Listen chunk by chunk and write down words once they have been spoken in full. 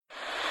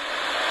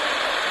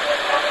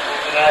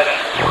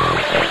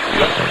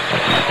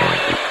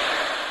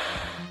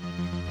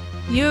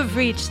You have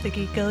reached the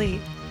Geek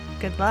Elite.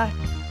 Good luck.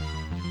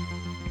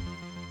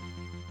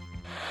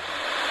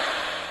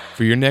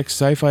 For your next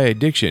sci-fi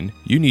addiction,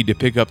 you need to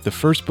pick up the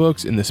first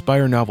books in the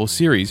Spire novel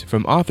series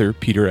from author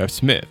Peter F.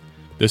 Smith.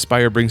 The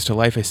Spire brings to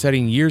life a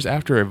setting years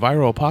after a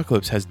viral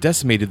apocalypse has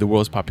decimated the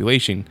world's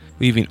population,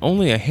 leaving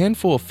only a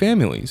handful of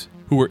families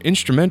who were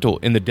instrumental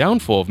in the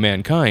downfall of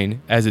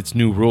mankind as its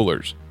new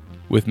rulers.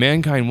 With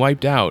mankind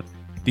wiped out,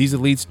 these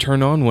elites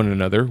turn on one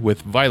another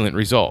with violent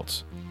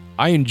results.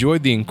 I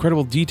enjoyed the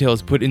incredible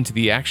details put into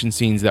the action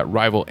scenes that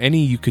rival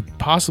any you could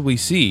possibly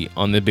see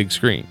on the big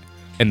screen,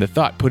 and the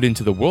thought put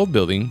into the world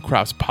building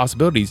crafts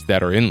possibilities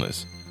that are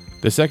endless.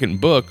 The second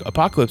book,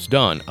 Apocalypse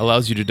Dawn,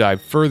 allows you to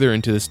dive further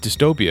into this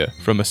dystopia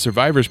from a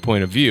survivor's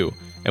point of view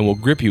and will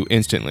grip you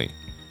instantly.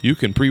 You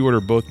can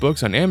pre-order both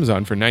books on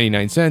Amazon for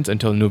 99 cents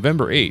until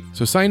November 8th,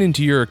 so sign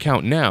into your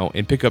account now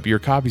and pick up your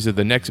copies of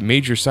the next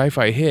major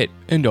sci-fi hit,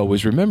 and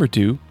always remember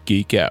to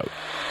geek out.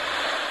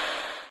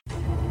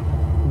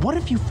 What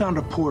if you found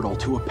a portal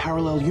to a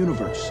parallel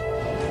universe?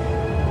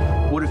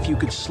 What if you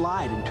could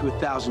slide into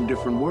 1,000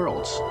 different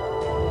worlds?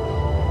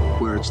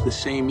 Where it's the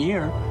same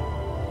year,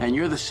 and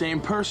you're the same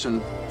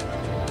person,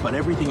 but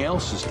everything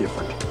else is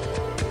different.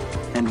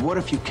 And what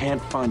if you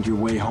can't find your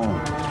way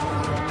home?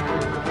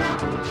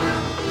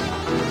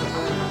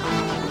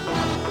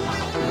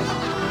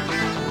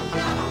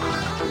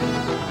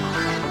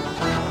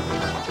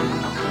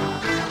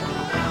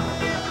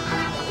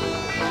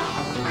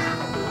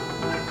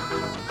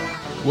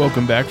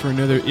 Welcome back for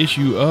another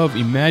issue of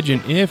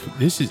Imagine If.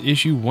 This is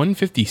issue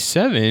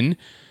 157.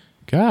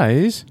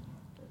 Guys,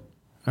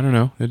 I don't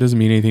know. That doesn't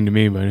mean anything to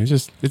me, but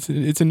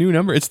it's a new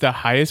number. It's the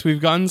highest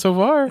we've gotten so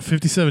far.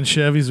 57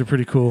 Chevys are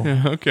pretty cool.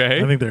 Okay.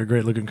 I think they're a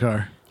great looking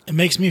car. It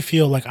makes me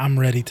feel like I'm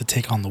ready to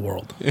take on the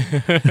world.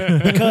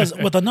 Because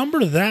with a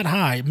number that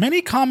high,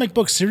 many comic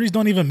book series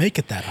don't even make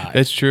it that high.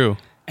 That's true.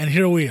 And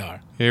here we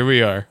are. Here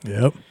we are.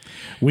 Yep.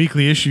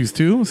 Weekly issues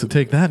too, so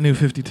take that, New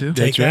 52.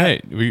 That's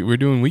right. We're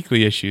doing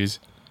weekly issues.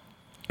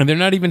 And they're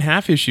not even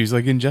half issues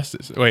like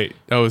Injustice. Wait,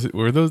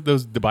 were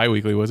those the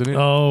bi-weekly, wasn't it?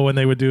 Oh, when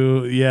they would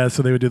do,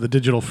 so they would do the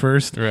digital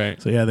first.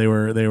 Right. So yeah, they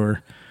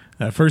were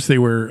at first they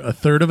were a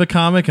third of a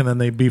comic, and then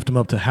they beefed them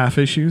up to half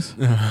issues.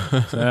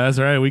 So that's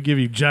right. We give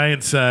you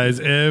giant size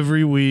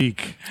every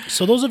week.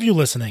 So those of you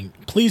listening,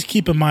 please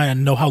keep in mind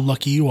and know how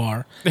lucky you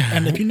are.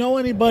 And if you know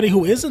anybody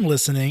who isn't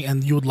listening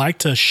and you would like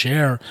to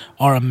share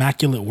our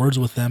immaculate words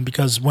with them,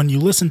 because when you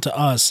listen to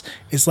us,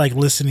 it's like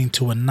listening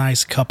to a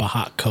nice cup of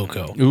hot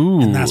cocoa. Ooh.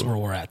 And that's where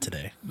we're at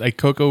today. Like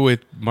cocoa with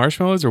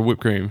marshmallows or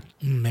whipped cream?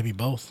 Maybe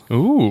both.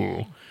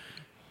 Ooh.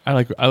 I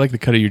like the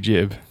cut of your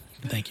jib.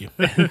 Thank you.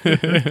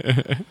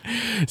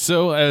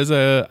 So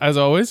as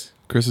always,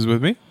 Chris is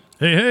with me.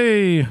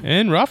 Hey.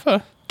 And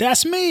Rafa.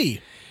 That's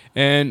me.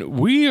 And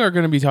we are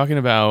going to be talking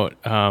about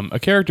a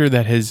character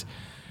that has,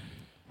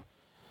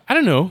 I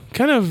don't know,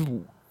 kind of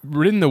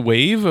ridden the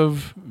wave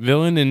of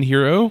villain and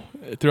hero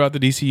throughout the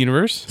DC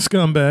universe.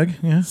 Scumbag.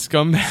 Yeah.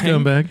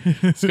 Scumbag.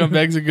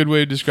 Scumbag's a good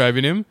way of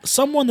describing him.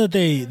 Someone that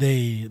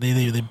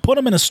they put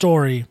him in a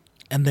story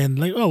and then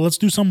like, oh, let's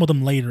do some with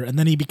him later. And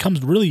then he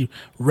becomes really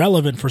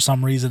relevant for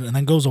some reason and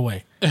then goes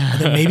away. And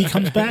then maybe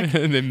comes back.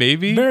 And then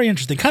maybe. Very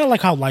interesting. Kind of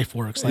like how life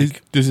works.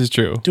 Like this is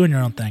true. Doing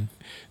your own thing.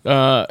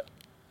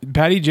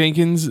 Patty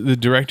Jenkins, the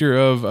director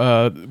of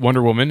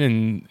Wonder Woman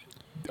and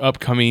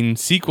upcoming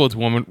sequel to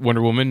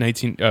Wonder Woman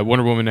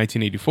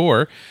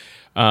 1984,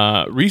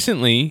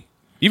 recently,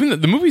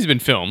 even the movie's been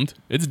filmed.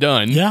 It's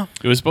done. Yeah.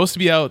 It was supposed to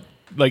be out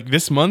like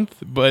this month,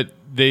 but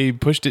they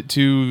pushed it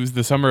to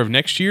the summer of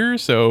next year.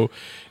 So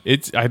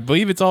I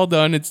believe it's all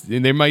done.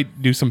 They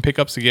might do some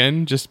pickups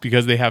again just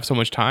because they have so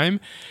much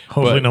time.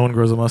 Hopefully no one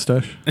grows a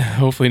mustache.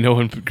 Hopefully no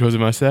one grows a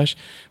mustache.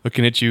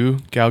 Looking at you,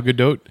 Gal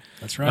Gadot.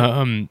 That's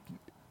right.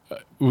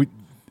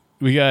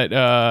 We got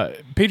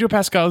Pedro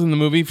Pascal's in the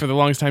movie. For the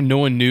longest time, no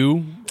one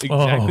knew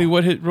exactly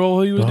what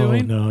role he was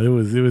doing. No, it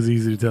was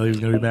easy to tell he was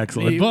going to be Max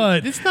Lord,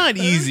 but it's not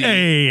easy.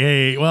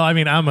 Hey. Well, I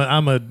mean, I'm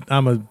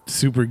a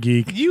super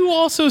geek. You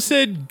also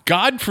said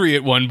Godfrey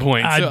at one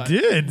point. I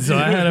did. So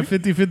I had a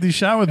 50-50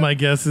 shot with my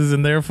guesses,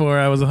 and therefore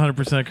I was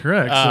 100%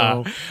 correct.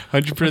 So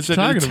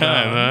 100% of the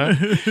time,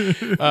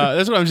 huh?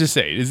 That's what I'm just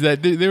saying. Is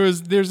that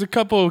there's a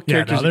couple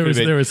characters.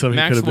 There was some.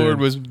 Max Lord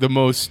was the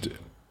most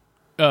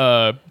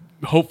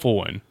hopeful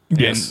one.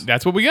 Yes. And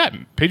that's what we got.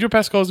 Pedro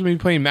Pascal is going to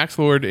be playing Max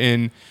Lord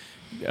in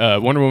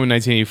Wonder Woman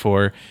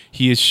 1984.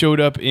 He has showed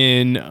up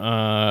in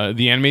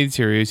the animated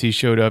series. He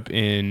showed up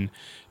in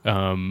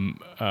the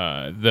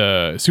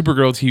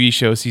Supergirl TV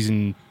show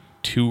season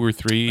 2 or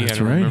 3. That's I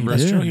don't right. remember.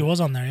 That's true. He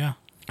was on there, yeah.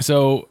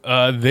 So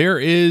there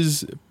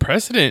is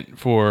precedent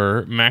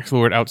for Max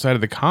Lord outside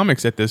of the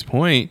comics at this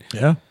point.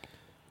 Yeah.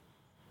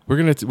 We're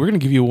gonna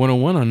give you a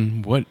 101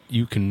 on what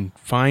you can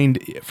find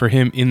for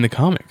him in the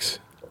comics.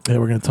 Yeah,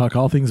 we're going to talk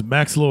all things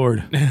Max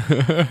Lord.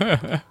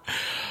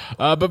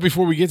 But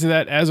before we get to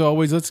that, as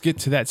always, let's get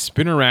to that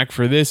spinner rack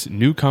for this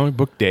new comic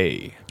book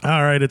day.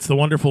 All right, it's the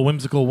wonderful,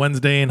 whimsical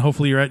Wednesday, and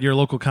hopefully you're at your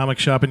local comic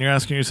shop and you're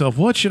asking yourself,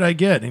 what should I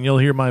get? And you'll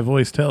hear my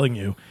voice telling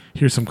you,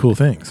 here's some cool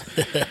things.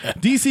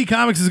 DC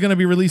Comics is going to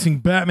be releasing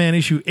Batman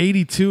issue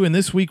 82, and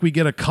this week we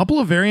get a couple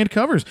of variant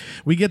covers.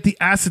 We get the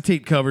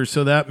acetate cover,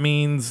 so that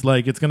means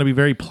like it's going to be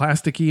very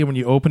plasticky, and when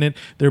you open it,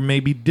 there may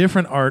be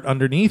different art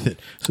underneath it.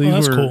 So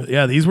that's cool.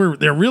 Yeah,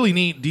 they're really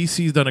neat.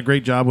 DC's done a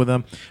great job with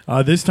them.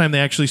 This time they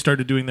actually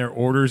started doing their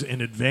orders in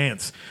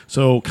advance.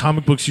 So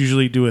comic books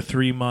usually do a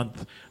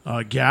 3-month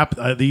gap.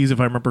 These,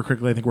 if I remember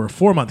correctly, I think were a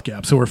 4-month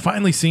gap. So we're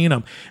finally seeing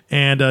them.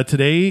 And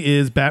today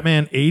is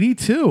Batman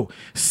 82,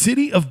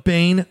 City of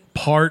Bane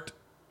Part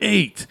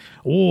 8.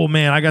 Oh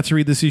man, I got to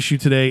read this issue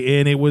today,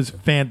 and it was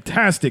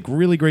fantastic.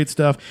 Really great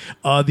stuff.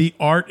 The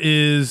art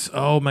is,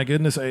 oh my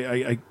goodness,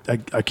 I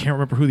can't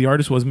remember who the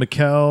artist was.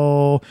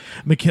 Mikhail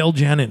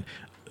Janin.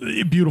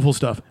 Beautiful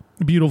stuff.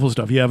 Beautiful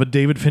stuff. You have a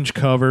David Finch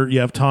cover. You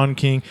have Tom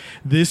King.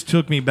 This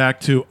took me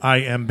back to I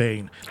Am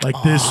Bane. Like,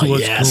 this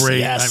was great.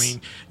 Yes. I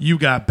mean, you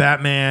got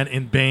Batman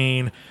and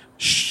Bane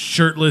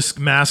shirtless,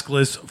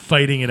 maskless,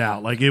 fighting it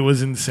out. Like, it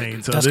was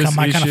insane. So that's this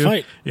my issue, kind of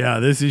fight. Yeah,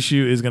 this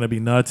issue is going to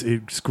be nuts.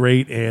 It's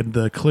great. And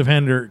the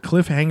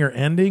cliffhanger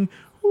ending,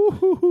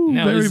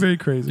 now, very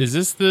crazy. Is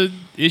this the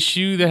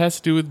issue that has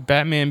to do with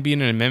Batman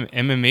being an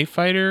MMA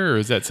fighter, or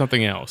is that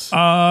something else?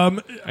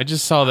 I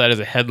just saw that as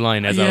a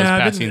headline as I was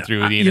passing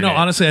through the internet.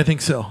 Honestly, I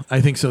think so.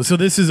 So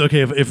this is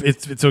okay. If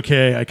it's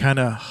okay, I kind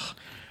of...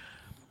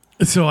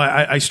 So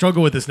I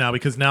struggle with this now,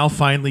 because now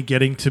finally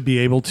getting to be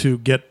able to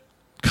get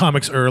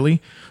comics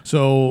early.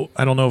 So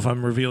I don't know if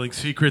I'm revealing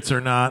secrets or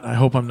not. I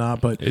hope I'm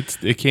not, but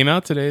it came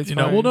out today. It's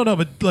fine.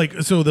 But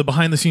like, so the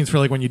behind the scenes for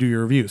like when you do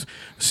your reviews.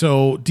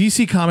 So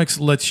DC Comics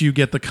lets you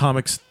get the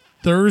comics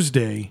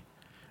Thursday,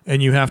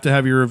 and you have to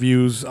have your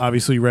reviews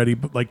obviously ready,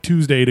 but like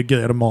Tuesday to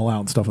get them all out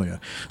and stuff like that.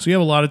 So you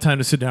have a lot of time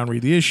to sit down,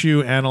 read the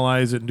issue,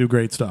 analyze it, and do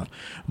great stuff.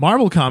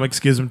 Marvel Comics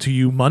gives them to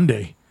you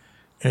Monday,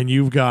 and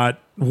you've got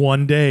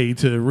one day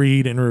to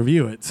read and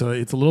review it. So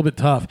it's a little bit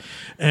tough.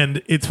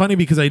 And it's funny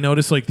because I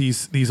noticed like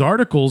these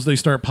articles, they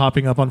start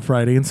popping up on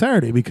Friday and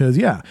Saturday because,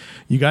 yeah,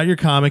 you got your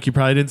comic. You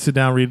probably didn't sit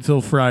down and read it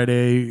until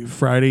Friday.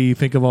 Friday, you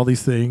think of all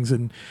these things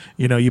and,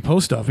 you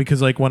post stuff.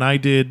 Because like when I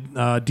did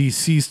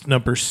Deceased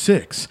number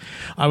 6,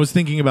 I was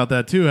thinking about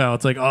that too, how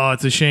it's like, oh,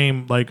 it's a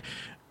shame, like,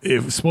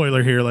 if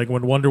spoiler here, like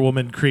when Wonder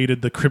Woman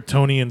created the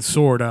Kryptonian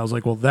sword, I was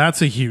like, well, that's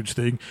a huge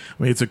thing.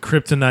 I mean, it's a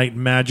kryptonite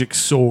magic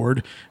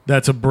sword.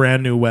 That's a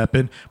brand new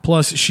weapon.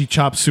 Plus, she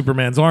chopped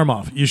Superman's arm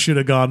off. You should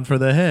have gone for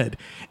the head.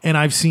 And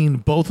I've seen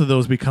both of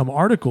those become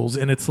articles,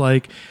 and it's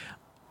like,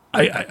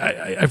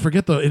 I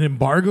forget an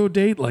embargo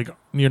date. Like,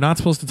 you're not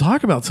supposed to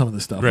talk about some of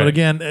this stuff. Right. But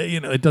again,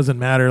 it doesn't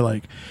matter.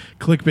 Like,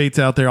 clickbait's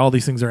out there. All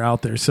these things are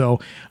out there. So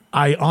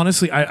I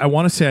honestly, I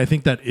want to say I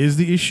think that is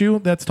the issue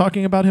that's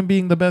talking about him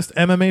being the best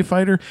MMA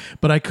fighter.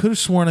 But I could have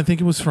sworn I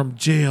think it was from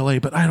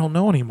JLA, but I don't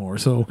know anymore.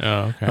 So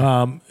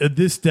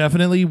this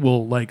definitely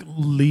will like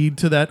lead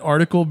to that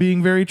article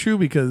being very true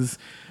because,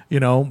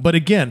 but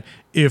again,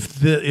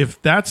 if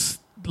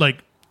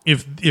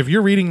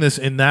you're reading this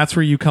and that's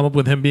where you come up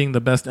with him being the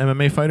best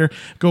MMA fighter,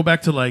 go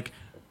back to like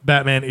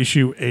Batman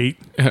issue 8,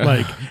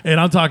 like, and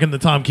I'm talking the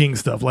Tom King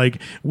stuff.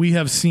 Like, we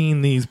have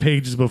seen these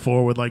pages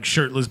before with like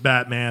shirtless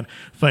Batman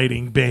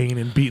fighting Bane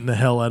and beating the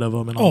hell out of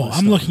him. And all this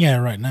I'm stuff. looking at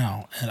it right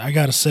now, and I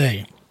gotta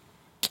say,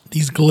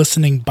 these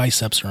glistening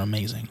biceps are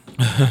amazing.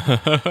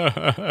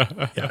 Yeah,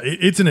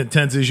 it's an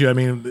intense issue. I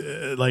mean,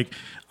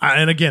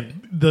 and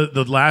again,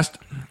 the last.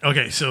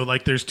 Okay, so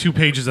like there's 2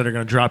 pages that are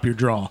going to drop your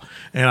jaw,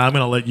 and I'm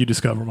going to let you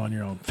discover them on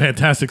your own.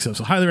 Fantastic stuff.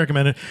 So highly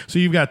recommend it. So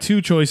you've got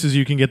 2 choices.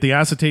 You can get the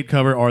acetate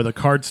cover or the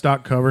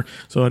cardstock cover.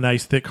 So a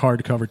nice thick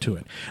hard cover to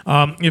it.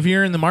 If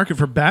you're in the market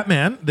for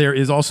Batman, there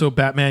is also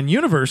Batman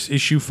Universe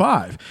issue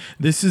 5.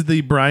 This is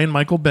the Brian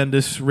Michael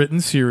Bendis written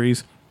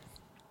series.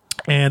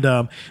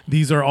 And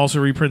these are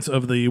also reprints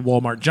of the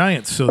Walmart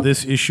Giants. So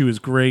this issue is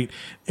great.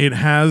 It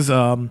has,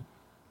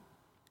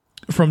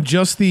 from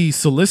just the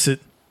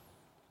solicit,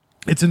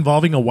 it's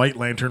involving a White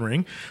Lantern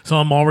ring.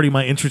 So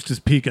my interest is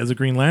peaked as a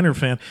Green Lantern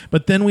fan.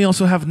 But then we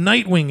also have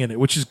Nightwing in it,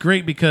 which is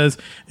great because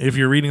if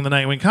you're reading the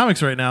Nightwing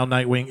comics right now,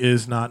 Nightwing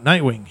is not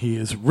Nightwing. He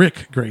is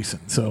Rick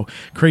Grayson. So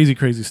crazy,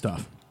 crazy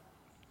stuff.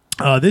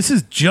 This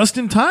is just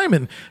in time.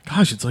 And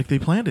gosh, it's like they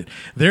planned it.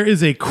 There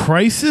is a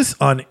Crisis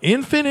on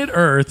Infinite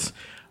Earths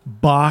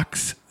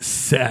box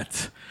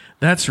set.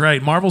 That's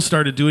right. Marvel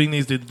started doing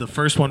these. They did the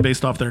first one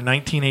based off their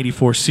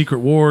 1984 Secret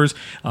Wars.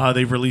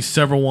 They've released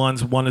several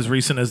ones. One as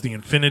recent as the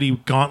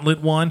Infinity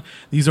Gauntlet one.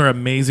 These are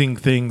amazing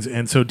things.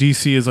 And so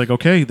DC is like,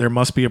 okay, there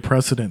must be a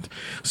precedent.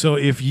 So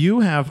if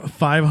you have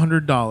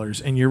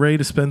 $500 and you're ready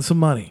to spend some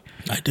money,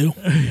 I do.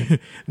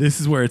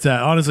 This is where it's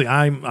at. Honestly,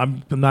 I'm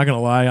not going to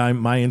lie.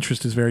 My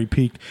interest is very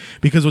piqued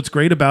because what's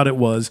great about it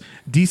was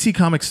DC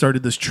Comics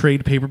started this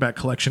trade paperback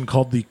collection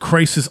called the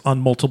Crisis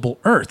on Multiple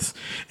Earths.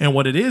 And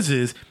what it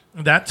is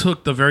that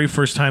took the very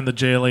first time the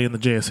JLA and the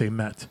JSA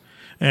met.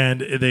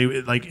 And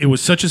it was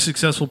such a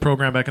successful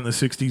program back in the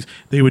 60s,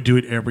 they would do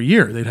it every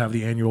year. They'd have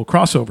the annual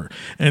crossover.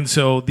 And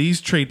so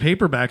these trade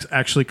paperbacks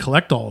actually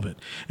collect all of it.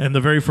 And the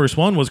very first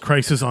one was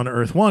Crisis on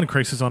Earth 1,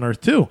 Crisis on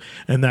Earth 2.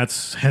 And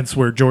that's hence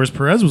where George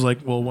Perez was like,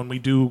 well, when we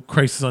do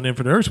Crisis on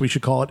Infinite Earths, we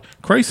should call it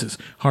Crisis,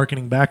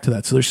 hearkening back to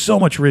that. So there's so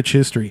much rich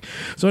history.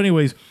 So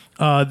anyways,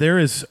 there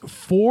is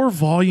 4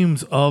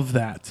 volumes of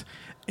that.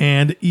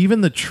 And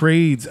even the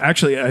trades,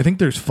 actually, I think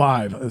there's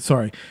 5.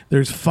 Sorry.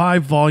 There's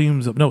 5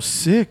 volumes of, no,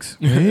 6.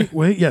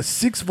 Wait. Yeah,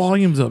 6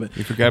 volumes of it.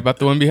 You forgot about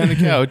the one behind the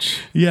couch.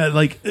 Yeah,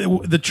 like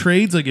the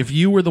trades, like if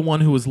you were the one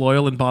who was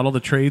loyal and bought all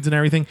the trades and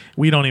everything,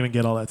 we don't even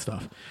get all that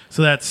stuff.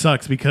 So that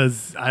sucks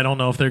because I don't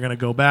know if they're going to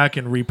go back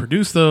and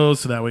reproduce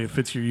those so that way it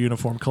fits your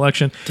uniform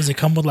collection. Does it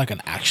come with like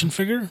an action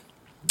figure?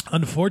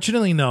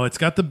 Unfortunately, no. It's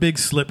got the big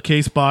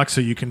slipcase box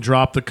so you can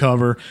drop the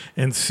cover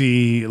and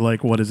see,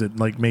 like, what is it?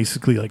 Like,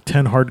 basically, like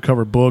 10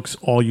 hardcover books,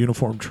 all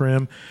uniform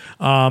trim.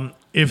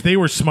 If they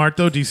were smart,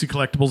 though, DC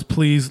Collectibles,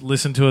 please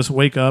listen to us.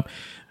 Wake up.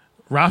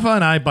 Rafa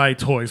and I buy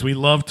toys. We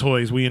love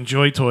toys. We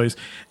enjoy toys.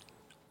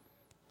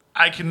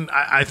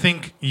 I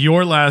think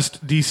your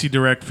last DC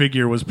Direct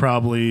figure was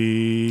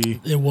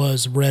probably... It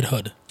was Red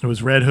Hood. It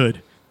was Red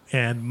Hood.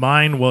 And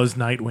mine was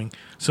Nightwing.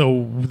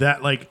 So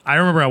that, like, I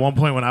remember at one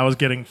point when I was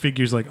getting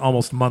figures like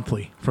almost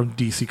monthly from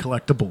DC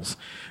Collectibles.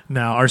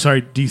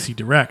 DC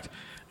Direct.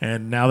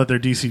 And now that they're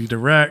DC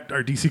Direct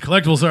or DC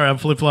Collectibles, sorry, I'm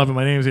flip-flopping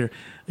my names here.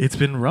 It's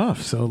been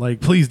rough. So, like,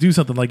 please do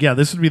something. Like, yeah,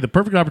 this would be the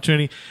perfect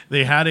opportunity.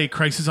 They had a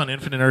Crisis on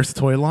Infinite Earths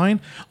toy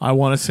line. I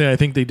want to say I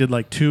think they did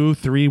like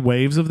 2-3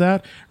 waves of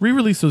that.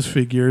 Re-release those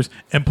figures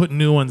and put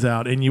new ones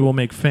out, and you will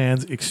make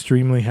fans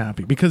extremely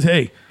happy. Because,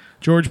 hey,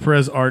 George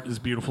Perez art is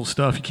beautiful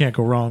stuff. You can't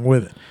go wrong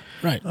with it.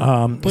 Right.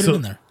 Put it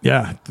in there.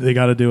 Yeah, they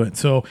got to do it.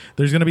 So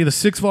there's going to be the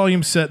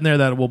 6-volume set in there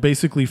that will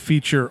basically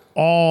feature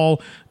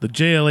all the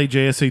JLA,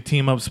 JSA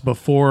team-ups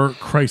before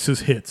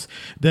Crisis hits.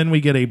 Then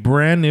we get a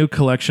brand new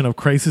collection of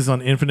Crisis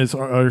on Infinite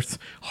Earths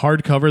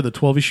hardcover, the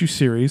 12-issue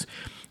series.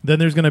 Then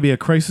there's going to be a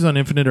Crisis on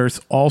Infinite Earths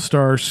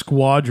All-Star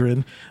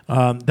Squadron.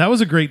 That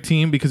was a great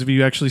team because if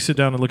you actually sit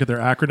down and look at their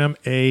acronym,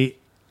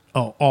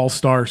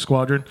 All-Star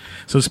Squadron.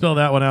 So spell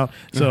that one out.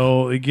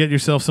 So get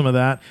yourself some of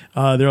that.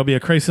 There will be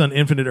a Crisis on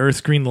Infinite Earths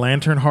Green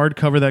Lantern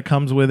hardcover that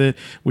comes with it,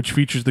 which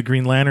features the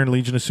Green Lantern,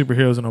 Legion of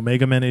Superheroes, and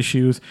Omega Men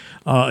issues.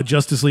 A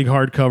Justice League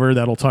hardcover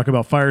that'll talk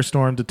about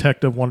Firestorm,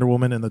 Detective, Wonder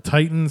Woman, and the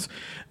Titans.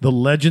 The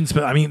Legends.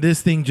 I mean,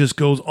 this thing just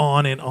goes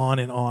on and on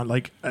and on.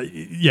 Like,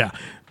 yeah.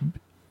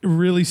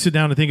 Really sit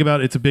down and think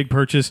about it. It's a big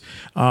purchase.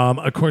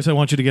 Of course, I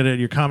want you to get it at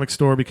your comic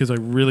store because I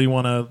really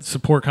want to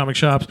support comic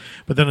shops.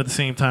 But then at the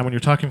same time, when you're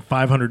talking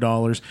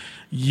 $500,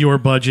 your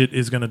budget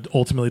is going to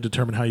ultimately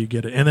determine how you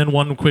get it. And then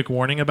one quick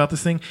warning about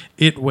this thing.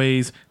 It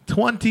weighs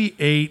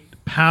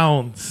 28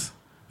 pounds.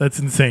 That's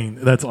insane.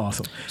 That's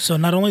awesome. So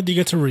not only do you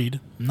get to read,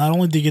 not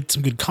only do you get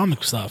some good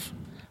comic stuff,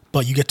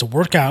 but you get to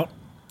work out.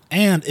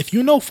 And if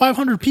you know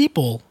 500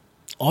 people...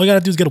 all you got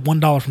to do is get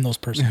 $1 from those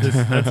persons.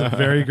 That's a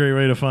very great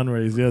way to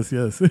fundraise.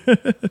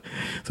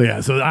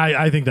 Yes. So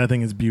I think that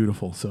thing is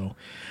beautiful. So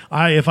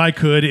if I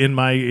could, in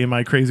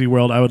my crazy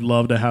world, I would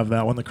love to have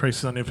that one, the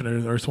Crisis on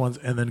Infinite Earths ones,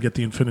 and then get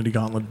the Infinity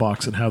Gauntlet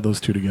box and have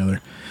those two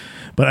together.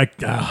 But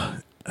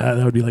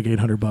that would be like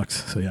 $800.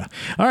 So yeah.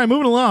 All right,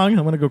 moving along.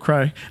 I'm gonna go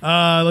cry.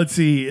 Let's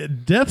see.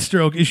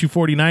 Deathstroke issue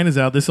 49 is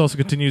out. This also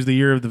continues the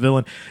year of the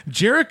villain.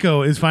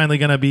 Jericho is finally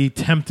gonna be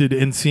tempted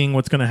in seeing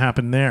what's gonna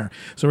happen there.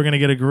 So we're gonna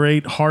get a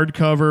great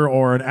hardcover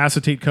or an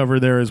acetate cover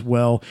there as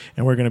well,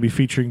 and we're gonna be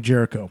featuring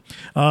Jericho.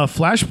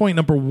 Flashpoint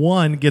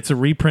 #1 gets a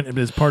reprint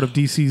as part of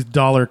DC's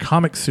Dollar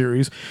Comic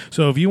series.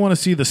 So if you want to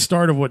see the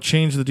start of what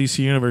changed the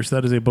DC universe,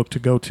 that is a book to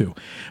go to.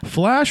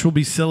 Flash will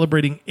be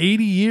celebrating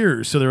 80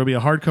 years, so there will be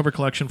a hardcover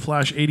collection.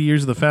 Flash 80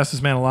 Years of the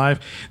Fastest Man Alive.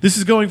 This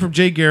is going from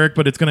Jay Garrick,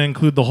 but it's going to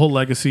include the whole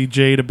legacy,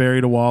 Jay to Barry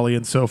to Wally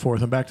and so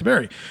forth, and back to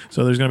Barry.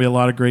 So there's going to be a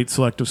lot of great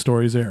selective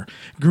stories there.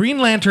 Green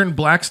Lantern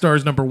Black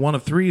Stars #1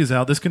 of 3 is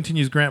out. This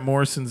continues Grant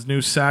Morrison's new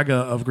saga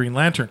of Green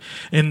Lantern.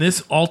 In this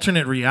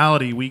alternate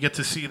reality, we get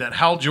to see that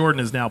Hal Jordan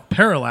is now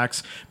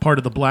Parallax, part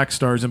of the Black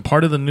Stars, and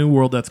part of the new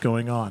world that's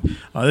going on.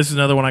 This is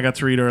another one I got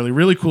to read early.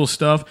 Really cool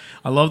stuff.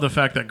 I love the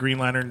fact that Green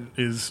Lantern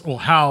is,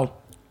 Hal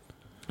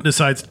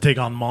decides to take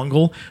on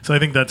Mongol. So I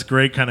think that's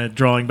great, kind of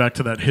drawing back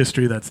to that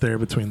history that's there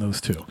between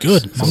those two.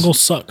 Good. Mongol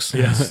sucks.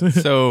 Yes.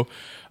 So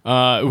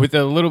with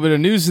a little bit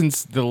of news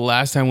since the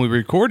last time we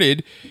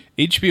recorded,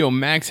 HBO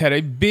Max had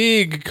a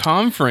big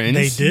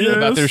conference They did.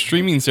 about their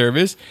streaming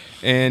service,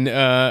 and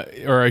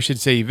or I should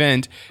say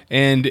event.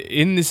 And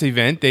in this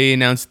event, they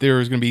announced there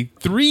was going to be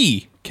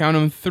 3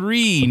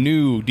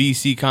 new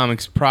DC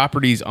Comics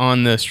properties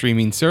on the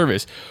streaming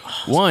service.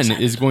 One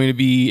is going to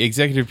be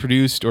executive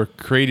produced or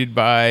created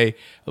by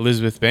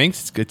Elizabeth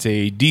Banks. It's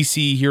a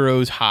DC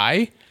Heroes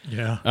High.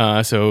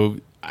 Yeah. So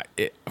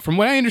from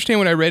what I understand,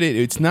 when I read it,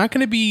 it's not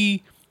going to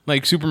be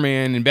like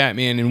Superman and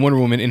Batman and Wonder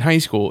Woman in high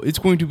school. It's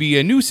going to be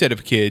a new set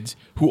of kids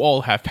who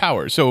all have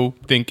powers. So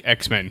think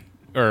X-Men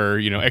or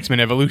X-Men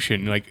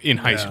Evolution, like in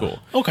high school.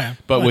 Okay.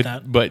 But I like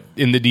that. but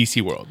in the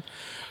DC world.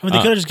 I mean, they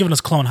could have just given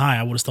us Clone High.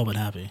 I would have still been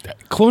happy.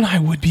 Clone High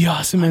would be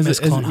awesome miss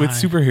Clone with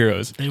High.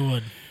 superheroes. They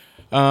would.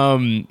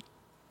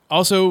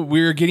 Also,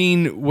 we're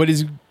getting what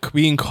is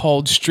being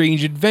called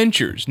Strange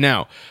Adventures.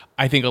 Now,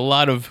 I think a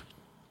lot of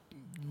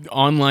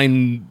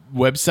online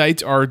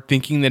websites are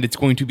thinking that it's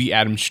going to be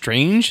Adam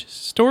Strange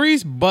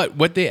stories, but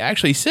what they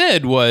actually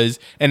said was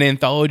an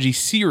anthology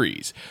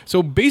series.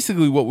 So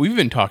basically what we've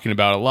been talking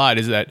about a lot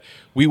is that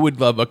we would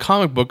love a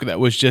comic book that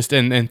was just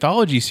an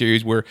anthology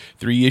series where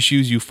 3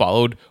 issues you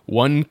followed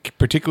one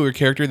particular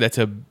character that's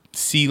a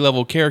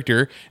C-level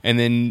character, and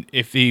then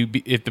if the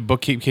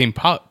book became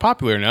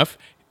popular enough,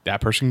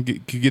 that person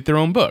could get their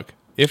own book.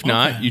 If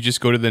not, you just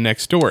go to the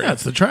next story. Yeah,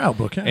 it's the trial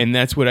book. Yeah. And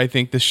that's what I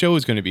think the show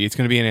is going to be. It's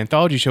going to be an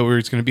anthology show where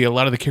it's going to be a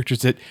lot of the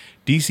characters that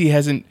DC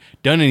hasn't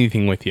done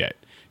anything with yet.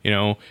 You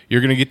know,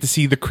 you're going to get to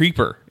see the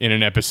Creeper in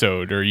an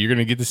episode, or you're going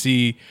to get to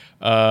see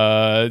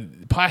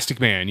Plastic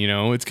Man. You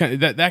know, it's kind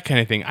of that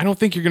kind of thing. I don't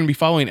think you're going to be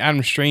following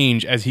Adam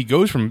Strange as he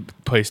goes from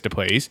place to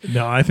place.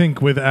 No, I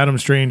think with Adam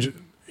Strange,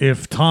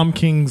 if Tom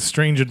King's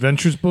Strange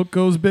Adventures book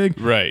goes big,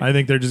 right, I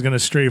think they're just going to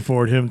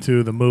straightforward him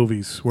to the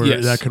movies where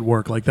that could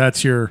work. Like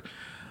that's your...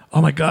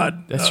 Oh my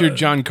God! That's your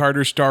John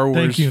Carter Star Wars.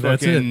 Thank you.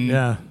 That's it.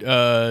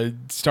 Yeah.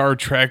 Star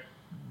Trek,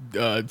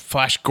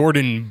 Flash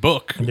Gordon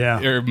book.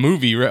 Yeah. Or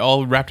movie,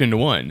 all wrapped into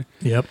one.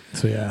 Yep.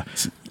 So yeah.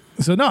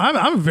 So no,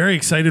 I'm very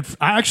excited.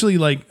 I actually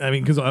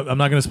because I'm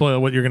not going to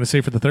spoil what you're going to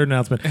say for the third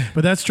announcement,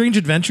 but that Strange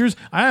Adventures,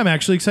 I am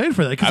actually excited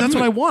for that because that's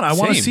what I want. I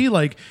want to see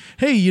like,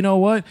 hey, you know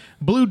what?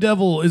 Blue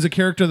Devil is a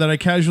character that I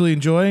casually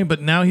enjoy, but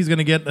now he's going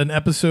to get an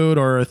episode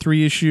or a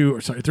 3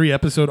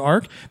 episode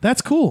arc.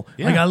 That's cool.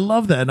 Yeah. Like I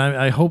love that, and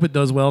I hope it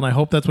does well, and I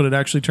hope that's what it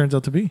actually turns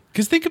out to be.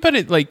 Because think about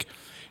it, like,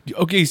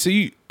 okay, so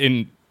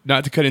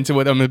not to cut into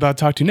what I'm about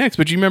to talk to next,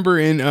 but you remember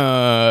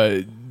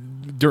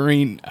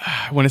during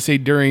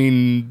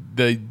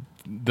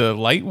the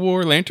Light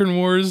War, Lantern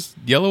Wars,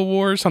 Yellow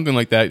War, something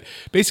like that.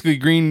 Basically,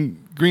 Green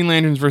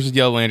Lanterns versus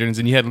Yellow Lanterns,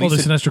 and you had Lisa.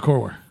 The Sinestro Corps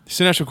War.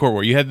 Sinestro Corps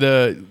War. You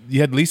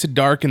had Lisa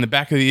Dark in the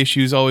back of the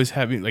issues, always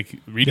having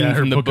reading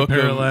from the book of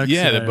Parallax.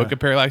 The book of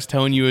Parallax,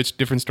 telling you a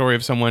different story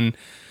of someone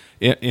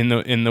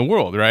in the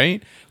world,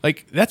 right?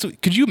 Like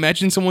could you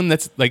imagine someone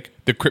that's like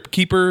the Crypt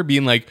Keeper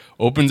being like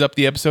opens up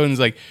the episode and is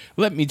like,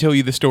 let me tell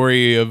you the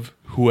story of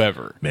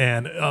whoever.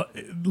 Man,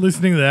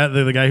 listening to that,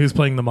 the guy who's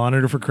playing the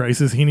Monitor for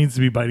Crisis, he needs to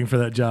be biting for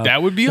that job.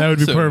 That would be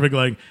awesome. Perfect.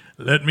 Like,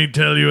 let me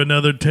tell you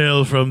another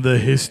tale from the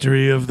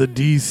history of the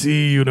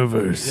DC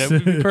universe. That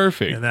would be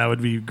perfect. And that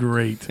would be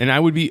great. And I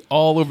would be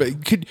all over.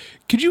 Could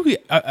you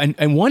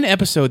and one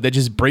episode that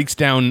just breaks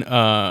down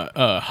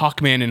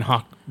Hawkman and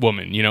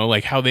Hawkwoman? You know,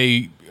 like how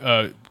they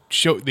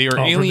show they are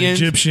aliens,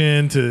 from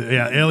Egyptian to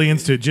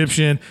aliens to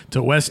Egyptian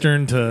to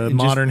Western to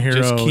modern hero.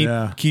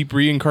 Just keep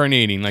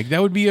reincarnating. Like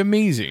that would be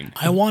amazing.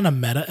 I want a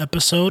meta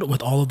episode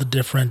with all of the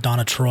different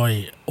Donna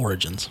Troy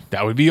origins.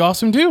 That would be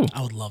awesome too.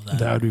 I would love that.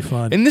 That would be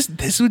fun. And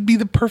this would be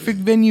the perfect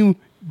venue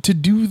to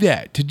do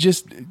that. To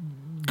just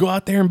go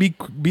out there and be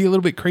a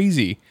little bit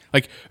crazy.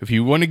 Like, if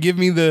you want to give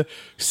me the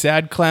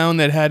sad clown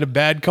that had a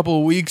bad couple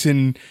of weeks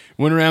and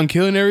went around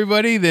killing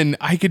everybody, then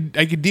I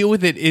could deal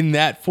with it in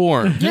that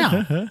form.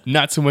 Yeah.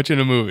 Not so much in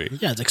a movie.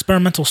 Yeah, it's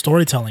experimental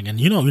storytelling, and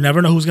you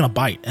never know who's going to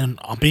bite. And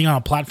being on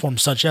a platform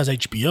such as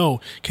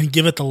HBO can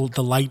give it the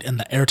light and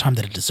the airtime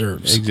that it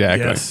deserves.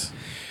 Exactly. Yes.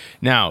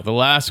 Now, the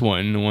last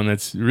one, the one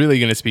that's really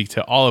going to speak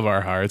to all of our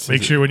hearts.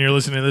 Make sure when you're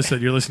listening to this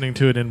that you're listening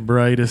to it in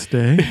brightest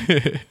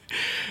day,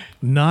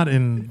 not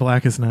in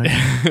blackest night.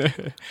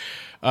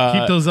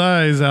 Keep those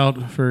eyes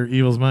out for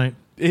evil's might.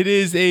 It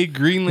is a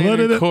Green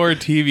Lantern Corps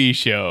TV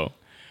show.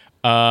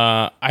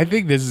 I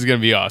think this is going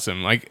to be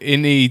awesome. Like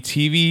in a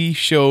TV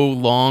show,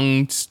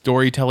 long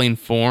storytelling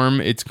form,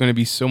 it's going to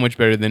be so much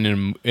better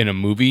than in a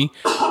movie.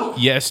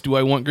 Yes, do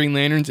I want Green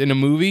Lanterns in a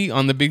movie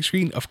on the big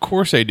screen? Of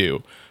course I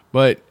do.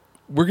 But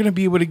we're going to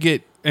be able to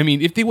get, I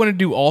mean, if they want to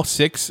do all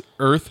 6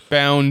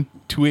 Earthbound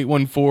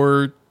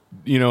 2814,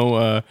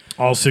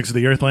 all 6 of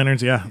the Earth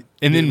Lanterns, yeah.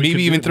 And then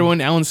maybe even throw in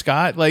Alan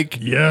Scott. Like,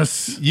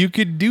 yes, you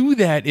could do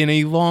that in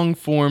a long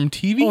form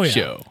TV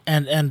show.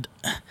 And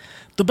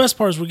the best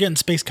part is we're getting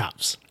Space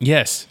Cops.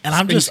 Yes, and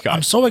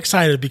I'm so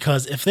excited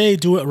because if they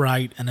do it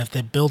right and if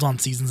they build on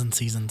seasons and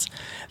seasons,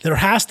 there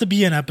has to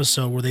be an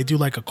episode where they do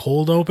like a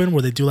cold open,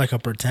 where they do like a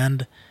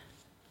pretend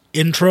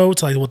intro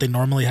to like what they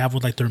normally have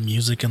with like their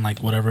music and like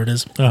whatever it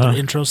is, their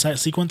intro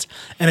sequence,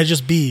 and it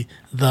just be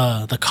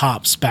the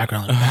cops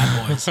background, like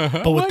Bad Boys,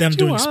 but with them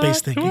doing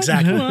space thing.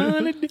 Exactly.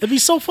 It'd be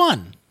so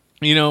fun.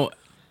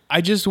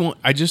 I just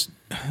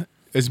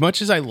as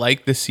much as I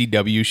like the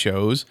CW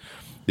shows,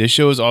 this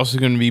show is also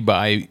going to be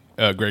by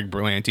Greg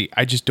Berlanti.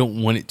 I just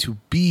don't want it to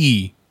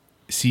be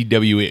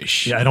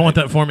CW-ish. Yeah, I don't want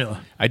that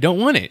formula. I don't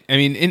want it. I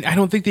mean, and I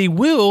don't think they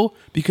will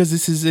because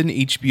this is an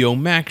HBO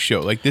Max show.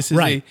 Like this is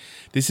right.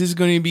 This is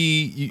going to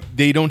be.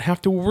 They don't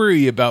have to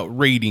worry about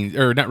ratings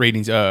or not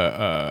ratings.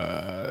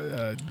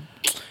 MPAA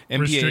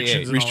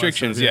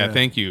restrictions. Yeah,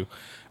 thank you.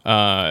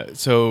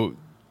 So,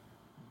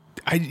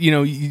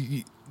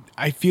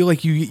 I feel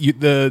like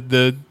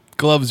the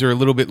gloves are a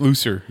little bit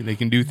looser. They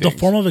can do The things.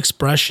 form of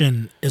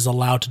expression is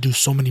allowed to do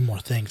so many more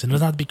things, and it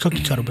doesn't have to be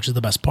cookie cutter, which is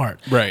the best part.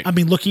 Right. I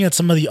mean, looking at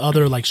some of the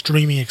other like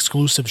streaming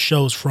exclusive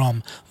shows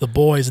from The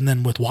Boys, and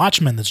then with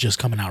Watchmen that's just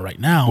coming out right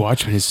now.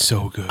 Watchmen is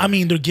so good. I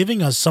mean, they're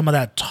giving us some of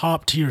that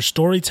top tier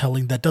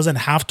storytelling that doesn't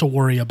have to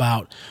worry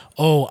about,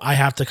 oh, I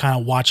have to kind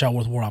of watch out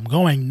with where I'm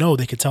going. No,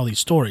 they could tell these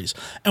stories.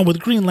 And with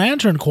Green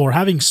Lantern Corps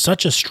having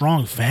such a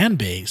strong fan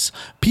base,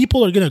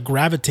 people are going to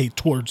gravitate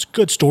towards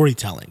good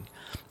storytelling.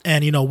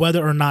 And, you know,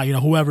 whether or not, you know,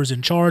 whoever's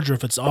in charge or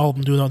if it's all of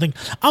them doing their own thing,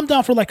 I'm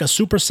down for like a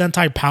Super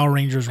Sentai Power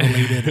Rangers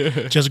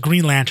related, just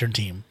Green Lantern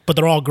team, but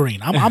they're all green.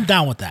 I'm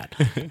down with that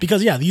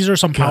because, yeah, these are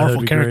some powerful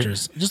that'd be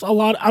characters. Just a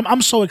lot.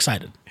 I'm so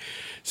excited.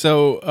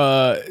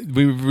 So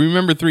we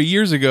remember 3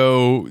 years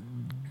ago,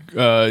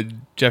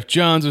 Jeff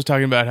Johns was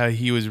talking about how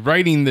he was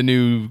writing the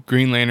new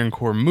Green Lantern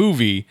Corps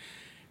movie.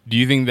 Do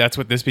you think that's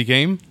what this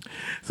became?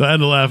 So I had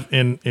to laugh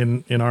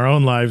in our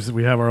own lives.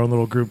 We have our own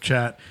little group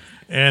chat.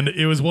 And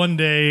it was one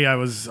day I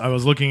was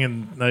looking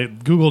in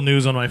like, Google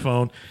News on my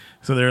phone.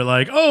 So they're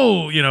like,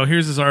 oh, you know,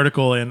 here's this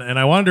article. And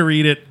I wanted to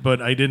read it,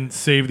 but I didn't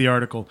save the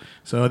article.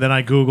 So then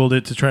I Googled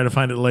it to try to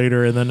find it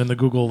later. And then in the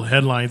Google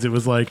headlines, it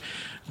was like,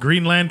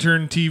 Green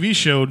Lantern TV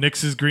show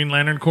nixes Green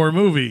Lantern Corps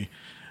movie.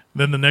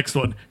 Then the next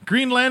one,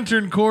 Green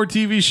Lantern Corps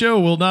TV show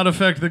will not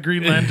affect the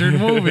Green Lantern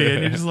movie.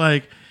 And you're just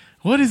like,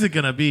 what is it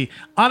going to be?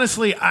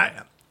 Honestly,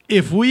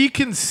 if we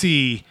can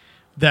see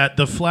that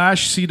the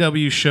Flash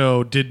CW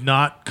show did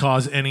not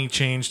cause any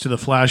change to the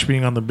Flash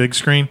being on the big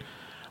screen,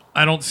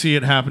 I don't see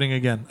it happening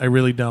again. I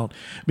really don't.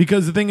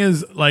 Because the thing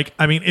is, like,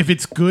 I mean, if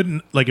it's good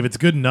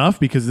enough,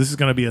 because this is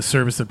going to be a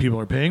service that people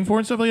are paying for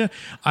and stuff like that,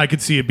 I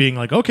could see it being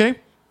like, okay,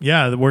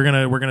 yeah, we're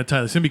gonna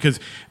tie this in, because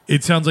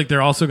it sounds like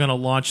they're also gonna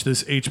launch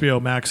this HBO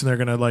Max and they're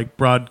gonna like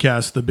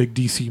broadcast the big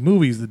DC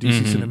movies, the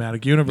DC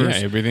Cinematic Universe,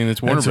 Yeah, everything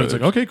that's Warner and so Brothers.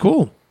 it's like, okay,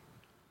 cool,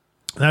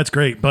 that's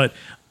great, but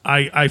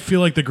I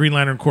feel like the Green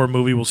Lantern Corps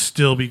movie will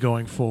still be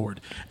going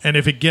forward, and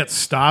if it gets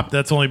stopped,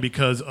 that's only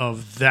because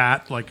of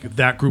that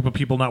group of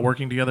people not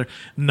working together,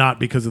 not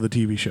because of the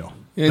TV show.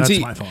 And That's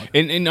see, my thought.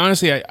 And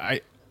honestly,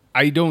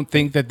 I don't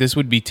think that this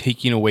would be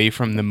taking away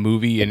from the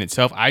movie in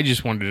itself. I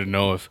just wanted to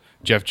know if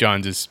Jeff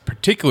Johns'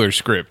 particular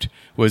script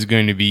was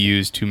going to be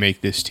used to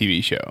make this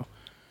TV show.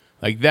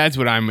 Like, that's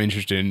what I'm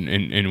interested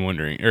in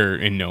wondering, or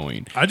in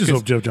knowing. I just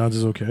hope Jeff Johns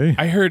is okay.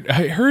 I heard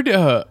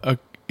a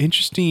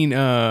interesting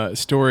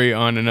story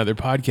on another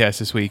podcast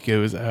this week. It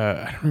was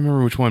I don't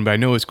remember which one, but I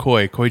know it's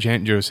Coy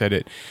Jantjo said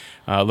it.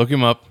 Look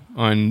him up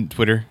on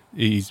Twitter.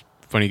 He's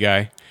a funny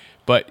guy.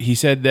 But he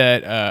said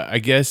that I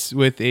guess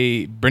with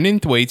Brendan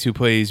Thwaites, who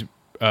plays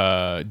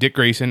Dick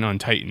Grayson on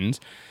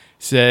Titans,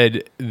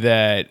 said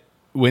that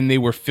when they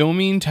were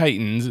filming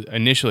Titans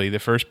initially, the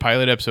first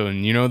pilot episode,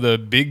 and you know the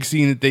big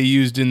scene that they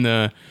used in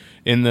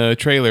the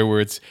trailer where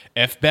it's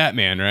F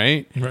Batman,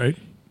 right? Right.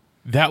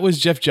 That was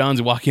Jeff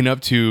Johns walking up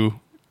to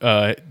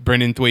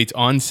Brendan Thwaites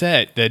on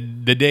set the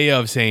day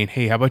of, saying,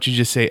 "Hey, how about you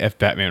just say F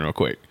Batman real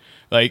quick?"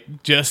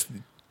 Like, just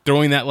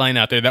throwing that line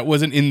out there. That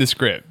wasn't in the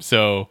script,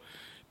 so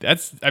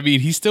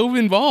he's still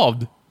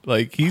involved.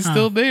 Like, he's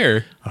still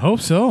there. I hope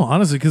so,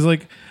 honestly, because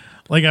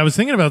like I was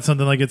thinking about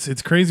something, like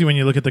it's crazy when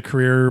you look at the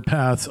career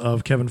paths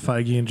of Kevin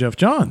Feige and Jeff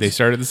Johns. They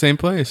started at the same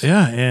place.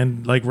 Yeah,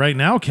 and like right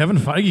now, Kevin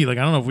Feige, like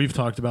I don't know if we've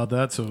talked about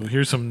that, so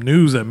here's some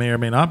news that may or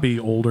may not be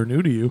old or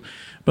new to you,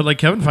 but like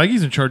Kevin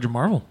Feige's in charge of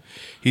Marvel.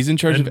 He's in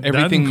charge And of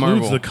everything that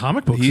includes Marvel. the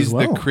comic books He's as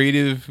well. the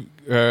creative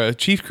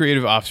chief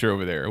creative officer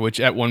over there, which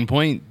at one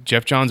point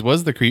Jeff Johns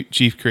was the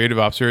chief creative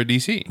officer at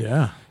DC.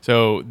 Yeah.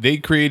 So they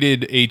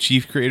created a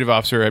chief creative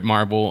officer at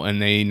Marvel,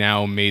 and they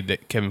now made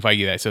Kevin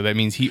Feige that. So that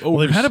means he Well,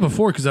 they've had it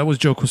before because that was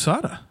Joe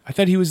Quesada. I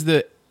thought he was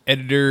the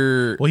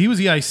editor. Well, he was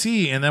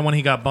EIC, and then when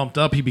he got bumped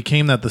up, he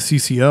became the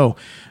CCO,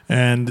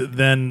 and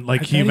then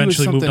like he thought he was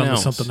eventually moved on something to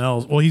else. something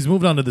else. Well, he's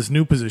moved on to this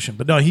new position,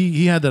 but no,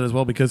 he had that as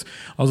well, because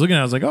I was looking at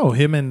it, I was like, oh,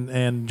 him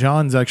and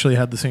Johns actually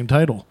had the same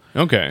title,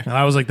 Okay. and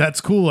I was like,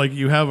 that's cool. Like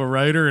you have a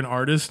writer and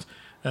artist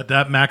at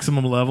that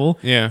maximum level,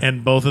 Yeah.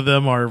 and both of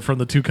them are from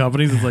the two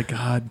companies. It's like,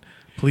 God,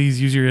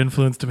 please use your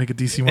influence to make a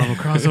DC Marvel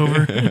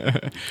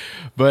crossover.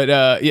 But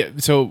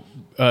so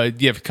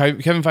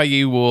Kevin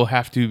Feige will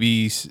have to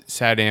be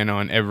sat in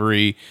on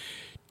every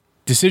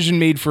decision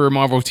made for a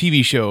Marvel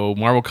TV show,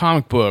 Marvel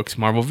comic books,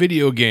 Marvel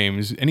video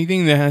games,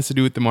 anything that has to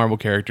do with the Marvel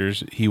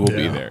characters, he will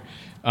be there.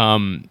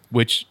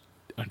 Which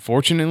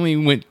unfortunately,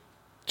 when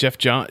Jeff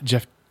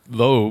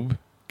Loeb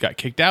got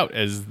kicked out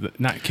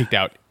not kicked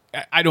out.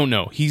 I don't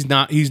know. He's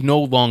no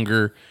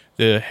longer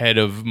the head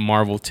of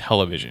Marvel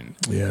Television.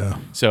 Yeah.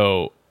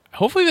 So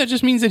hopefully that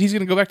just means that he's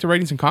going to go back to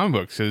writing some comic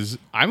books, because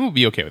I will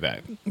be okay with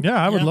that.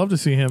 Yeah, I would Yeah. love to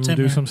see him Same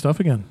do here. some stuff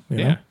again. You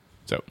know?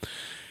 So,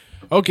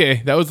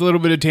 okay, that was a little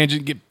bit of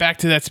tangent. Get back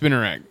to that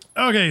spinner rack.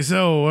 Okay,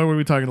 so what were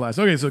we talking last?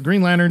 Okay, so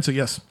Green Lantern. So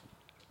yes,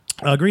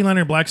 Green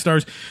Lantern Black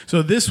Stars.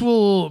 So this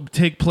will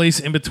take place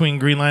in between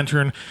Green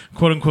Lantern,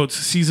 quote unquote,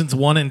 seasons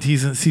 1 and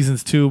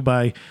seasons 2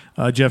 by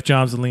Jeff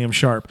Johns and Liam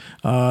Sharp.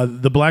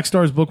 The Black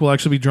Stars book will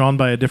actually be drawn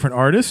by a different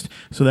artist,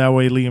 so that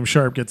way Liam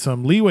Sharp gets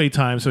some leeway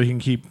time so he can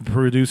keep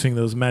producing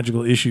those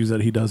magical issues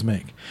that he does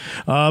make.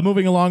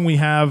 Moving along, we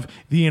have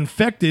The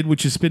Infected,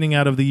 which is spinning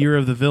out of the Year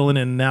of the Villain,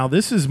 and now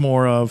this is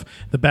more of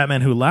the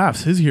Batman Who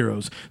Laughs, his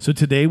heroes. So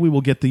today we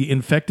will get the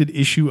Infected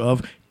issue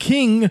of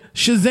King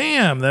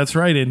Shazam. That's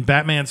right. In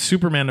Batman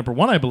Superman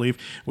 #1, I believe,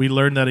 we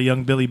learned that a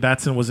young Billy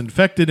Batson was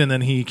infected and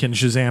then he can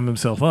Shazam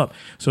himself up.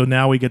 So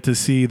now we get to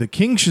see the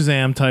King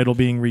Shazam title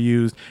being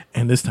reused,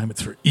 and this time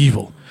it's for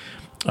evil.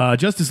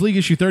 Justice League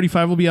issue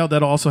 35 will be out.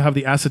 That'll also have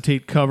the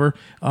acetate cover.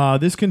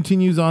 This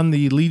continues on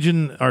the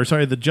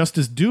the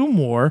Justice Doom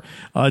War.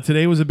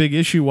 Today was a big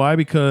issue. Why?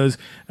 Because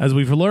as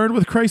we've learned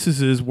with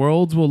crises,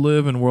 worlds will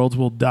live and worlds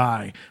will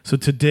die. So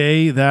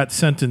today that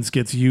sentence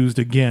gets used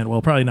again.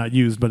 Well, probably not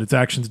used, but its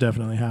actions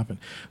definitely happen.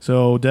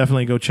 So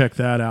definitely go check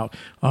that out.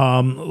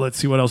 Let's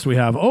see what else we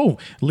have. Oh,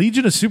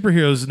 Legion of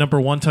Superheroes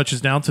 #1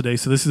 touches down today.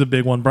 So this is a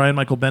big one. Brian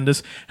Michael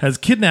Bendis has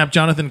kidnapped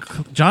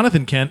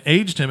Jonathan Kent,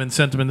 aged him, and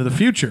sent him into the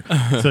future.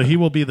 So he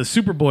will be the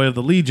Superboy of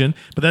the Legion,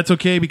 but that's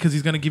okay because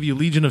he's going to give you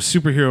Legion of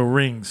Superhero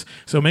rings.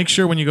 So make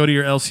sure when you go to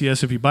your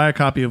LCS, if you buy a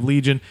copy of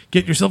Legion,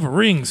 get yourself a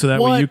ring so that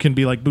way you can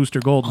be like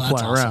Booster Gold and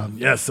fly around.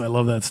 Yes, I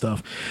love that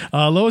stuff.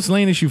 Lois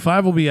Lane issue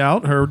 5 will be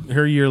out.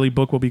 Her yearly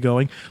book will be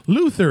going.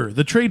 Luther,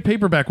 the trade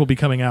paperback, will be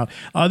coming out.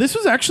 This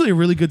was actually a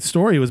really good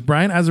story. It was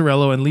Brian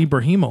Azzarello and Lee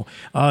Berhimo.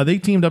 They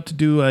teamed up to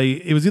do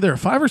it was either a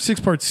 5 or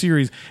 6 part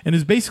series, and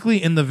is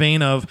basically in the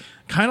vein of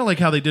kind of like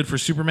how they did for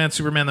Superman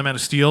the Man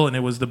of Steel, and it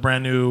was the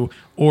brand new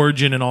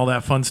origin and all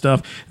that fun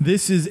stuff.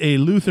 This is a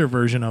Luther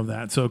version of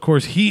that. So, of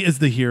course, he is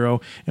the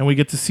hero, and we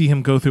get to see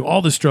him go through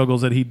all the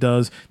struggles that he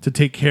does to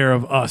take care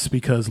of us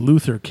because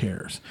Luther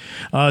cares.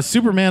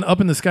 Superman Up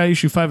in the Sky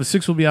issue 5 of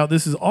 6 will be out.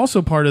 This is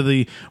also part of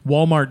the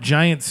Walmart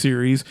Giant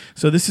series.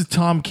 So this is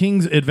Tom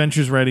King's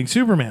adventures writing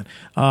Superman.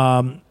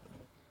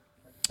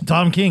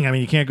 Tom King, I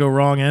mean, you can't go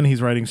wrong, and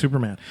he's writing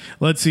Superman.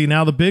 Let's see,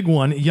 now the big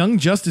one, Young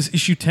Justice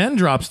issue 10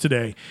 drops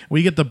today.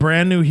 We get the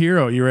brand new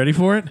hero. You ready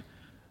for it?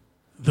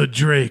 The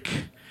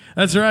Drake.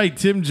 That's right,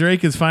 Tim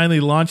Drake has finally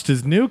launched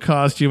his new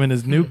costume and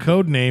his new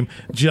code name,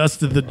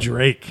 Just the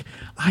Drake.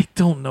 I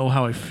don't know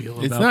how I feel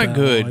about that. It's not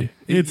good. One.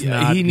 It's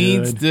not He good.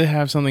 needs to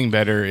have something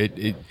better.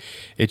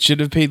 It should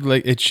have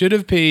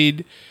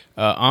paid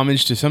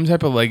homage to some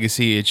type of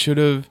legacy. It should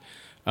have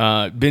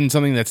been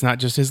something that's not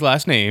just his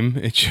last name.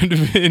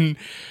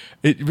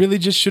 It really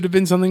just should have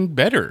been something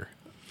better.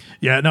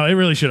 Yeah, no, it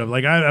really should have.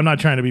 Like, I'm not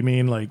trying to be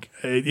mean. Like,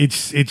 it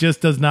just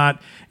does not.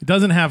 It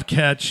doesn't have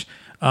catch.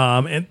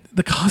 And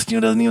the costume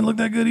doesn't even look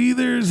that good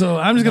either. So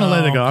I'm just gonna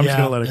let it go. I'm just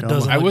gonna let it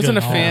go. I wasn't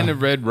a fan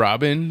of Red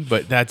Robin,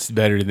 but that's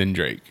better than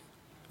Drake.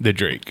 The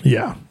Drake.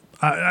 Yeah.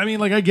 I mean,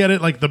 like, I get it.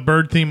 Like, the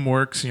bird theme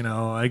works,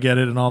 I get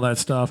it and all that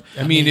stuff.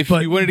 I mean, if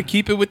you wanted to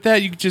keep it with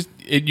that,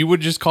 you would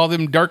just call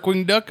them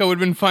Darkwing Duck. I would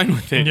have been fine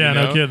with it. Yeah,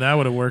 no kidding. That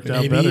would have worked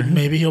out better.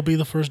 Maybe he'll be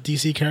the first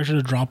DC character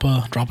to drop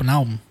an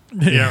album.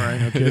 Yeah,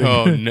 right. No kidding.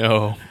 Oh,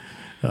 no.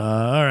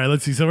 All right,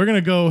 let's see. So we're going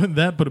to go,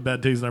 that put a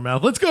bad taste in our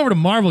mouth. Let's go over to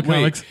Marvel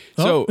Comics.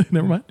 So,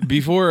 never mind.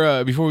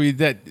 Before we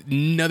that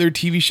another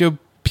TV show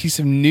piece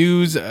of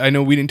news, I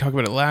know we didn't talk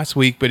about it last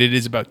week, but it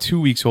is about 2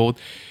 weeks old.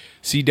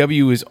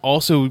 CW is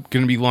also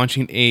going to be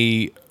launching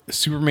a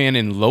Superman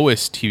and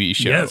Lois TV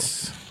show.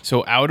 Yes.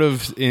 So out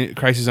of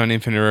Crisis on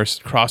Infinite Earths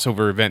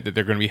crossover event that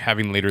they're going to be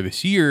having later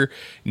this year,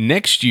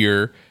 next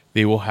year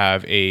they will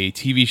have a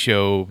TV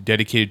show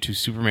dedicated to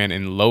Superman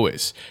and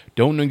Lois.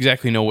 Don't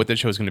exactly know what that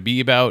show is going to be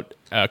about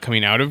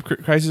coming out of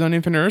Crisis on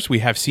Infinite Earths. We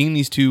have seen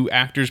these two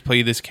actors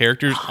play these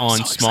characters on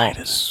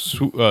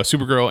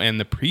Supergirl and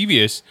the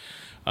previous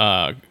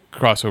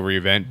crossover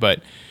event,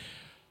 but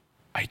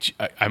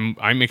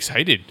I'm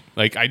excited.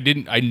 Like, I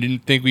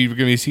didn't think we were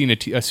going to be seeing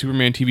a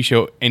Superman TV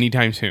show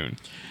anytime soon.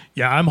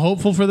 Yeah, I'm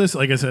hopeful for this.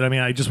 Like I said, I mean,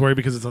 I just worry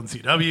because it's on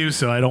CW,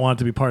 so I don't want it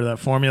to be part of that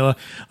formula.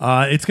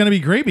 It's going to be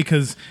great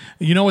because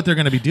you know what they're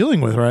going to be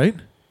dealing with, right?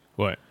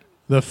 What?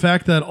 The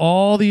fact that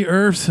all the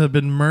Earths have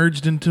been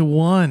merged into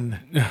one.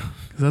 Because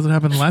that's what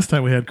happened last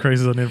time we had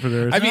Crisis on Infinite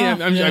Earths. I mean,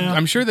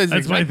 I'm sure that's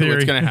exactly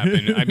what's going to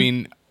happen. I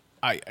mean,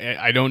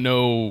 I don't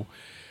know.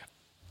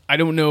 I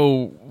don't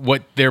know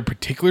what their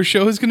particular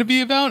show is going to be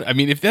about. I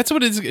mean, if that's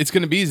what it's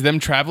going to be, is them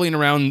traveling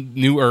around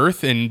New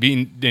Earth and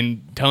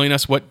telling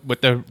us what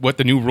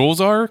the new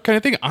rules are, kind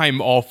of thing. I'm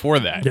all for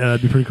that. Yeah,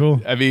 that'd be pretty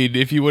cool. I mean,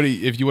 if you want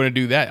to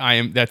do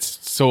that,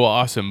 that's so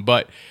awesome.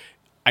 But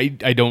I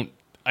don't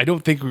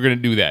think we're going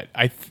to do that.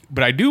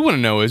 But I do want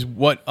to know is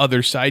what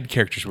other side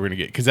characters we're going to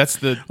get, because that's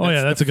the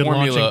that's a good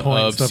formula launching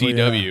point of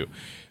CW.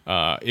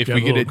 If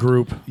we get a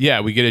group,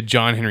 we get a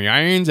John Henry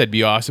Irons, that'd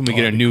be awesome. We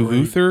get a new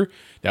Luther,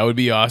 that would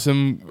be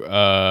awesome.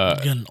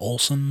 Get an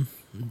Olsen,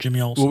 Jimmy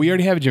Olsen. Well, we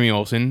already have Jimmy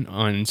Olsen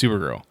on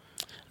Supergirl.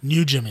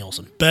 New Jimmy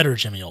Olsen, better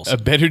Jimmy Olsen, a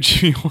better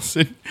Jimmy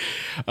Olsen.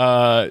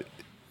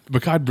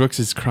 Makad Brooks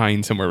is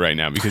crying somewhere right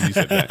now because he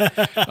said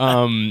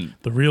that.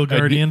 The Real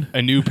Guardian,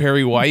 a new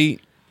Perry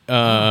White,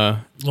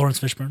 Lawrence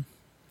Fishburne.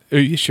 Are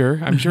you sure?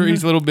 I'm sure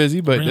he's a little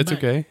busy, but that's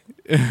okay.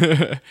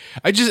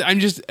 I'm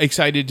just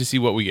excited to see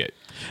what we get.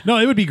 No,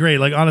 it would be great.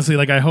 Like, honestly,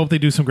 like, I hope they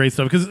do some great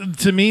stuff, because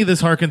to me,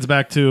 this harkens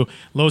back to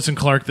Lois and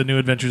Clark, The New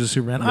Adventures of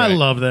Superman. I Right.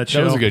 love that show.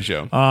 That was a good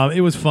show.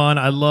 It was fun.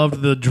 I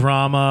loved the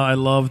drama. I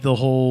loved the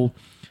whole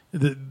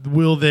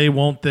will they,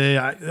 won't they.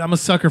 I'm a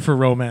sucker for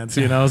romance,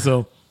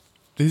 so.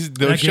 Those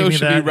gave shows me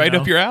should be that, right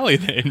up your alley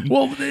then.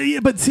 Well, yeah,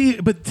 but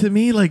to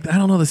me, like, I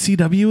don't know, the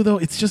CW, though,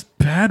 it's just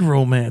bad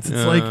romance.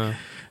 It's like,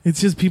 it's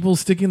just people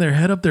sticking their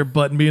head up their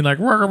butt and being like,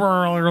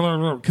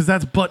 because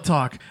that's butt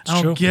talk.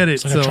 I don't get it.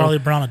 It's like a Charlie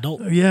Brown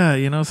adult.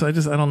 Yeah, so I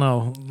don't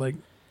know. Like,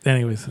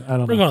 anyways, I don't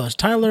know. Regardless,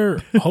 Tyler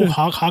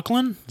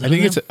Hoechlin? I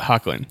think it's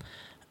Hoechlin.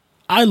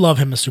 I love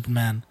him as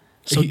Superman.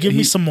 So give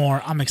me some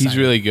more. I'm excited. He's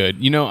really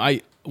good.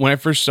 When I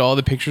first saw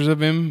the pictures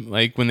of him,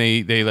 like when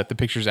they let the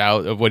pictures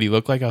out of what he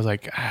looked like, I was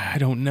like, I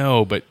don't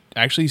know. But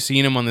actually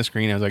seeing him on the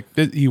screen, I was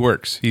like, he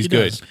works. He's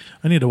good. does.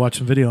 I need to watch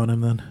some video on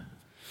him then.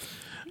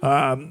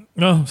 I'm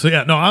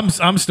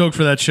stoked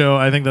for that show.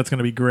 I think that's going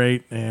to be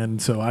great, and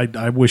so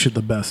I wish it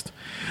the best.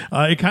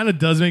 It kind of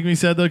does make me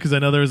sad though, because I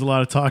know there was a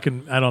lot of talk,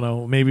 and I don't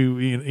know, maybe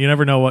you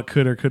never know what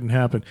could or couldn't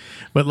happen.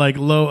 But like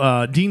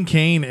Dean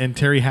Cain and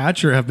Terry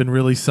Hatcher have been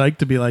really psyched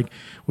to be like,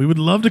 we would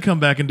love to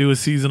come back and do a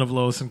season of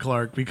Lois and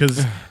Clark,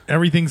 because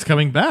everything's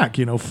coming back.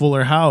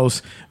 Fuller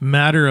House,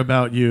 Matter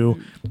About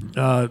You,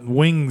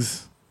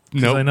 Wings.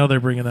 Nope. I know they're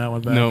bringing that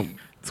one back. Nope.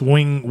 It's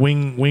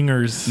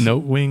wingers.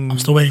 Nope. Wing. I'm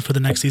still waiting for the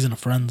next season of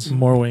Friends.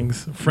 More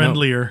wings.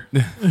 Friendlier.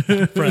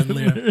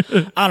 Friendlier.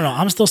 I don't know.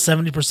 I'm still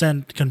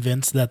 70%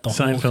 convinced that the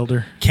whole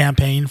Seinfelder.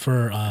 campaign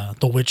for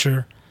The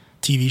Witcher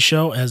TV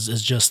show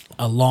is just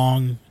a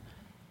long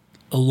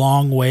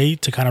way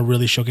to kind of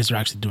really showcase they're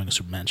actually doing a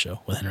Superman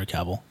show with Henry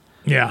Cavill.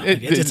 Yeah.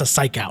 It's a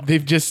psych out.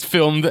 They've just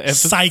filmed the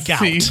episode. Psych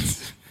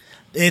out.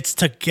 It's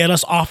to get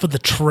us off of the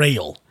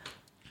trail.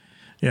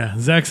 Yeah,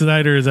 Zack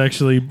Snyder is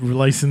actually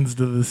licensed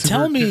to the Superman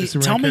Tell me you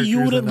characters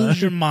wouldn't in,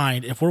 lose your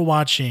mind if we're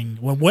watching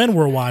when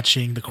we're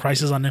watching the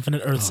Crisis on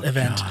Infinite Earths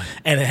event, God.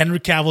 and Henry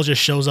Cavill just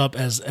shows up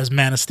as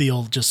Man of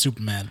Steel, just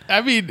Superman.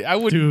 I mean, I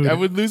would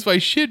Dude. lose my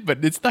shit,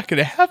 but it's not going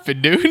to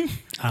happen, dude.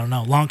 I don't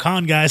know. Long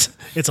con, guys.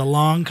 It's a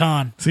long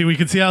con. See, we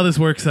can see how this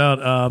works out.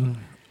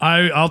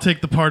 I'll take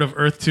the part of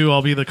Earth 2.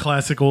 I'll be the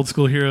classic old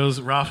school heroes.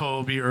 Rafa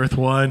will be Earth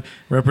 1,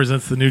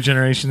 represents the new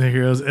generation of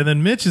heroes. And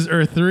then Mitch is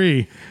Earth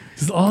 3.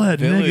 Just all that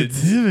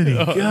negativity.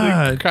 Oh,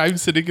 God. the crime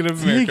syndicate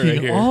of America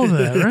Taking right here. all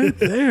that right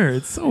there.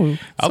 It's so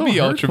I'll be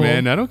hurtful.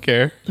 Ultraman. I don't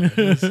care.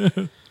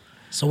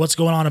 So what's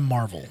going on in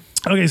Marvel?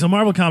 Okay, so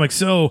Marvel Comics.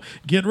 So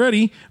get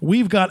ready.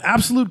 We've got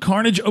Absolute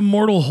Carnage,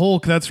 Immortal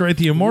Hulk. That's right.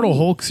 The Immortal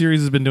Hulk series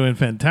has been doing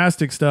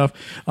fantastic stuff.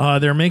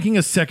 They're making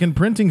a second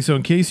printing, so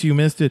in case you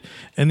missed it.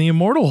 And the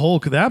Immortal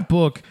Hulk, that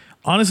book,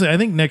 honestly, I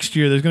think next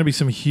year there's going to be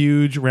some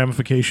huge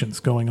ramifications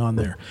going on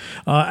there.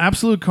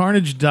 Absolute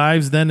Carnage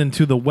dives then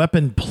into the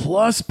Weapon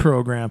Plus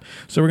program.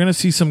 So we're going to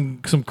see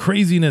some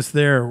craziness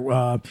there.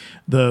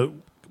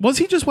 Was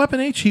he just Weapon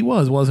H? He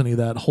was, wasn't he?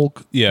 That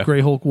Hulk, Yeah.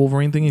 Gray Hulk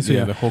Wolverine thingy? So,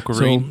 Yeah, the Hulkerine.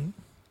 So,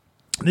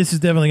 this is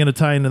definitely going to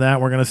tie into that.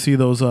 We're going to see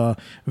those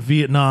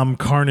Vietnam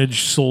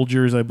Carnage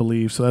soldiers, I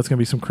believe. So that's going to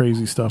be some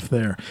crazy stuff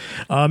there.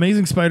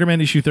 Amazing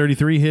Spider-Man issue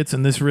 33 hits,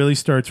 and this really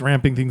starts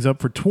ramping things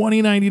up for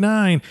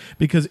 $20.99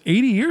 because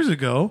 80 years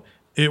ago,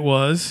 it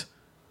was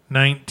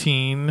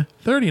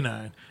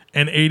 $19.39.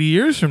 And 80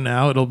 years from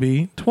now, it'll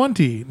be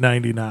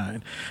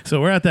 $20.99.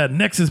 So we're at that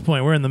nexus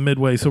point. We're in the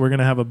midway, so we're going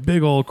to have a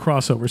big old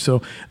crossover.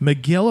 So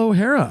Miguel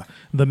O'Hara,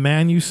 the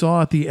man you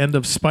saw at the end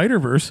of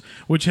Spider-Verse,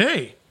 which,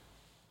 hey,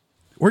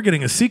 we're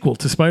getting a sequel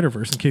to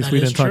Spider-Verse in case That we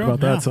is didn't talk true,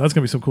 about that. yeah. So that's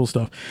going to be some cool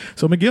stuff.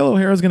 So Miguel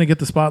O'Hara is going to get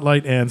the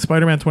spotlight, and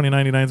Spider-Man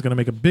 2099 is going to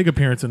make a big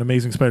appearance in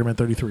Amazing Spider-Man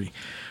 33.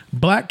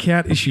 Black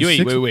Cat issue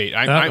 6. Wait.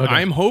 Okay.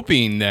 I'm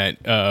hoping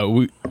that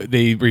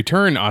they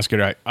return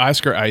Oscar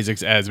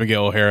Isaacs as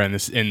Miguel O'Hara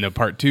in the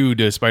part 2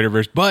 to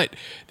Spider-Verse, but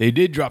they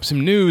did drop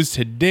some news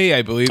today,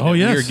 I believe, that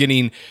yes. we are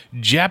getting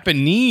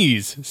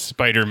Japanese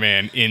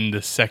Spider-Man in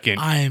the second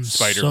I'm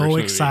Spider-Verse so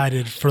movie.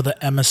 excited for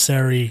the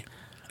Emissary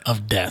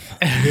of Death.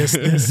 This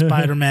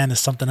Spider-Man is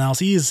something else.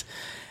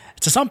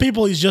 To some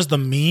people, he's just a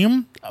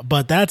meme,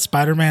 but that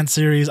Spider-Man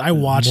series, I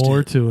watched More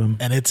it, to him.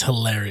 and it's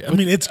hilarious. I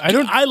mean,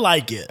 I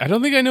like it. I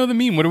don't think I know the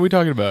meme. What are we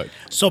talking about?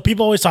 So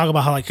people always talk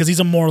about how, like, because he's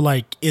a more,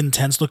 like,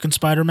 intense-looking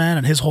Spider-Man,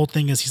 and his whole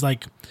thing is he's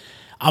like,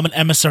 I'm an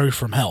emissary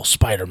from hell,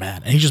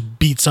 Spider-Man. And he just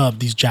beats up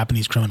these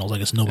Japanese criminals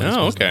like it's nobody's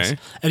business. Okay.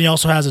 And he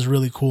also has this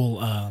really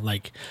cool,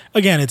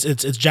 again,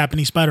 it's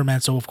Japanese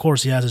Spider-Man, so of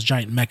course he has his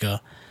giant mecha,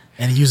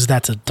 and he uses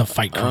that to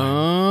fight crime.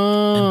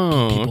 Oh,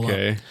 and beat people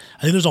okay. up.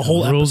 I think there's a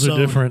whole rules are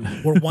episode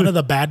different. where one of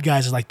the bad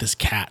guys is like this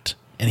cat,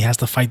 and he has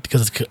to fight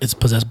because it's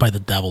possessed by the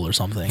devil or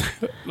something.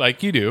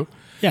 Like you do.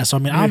 Yeah, so I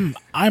mean,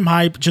 I'm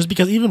hyped just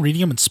because even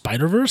reading him in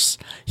Spider-Verse,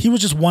 he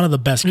was just one of the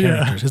best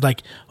characters. He's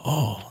like,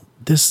 oh,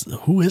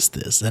 who is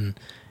this? And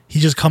he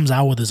just comes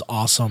out with his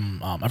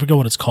awesome, I forget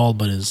what it's called,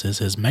 but his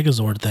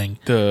Megazord thing.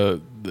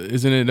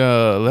 Isn't it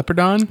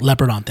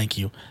Leopardon? Thank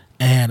you.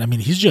 And I mean,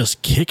 he's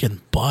just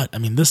kicking butt. I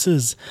mean, this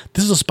is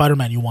a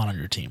Spider-Man you want on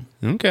your team.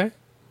 Okay,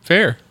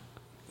 fair.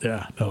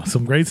 Yeah, no,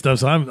 some great stuff.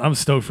 So I'm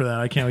stoked for that.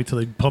 I can't wait till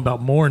they pump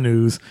out more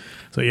news.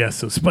 So yes,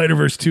 so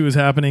Spider-Verse 2 is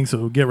happening.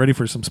 So get ready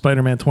for some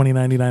Spider-Man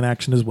 2099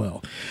 action as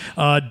well.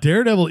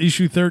 Daredevil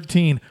issue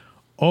 13.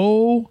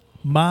 Oh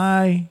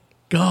my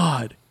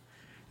God,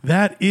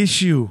 that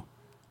issue,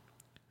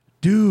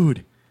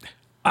 dude!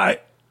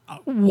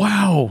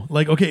 Wow.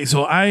 Like, okay,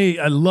 so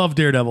I love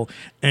Daredevil,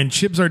 and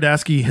Chip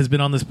Zdarsky has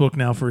been on this book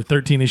now for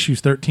 13 issues,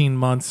 13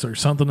 months or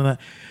something like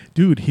that.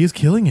 Dude, he is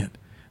killing it.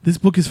 This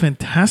book is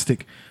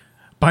fantastic.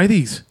 Buy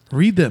these,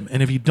 read them,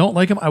 and if you don't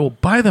like them, I will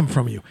buy them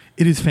from you.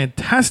 It is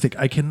fantastic.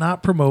 I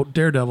cannot promote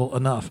Daredevil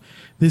enough.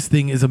 This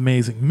thing is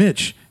amazing.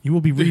 Mitch, you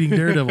will be reading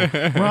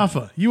Daredevil.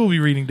 Rafa, you will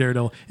be reading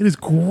Daredevil. It is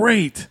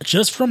great.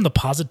 Just from the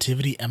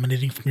positivity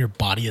emanating from your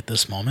body at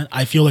this moment,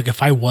 I feel like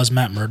if I was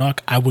Matt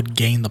Murdock, I would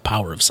gain the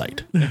power of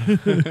sight.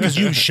 Because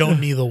you've shown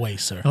me the way,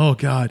 sir. Oh,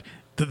 God.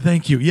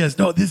 Thank you. Yes,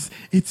 no,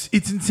 it's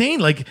insane.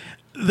 Like,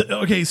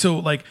 okay, so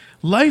like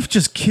life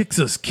just kicks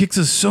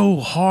us so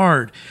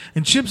hard,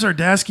 and Chip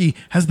Zdarsky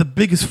has the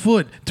biggest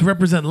foot to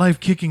represent life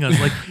kicking us.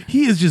 Like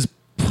he is just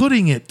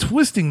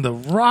twisting the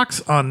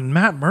rocks on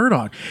Matt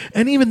Murdock.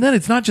 And even then,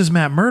 it's not just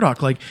Matt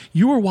Murdock. Like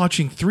you are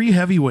watching three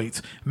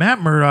heavyweights: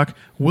 Matt Murdock,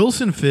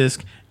 Wilson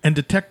Fisk, and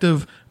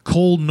Detective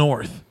Cole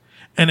North.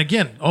 And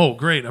again, oh,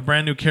 great, a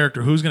brand new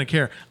character. Who's going to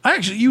care?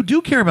 You do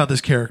care about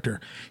this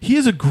character. He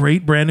is a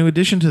great brand new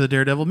addition to the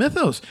Daredevil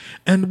mythos.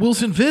 And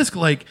Wilson Fisk,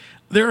 like,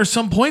 there are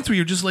some points where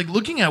you're just like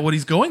looking at what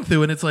he's going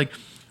through, and it's like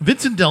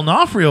Vincent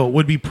D'Onofrio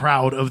would be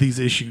proud of these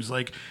issues.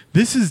 Like,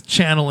 this is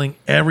channeling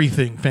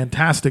everything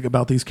fantastic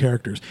about these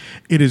characters.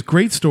 It is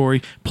great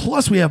story.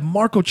 Plus, we have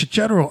Marco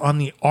Cicchetero on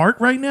the art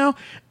right now.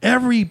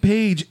 Every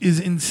page is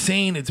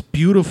insane. It's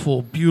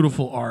beautiful,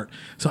 beautiful art.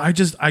 So I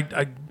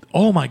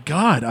oh my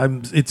God,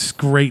 it's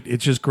great.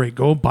 It's just great.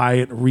 Go buy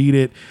it, read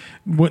it.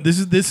 This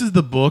is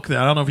the book that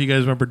I don't know if you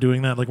guys remember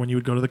doing that, like when you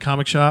would go to the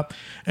comic shop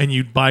and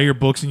you'd buy your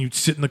books and you'd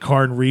sit in the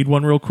car and read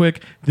one real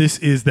quick. This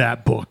is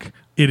that book.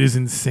 It is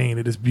insane.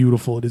 It is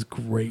beautiful. It is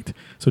great.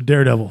 So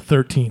Daredevil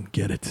 13,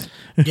 get it.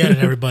 Get it,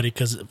 everybody,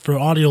 because for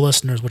audio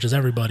listeners, which is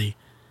everybody,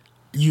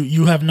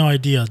 you have no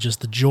idea just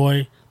the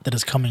joy that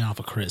is coming off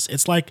of Chris.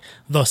 It's like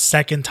the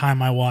second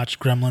time I watched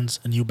Gremlins: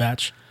 A New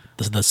Batch,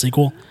 the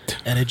sequel,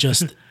 and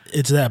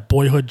it's that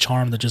boyhood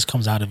charm that just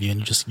comes out of you,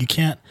 and you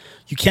can't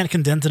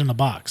condense it in a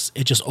box.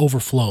 It just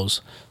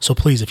overflows. So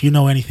please, if you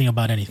know anything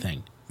about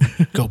anything,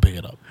 go pick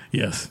it up.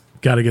 Yes,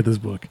 got to get this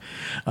book.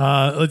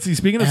 Let's see.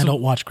 Speaking of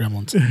don't watch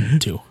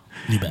Gremlins 2,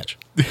 New Batch.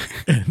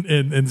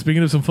 And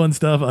speaking of some fun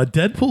stuff,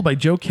 Deadpool by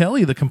Joe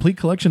Kelly, the complete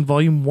collection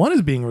volume 1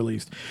 is being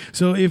released.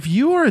 So if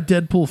you are a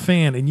Deadpool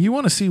fan and you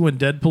want to see when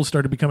Deadpool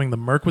started becoming the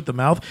merc with the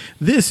mouth,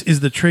 this is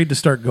the trade to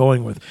start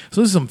going with.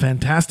 So this is some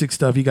fantastic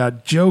stuff. You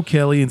got Joe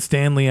Kelly and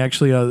Stan Lee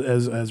actually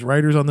as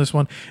writers on this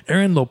one,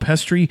 Aaron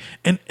Lopestri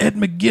and Ed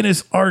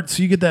McGuinness art.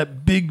 So you get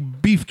that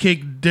big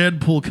beefcake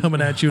Deadpool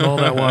coming at you and all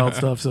that wild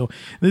stuff. So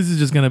this is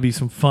just going to be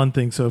some fun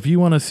things. So if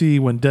you want to see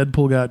when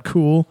Deadpool got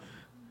cool,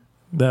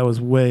 that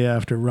was way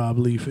after Rob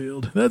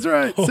Liefeld. That's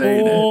right.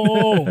 Saying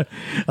it.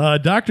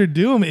 Doctor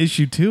Doom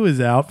issue 2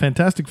 is out.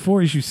 Fantastic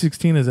Four issue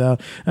 16 is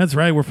out. That's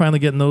right. We're finally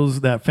getting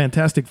that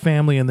Fantastic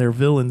Family and their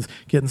villains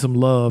getting some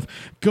love.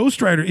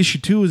 Ghost Rider issue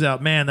 2 is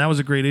out. Man, that was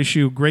a great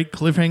issue. Great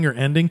cliffhanger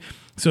ending.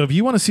 So if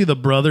you want to see the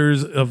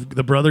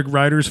brother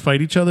riders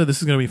fight each other,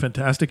 this is going to be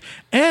fantastic.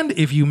 And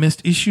if you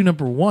missed issue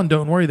number 1,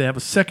 don't worry, they have a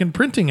second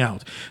printing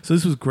out. So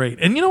this was great.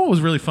 And you know what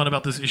was really fun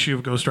about this issue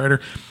of Ghost Rider?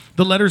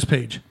 The letters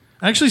page.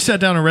 I actually sat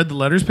down and read the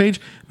letters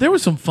page. There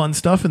was some fun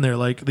stuff in there.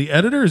 Like, the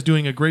editor is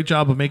doing a great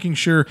job of making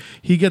sure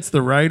he gets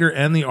the writer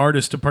and the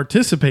artist to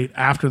participate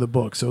after the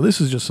book. So this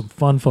is just some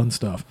fun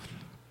stuff.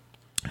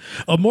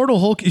 Immortal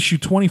Hulk issue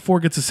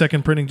 24 gets a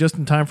second printing just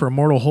in time for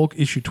Immortal Hulk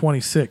issue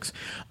 26.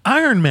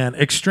 Iron Man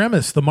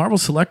Extremis, the Marvel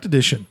Select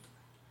Edition.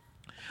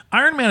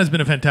 Iron Man has been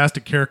a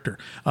fantastic character.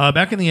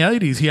 Back in the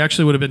 80s, he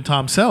actually would have been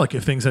Tom Selleck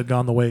if things had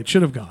gone the way it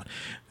should have gone.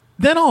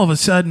 Then all of a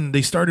sudden,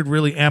 they started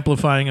really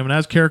amplifying him, and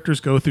as characters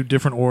go through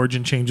different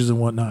origin changes and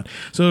whatnot.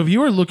 So if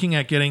you are looking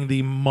at getting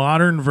the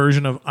modern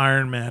version of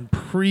Iron Man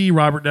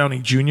pre-Robert Downey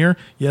Jr.,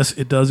 yes,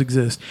 it does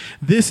exist.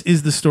 This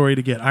is the story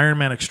to get, Iron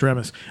Man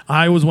Extremis.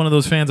 I was one of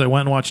those fans. I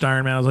went and watched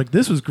Iron Man. I was like,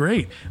 this was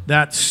great.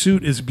 That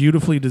suit is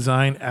beautifully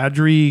designed.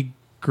 Adri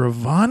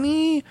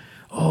Gravani?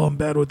 Oh, I'm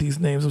bad with these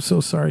names. I'm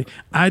so sorry.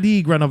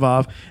 Adi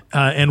Granovov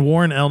and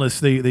Warren Ellis,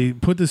 they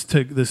put this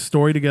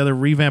story together,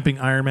 revamping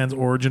Iron Man's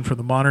origin for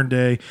the modern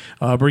day,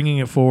 bringing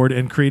it forward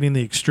and creating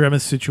the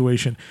Extremis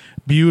situation.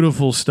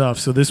 Beautiful stuff.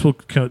 So this will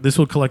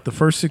collect the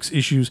first 6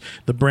 issues,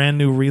 the brand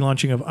new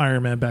relaunching of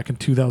Iron Man back in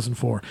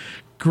 2004.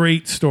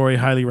 Great story,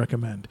 highly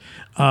recommend.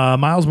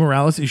 Miles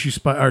Morales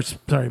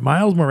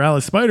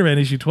Spider-Man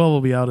issue 12 will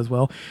be out as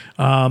well.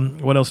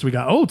 What else do we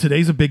got? Oh,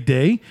 today's a big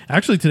day.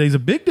 Actually, today's a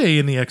big day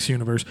in the X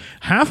universe.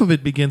 Half of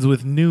it begins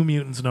with New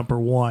Mutants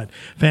 #1.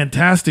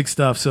 Fantastic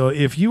stuff. So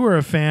if you are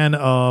a fan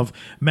of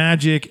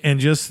magic and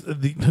just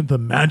the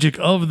magic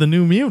of the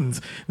New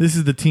Mutants, this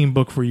is the team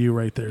book for you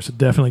right there. So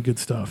definitely good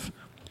stuff.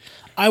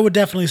 I would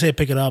definitely say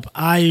pick it up.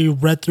 I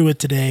read through it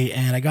today,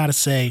 and I gotta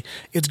say,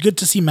 it's good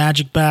to see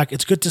Magic back.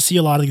 It's good to see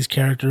a lot of these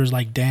characters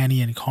like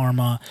Danny and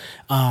Karma,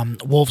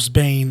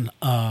 Wolfsbane,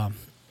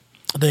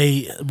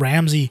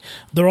 Ramsey.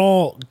 They're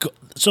all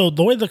so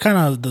the way they're kind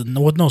of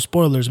with no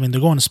spoilers. I mean,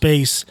 they're going to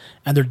space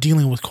and they're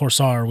dealing with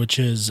Corsair, which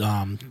is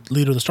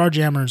leader of the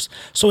Starjammers.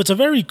 So it's a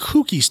very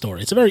kooky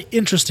story. It's a very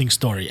interesting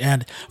story.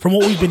 And from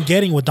what we've been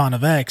getting with Dawn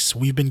of X,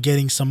 we've been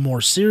getting some more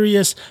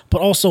serious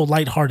but also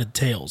lighthearted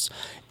tales.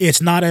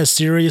 It's not as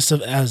serious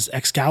as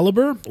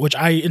Excalibur, which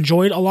I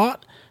enjoyed a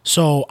lot.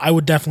 So I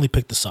would definitely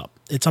pick this up.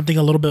 It's something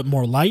a little bit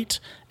more light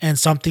and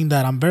something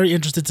that I'm very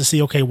interested to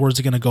see, okay, where's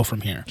it going to go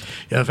from here?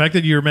 Yeah, the fact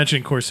that you're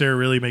mentioning Corsair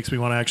really makes me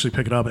want to actually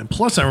pick it up. And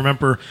plus, I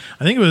remember,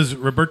 I think it was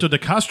Roberto de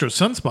Castro's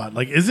Sunspot.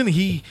 Like, isn't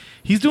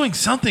he's doing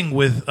something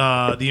with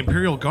the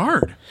Imperial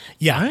Guard?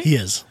 Yeah, right? he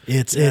is.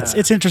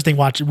 It's interesting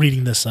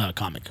reading this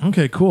comic.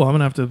 Okay, cool. I'm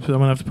gonna have to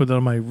put that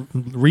on my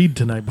read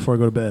tonight before I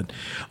go to bed.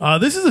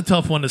 This is a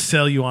tough one to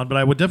sell you on, but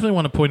I would definitely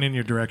want to point in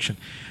your direction.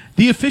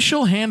 The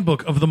official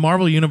handbook of the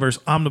Marvel Universe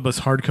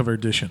Omnibus hardcover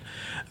edition.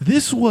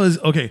 This was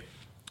okay.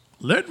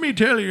 Let me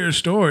tell you a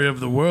story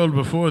of the world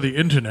before the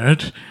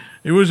internet.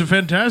 It was a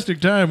fantastic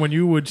time when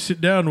you would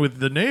sit down with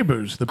the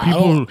neighbors, the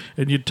people,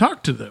 and you'd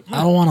talk to them.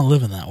 I don't want to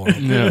live in that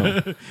world.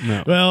 No.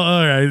 Well,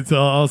 all right,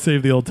 so I'll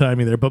save the old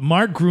timey there. But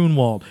Mark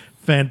Grunwald,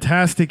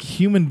 fantastic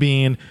human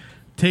being,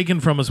 taken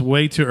from us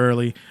way too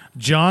early.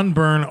 John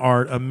Byrne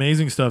art,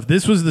 amazing stuff.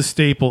 This was the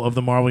staple of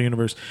the Marvel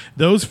Universe.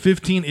 Those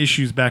 15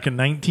 issues back in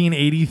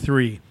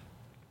 1983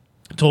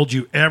 told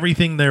you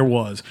everything there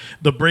was.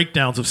 The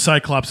breakdowns of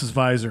Cyclops'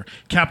 visor,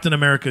 Captain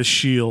America's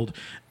shield,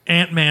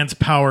 Ant-Man's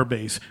power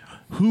base,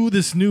 who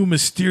this new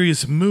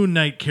mysterious Moon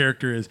Knight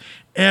character is,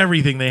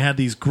 everything. They had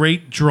these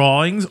great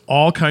drawings,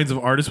 all kinds of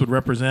artists would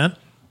represent.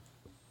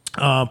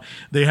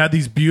 They had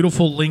these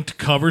beautiful linked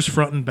covers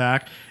front and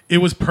back. It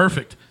was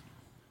perfect.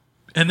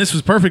 And this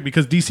was perfect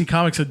because DC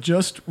Comics had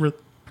just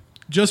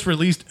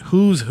released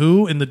Who's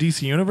Who in the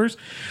DC Universe.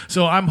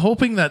 So I'm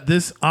hoping that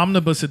this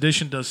omnibus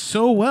edition does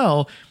so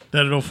well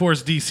that it'll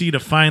force DC to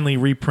finally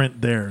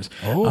reprint theirs.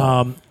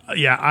 I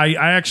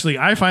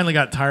finally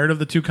got tired of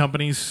the two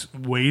companies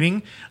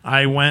waiting.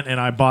 I went and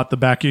I bought the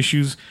back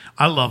issues.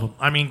 I love them.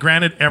 I mean,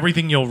 granted,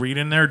 everything you'll read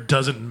in there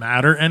doesn't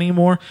matter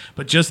anymore,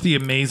 but just the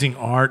amazing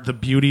art, the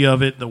beauty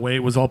of it, the way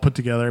it was all put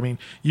together. I mean,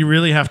 you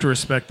really have to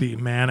respect the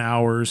man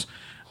hours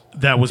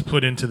that was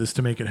put into this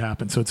to make it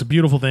happen. So it's a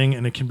beautiful thing,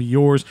 and it can be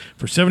yours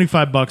for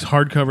 $75,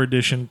 hardcover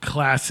edition,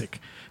 classic.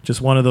 Just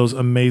one of those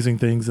amazing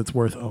things that's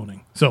worth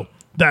owning. So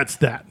that's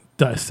that.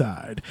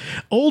 Side.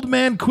 Old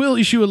Man Quill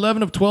issue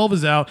 11 of 12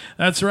 is out.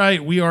 That's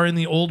right, we are in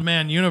the Old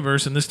Man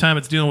universe, and this time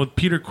it's dealing with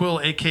Peter Quill,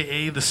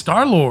 aka the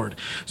Star-Lord.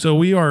 So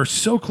we are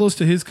so close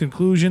to his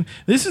conclusion.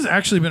 This has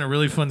actually been a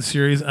really fun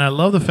series, and I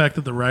love the fact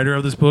that the writer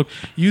of this book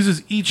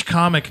uses each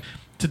comic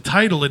to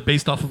title it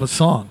based off of a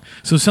song.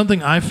 So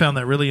something I found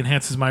that really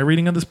enhances my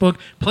reading of this book,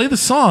 play the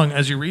song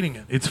as you're reading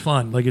it. It's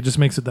fun. Like, it just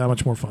makes it that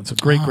much more fun. So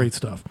great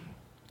stuff.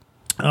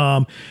 These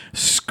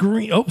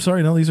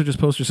are just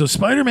posters. So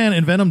Spider-Man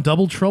and Venom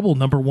Double Trouble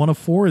number 1 of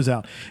 4 is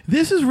out.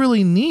 This is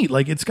really neat.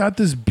 Like, it's got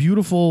this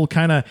beautiful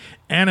kind of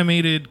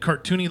animated,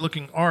 cartoony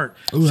looking art.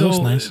 Ooh, so that was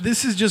nice.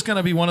 This is just going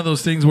to be one of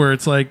those things where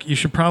it's like you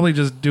should probably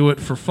just do it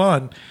for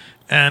fun.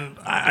 And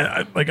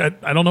I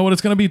don't know what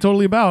it's going to be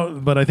totally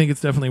about, but I think it's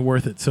definitely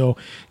worth it. So,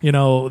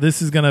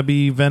 this is going to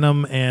be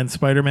Venom and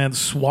Spider-Man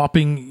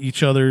swapping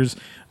each other's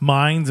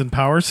minds and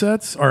power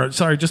sets.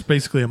 Just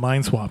basically a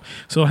mind swap.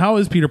 So how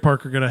is Peter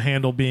Parker going to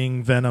handle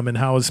being Venom, and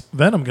how is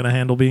Venom going to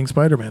handle being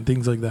Spider-Man?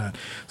 Things like that.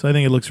 So I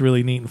think it looks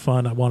really neat and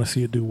fun. I want to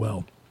see it do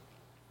well.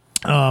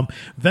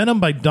 Venom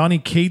by Donny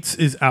Cates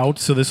is out,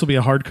 so this will be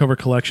a hardcover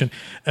collection.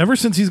 Ever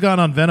since he's gone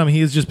on Venom,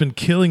 he has just been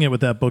killing it with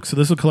that book. So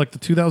this will collect the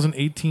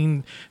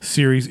 2018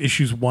 series,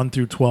 issues 1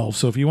 through 12.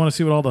 So if you want to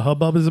see what all the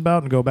hubbub is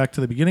about and go back to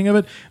the beginning of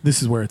it,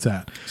 this is where it's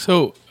at.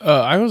 So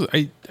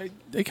I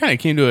kind of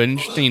came to an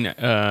interesting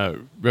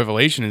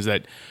revelation, is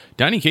that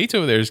Donny Cates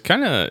over there is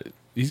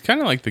he's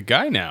kind of like the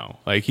guy now.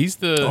 Like, he's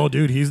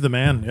the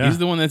man. Yeah. He's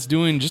the one that's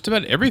doing just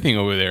about everything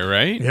over there,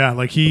 right? Yeah,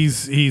 like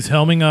he's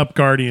helming up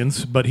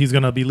Guardians, but he's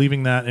going to be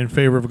leaving that in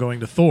favor of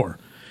going to Thor.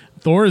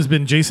 Thor has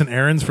been Jason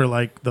Aaron's for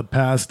like the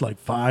past like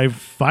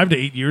 5 to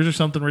 8 years or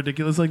something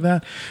ridiculous like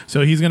that.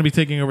 So he's going to be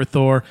taking over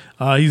Thor.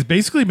 He's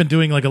basically been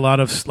doing like a lot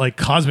of like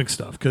cosmic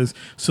stuff, because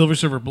Silver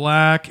Surfer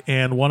Black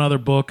and one other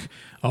book.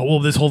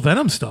 This whole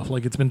Venom stuff,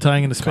 like, it's been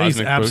tying into space,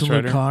 Cosmic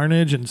Absolute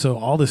Carnage, and so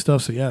all this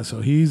stuff. So yeah,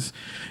 so he's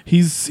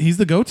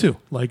the go-to.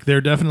 Like, they're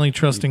definitely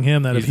trusting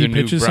him that He's if he the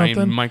new pitches Brian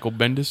something, Michael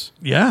Bendis.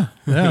 yeah,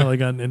 like,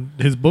 and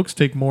his books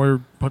take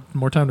more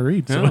time to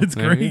read, so Yeah, it's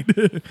great.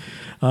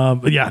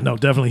 But yeah, no,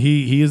 definitely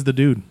he is the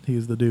dude. He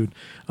is the dude.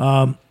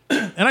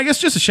 And I guess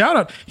just a shout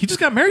out, he just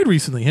got married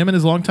recently. Him and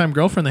his longtime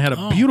girlfriend, they had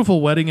a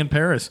beautiful wedding in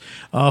Paris.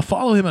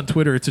 Follow him on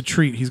Twitter. It's a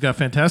treat. He's got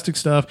fantastic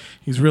stuff.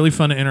 He's really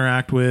fun to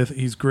interact with.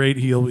 He's great.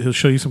 He'll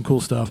show you some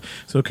cool stuff.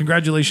 So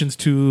congratulations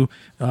to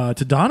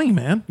Donnie,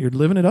 man. You're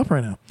living it up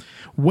right now.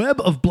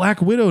 Web of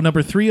Black Widow,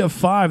 number 3 of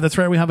 5. That's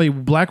right. We have a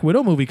Black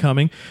Widow movie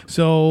coming.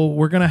 So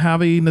we're going to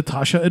have a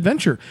Natasha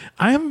adventure.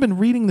 I haven't been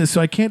reading this,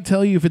 so I can't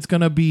tell you if it's going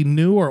to be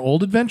new or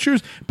old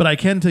adventures, but I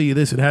can tell you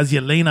this. It has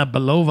Yelena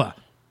Belova.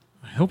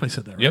 I hope I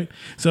said that right. Yep.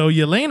 So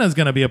Yelena's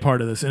going to be a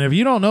part of this. And if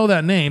you don't know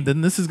that name,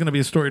 then this is going to be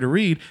a story to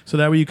read, so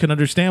that way you can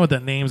understand what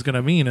that name is going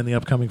to mean in the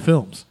upcoming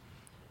films.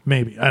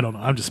 Maybe. I don't know.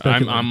 I'm just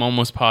speculating. I'm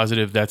almost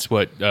positive that's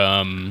what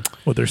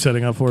they're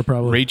setting up for,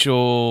 probably.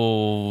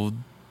 Rachel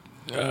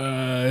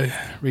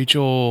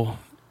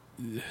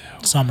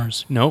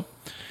Summers. Nope.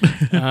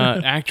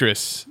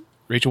 Actress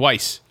Rachel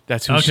Weisz.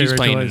 That's who she's Rachel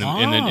playing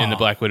Weisz. in the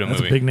Black Widow That's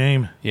movie. a big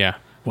name. Yeah.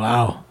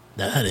 Wow.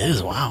 That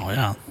is, wow,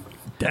 yeah.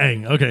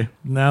 Dang. Okay.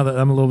 Now that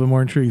I'm a little bit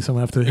more intrigued, so I'm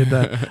going to have to hit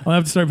that. I'm going to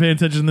have to start paying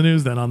attention to the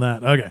news then on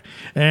that. Okay.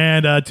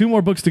 And 2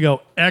 more books to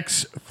go.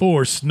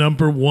 X-Force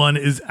number 1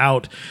 is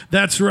out.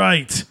 That's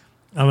right.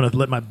 I'm going to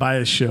let my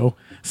bias show.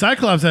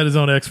 Cyclops had his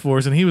own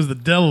X-Force, and he was the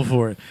devil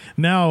for it.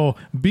 Now,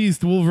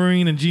 Beast,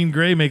 Wolverine, and Jean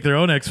Grey make their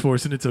own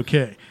X-Force, and it's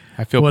okay.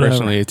 I feel Whatever.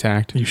 personally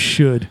attacked. You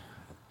should.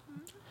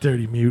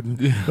 Dirty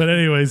mutant. But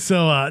anyway,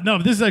 so no,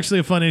 this is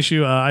actually a fun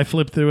issue. I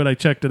flipped through it. I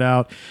checked it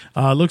out.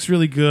 Looks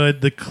really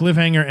good. The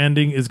cliffhanger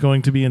ending is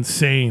going to be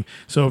insane.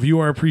 So if you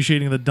are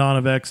appreciating the Dawn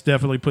of X,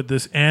 definitely put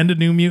this and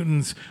New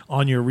Mutants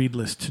on your read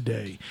list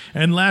today.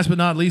 And last but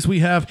not least, we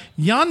have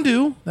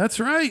Yondu. That's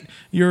right.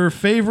 Your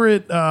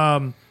favorite...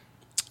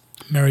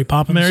 Mary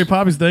Poppins. Mary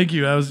Poppins, thank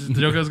you. That was the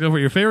joke I was going for.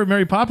 Your favorite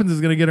Mary Poppins is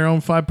going to get her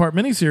own 5-part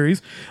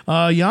miniseries.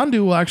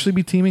 Yondu will actually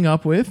be teaming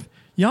up with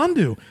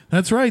Yondu.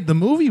 That's right. The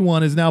movie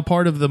one is now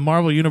part of the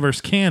Marvel Universe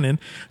canon.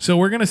 So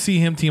we're going to see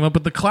him team up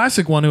with the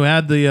classic one who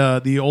had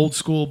the old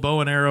school bow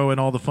and arrow and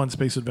all the fun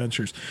space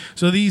adventures.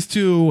 So these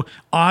 2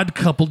 odd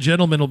couple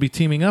gentlemen will be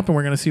teaming up, and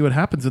we're going to see what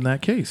happens in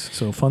that case.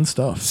 So fun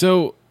stuff.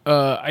 So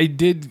I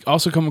did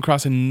also come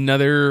across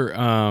another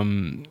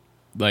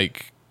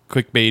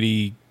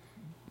clickbaity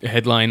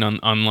headline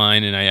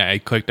online, and I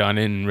clicked on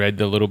it and read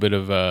the little bit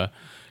of a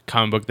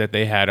comic book that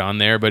they had on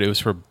there, but it was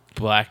for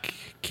Black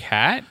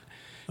Cat.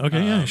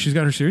 Okay, yeah, she's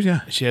got her series, yeah.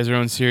 She has her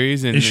own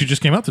series, and she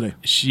just came out today.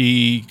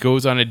 She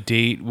goes on a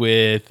date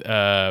with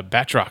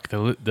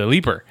Batroc, the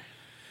Leaper,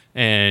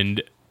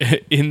 and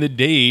in the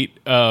date,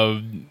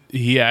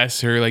 he asks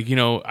her, like,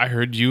 I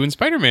heard you and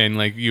Spider-Man,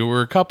 like, you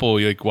were a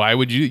couple. You're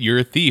like, you're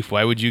a thief.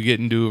 Why would you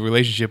get into a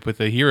relationship with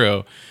a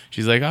hero?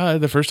 She's like,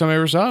 the first time I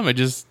ever saw him, I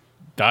just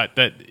thought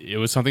that it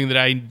was something that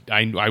I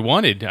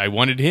wanted. I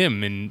wanted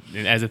him, and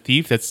as a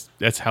thief,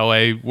 that's how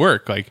I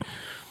work. Like,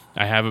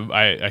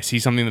 I see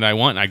something that I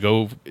want, and I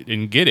go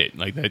and get it.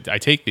 Like, I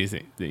take these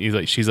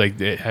things. She's like,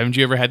 haven't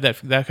you ever had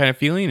that kind of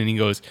feeling? And he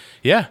goes,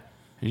 yeah.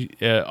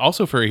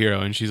 Also for a hero.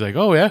 And she's like,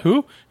 oh yeah,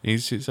 who? And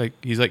he's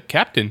like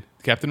Captain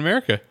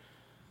America.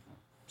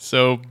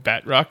 So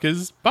Batroc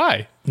is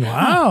bi.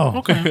 Wow.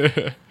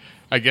 Okay.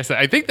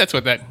 I think that's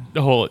what that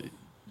whole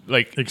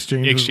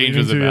exchange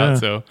was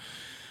about. Yeah.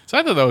 So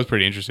I thought that was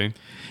pretty interesting.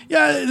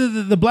 Yeah,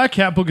 the Black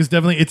Cat book is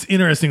definitely, it's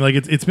interesting. Like,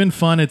 it's been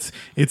fun. It's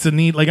a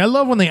neat, like, I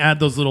love when they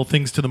add those little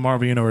things to the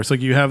Marvel Universe. Like,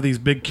 you have these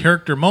big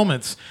character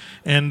moments,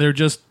 and they're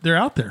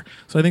out there.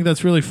 So I think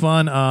that's really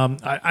fun.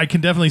 I can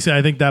definitely say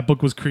I think that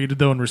book was created,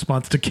 though, in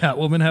response to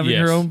Catwoman having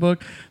her own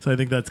book. So I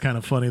think that's kind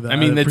of funny. That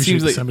that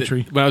seems like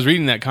symmetry. When I was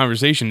reading that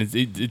conversation, it's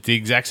the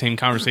exact same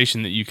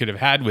conversation that you could have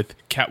had with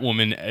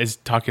Catwoman as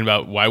talking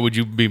about why would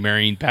you be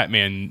marrying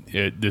Batman,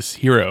 this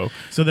hero.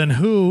 So then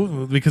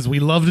who, because we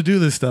love to do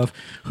this stuff,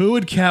 who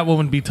would Catwoman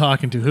be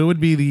talking to? Who would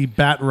be the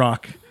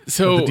Batroc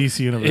of the DC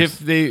Universe? If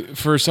they,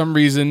 for some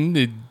reason,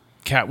 the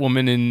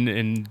Catwoman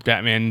and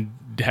Batman,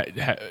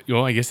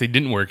 I guess they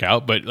didn't work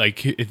out, but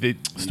like,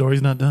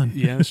 story's not done.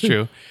 Yeah, that's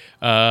true.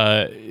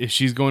 If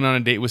she's going on a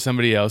date with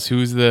somebody else,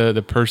 who's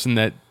the person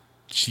that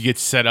she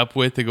gets set up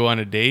with to go on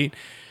a date?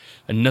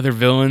 Another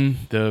villain,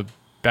 the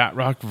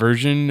Batroc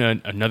version,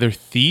 another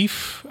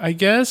thief, I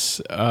guess.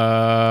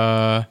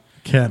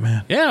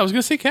 Catman. Yeah, I was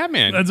gonna say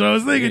Catman. That's what I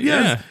was thinking.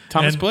 Yes, yeah.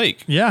 Thomas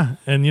Blake. Yeah,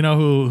 and you know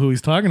who he's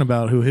talking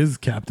about? Who his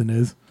captain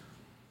is?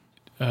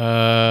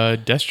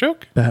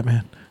 Deathstroke.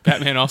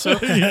 Batman also.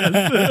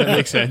 That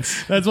makes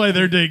sense. That's why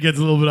their date gets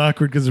a little bit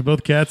awkward because they're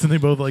both cats and they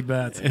both like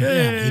bats.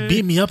 Yeah, he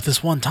beat me up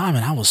this one time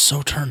and I was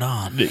so turned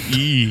on.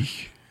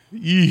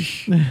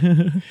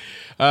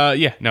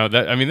 Yeah, no,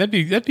 that'd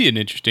be an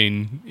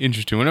interesting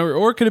one,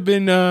 or it could have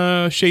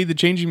been Shade the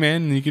Changing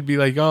Man, and you could be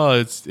like, oh,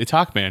 it's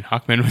Hawkman.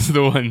 Hawkman was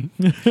the one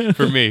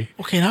for me.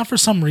 Okay, now for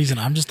some reason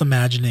I'm just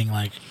imagining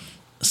like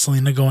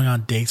Selena going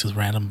on dates with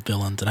random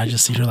villains, and I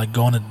just see her like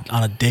going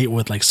on a date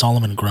with like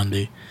Solomon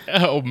Grundy.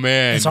 Oh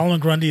man, and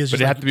Solomon Grundy is. But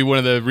just it have to be one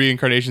of the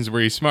reincarnations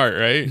where he's smart,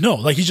 right? No,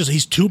 like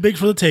he's too big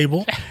for the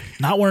table.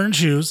 not wearing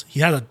shoes. He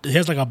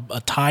has like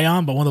a tie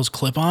on, but one of those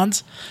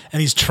clip-ons,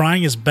 and he's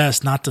trying his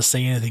best not to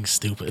say anything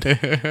stupid. That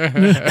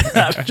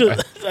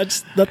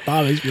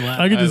thought makes me laugh.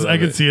 I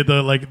could see it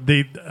though. Like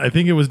I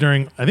think it was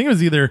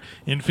either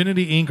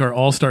Infinity Inc. or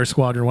All Star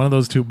Squadron, one of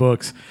those two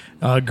books.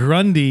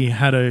 Grundy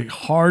had a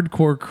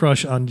hardcore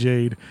crush on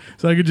Jade,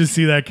 so I could just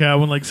see that cat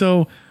one like,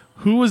 so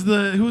who was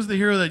the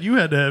hero that you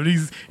had to have?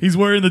 And he's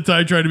wearing the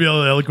tie, trying to be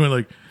all eloquent,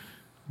 like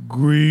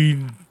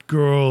green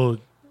girl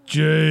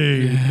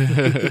Jade,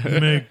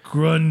 make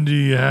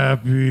Grundy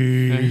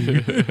happy.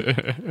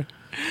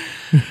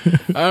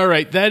 All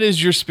right, that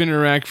is your spinner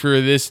rack for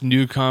this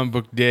new comic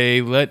book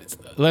day. Let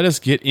us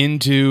get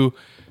into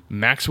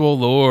Maxwell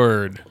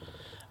Lord.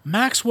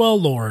 Maxwell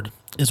Lord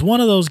is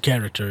one of those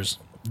characters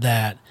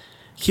that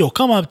he'll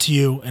come up to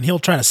you and he'll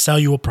try to sell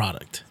you a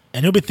product.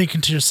 And you'll be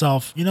thinking to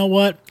yourself, you know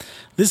what?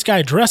 This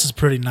guy dresses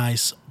pretty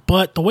nice,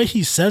 but the way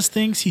he says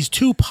things, he's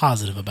too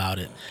positive about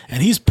it.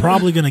 And he's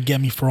probably going to get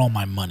me for all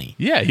my money.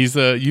 Yeah, he's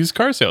a used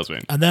car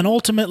salesman. And then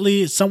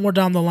ultimately, somewhere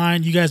down the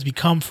line, you guys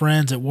become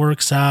friends, it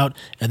works out,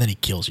 and then he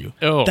kills you.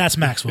 Oh, that's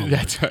Maxwell Lord.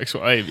 That's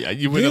Maxwell.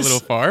 You went a little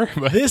far.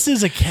 But. This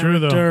is a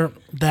character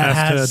that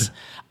has... Ted.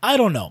 I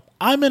don't know.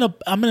 I'm in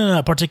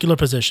a particular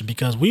position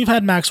because we've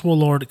had Maxwell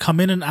Lord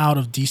come in and out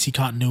of DC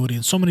continuity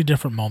in so many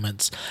different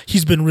moments.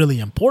 He's been really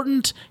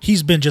important.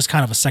 He's been just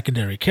kind of a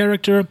secondary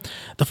character.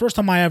 The first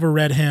time I ever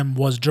read him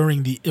was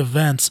during the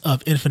events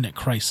of Infinite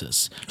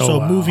Crisis.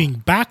 Moving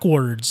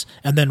backwards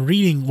and then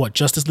reading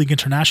Justice League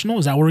International,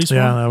 is that where he's from?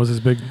 Yeah, that was his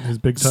big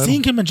title.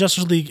 Seeing him in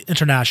Justice League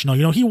International,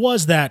 he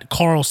was that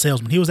Carl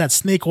salesman. He was that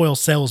snake oil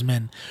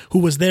salesman who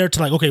was there to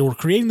like, okay, we're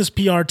creating this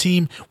PR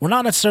team. We're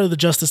not necessarily the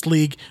Justice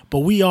League, but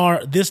we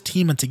are this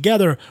team, and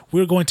together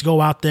we're going to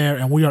go out there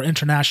and we are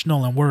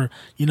international, and we're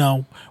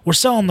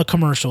selling the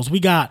commercials.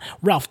 We got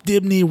Ralph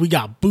Dibny, we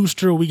got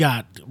Booster, we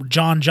got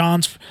John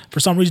Johns.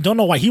 For some reason, don't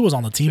know why he was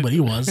on the team, but he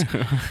was.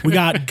 We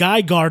got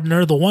Guy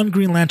Gardner, the one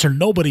Green Lantern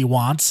nobody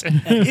wants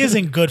and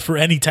isn't good for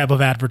any type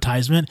of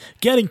advertisement,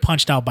 getting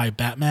punched out by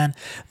Batman.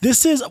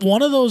 This is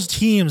one of those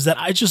teams that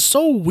I just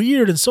so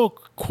weird and so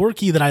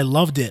quirky that I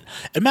loved it.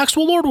 And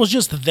Maxwell Lord was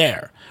just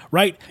there,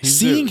 right?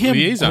 Seeing him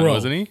liaison, grow.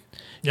 wasn't he?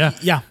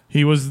 Yeah.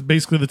 He was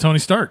basically the Tony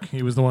Stark.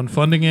 He was the one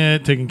funding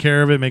it, taking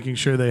care of it, making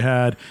sure they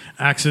had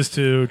access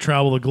to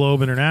travel the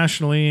globe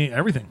internationally,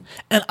 everything.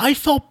 And I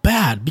felt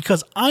bad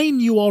because I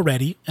knew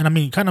already, and I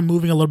mean, kind of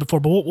moving a little bit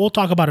forward, but we'll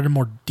talk about it in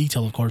more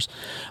detail, of course.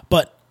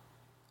 But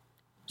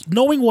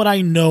knowing what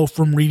I know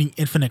from reading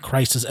Infinite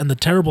Crisis and the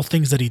terrible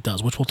things that he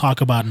does, which we'll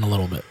talk about in a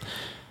little bit,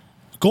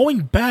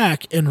 going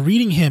back and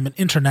reading him in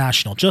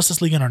International,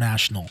 Justice League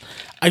International,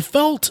 I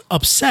felt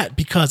upset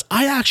because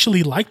I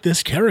actually liked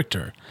this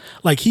character.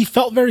 Like, he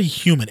felt very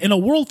human. In a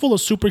world full of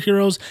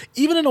superheroes,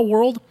 even in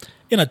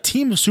a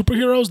team of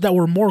superheroes that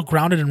were more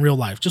grounded in real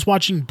life, just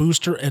watching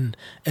Booster and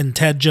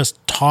Ted just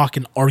talk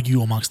and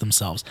argue amongst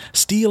themselves,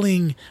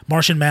 stealing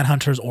Martian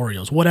Manhunter's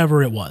Oreos,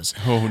 whatever it was.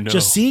 Oh, no.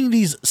 Just seeing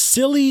these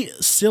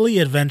silly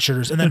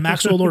adventures, and then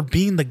Maxwell Lord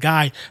being the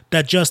guy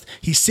that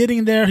he's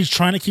sitting there, he's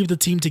trying to keep the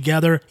team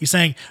together, he's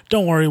saying,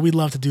 don't worry, we'd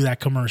love to do that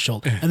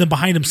commercial. And then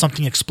behind him,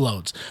 something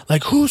explodes.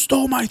 Like, who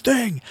stole my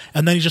thing?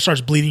 And then he just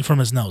starts bleeding from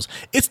his nose.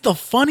 It's the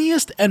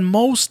funniest and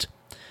most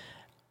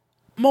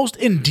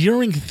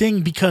endearing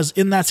thing, because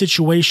in that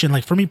situation,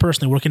 like for me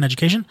personally, working in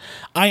education,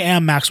 I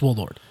am Maxwell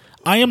Lord.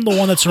 I am the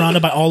one that's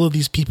surrounded by all of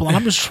these people, and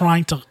I'm just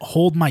trying to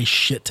hold my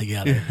shit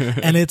together,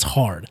 and it's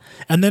hard.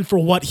 And then for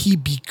what he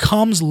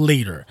becomes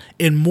later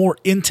in more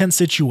intense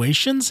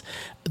situations,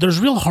 there's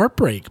real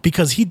heartbreak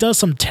because he does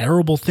some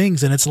terrible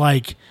things, and it's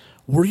like,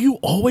 were you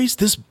always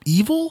this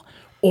evil,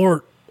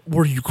 or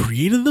were you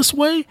created this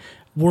way?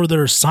 Were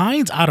there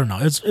signs? I don't know.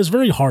 It's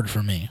very hard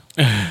for me.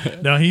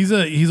 No, he's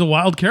a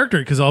wild character,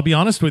 because I'll be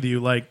honest with you.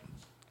 Like,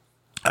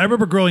 I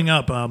remember growing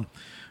up,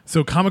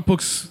 so comic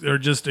books are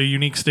just a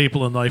unique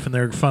staple in life, and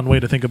they're a fun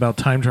way to think about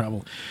time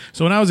travel.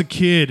 So when I was a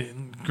kid,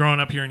 growing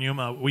up here in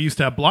Yuma, we used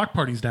to have block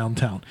parties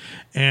downtown,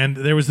 and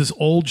there was this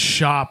old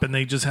shop, and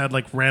they just had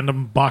like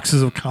random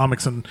boxes of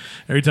comics, and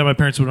every time my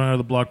parents would run out of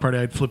the block party,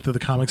 I'd flip through the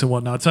comics and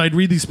whatnot. So I'd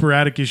read these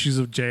sporadic issues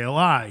of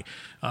JLI,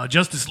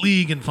 Justice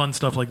League, and fun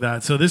stuff like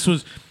that. So this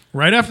was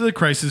right after the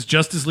Crisis.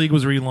 Justice League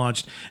was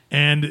relaunched,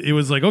 and it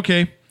was like,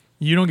 okay,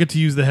 you don't get to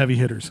use the heavy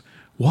hitters.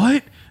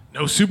 What?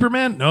 No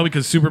Superman? No,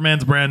 because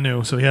Superman's brand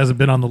new, so he hasn't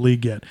been on the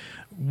League yet.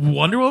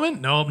 Wonder Woman?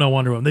 No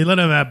Wonder Woman. They let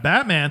him have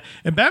Batman,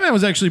 and Batman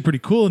was actually pretty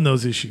cool in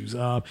those issues.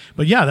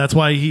 But yeah, that's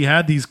why he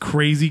had these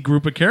crazy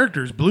group of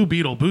characters: Blue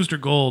Beetle, Booster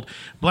Gold,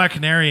 Black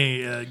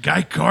Canary,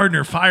 Guy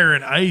Gardner, Fire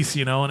and Ice,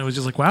 and it was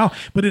just like, wow.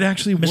 But it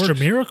actually worked. Mr.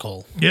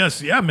 Miracle.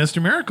 Yes, yeah,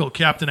 Mr. Miracle,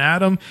 Captain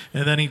Atom,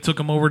 and then he took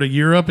him over to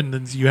Europe, and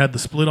then you had the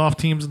split off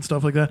teams and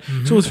stuff like that.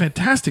 Mm-hmm. So it was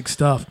fantastic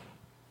stuff.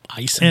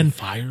 Ice and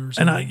fires.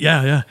 And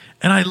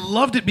I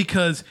loved it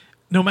because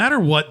no matter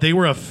what, they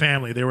were a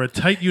family. They were a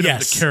tight unit of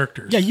the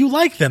characters. Yeah, you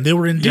like them. They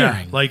were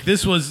endearing. Yeah, like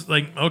this was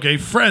like, okay,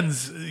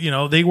 friends,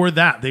 they were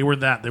that. They were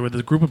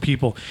the group of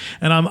people.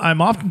 And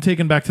I'm often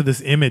taken back to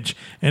this image,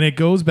 and it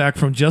goes back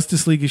from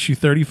Justice League issue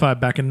 35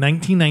 back in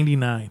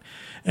 1999.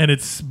 And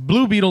it's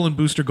Blue Beetle and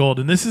Booster Gold.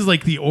 And this is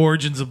like the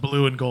origins of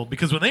Blue and Gold,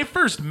 because when they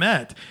first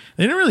met,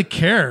 they didn't really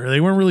care.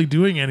 They weren't really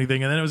doing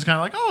anything. And then it was kind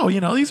of like, oh,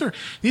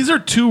 these are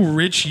two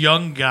rich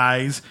young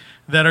guys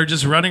that are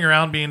just running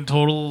around being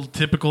total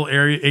typical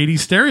 80s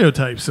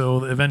stereotypes.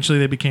 So eventually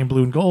they became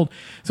Blue and Gold.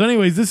 So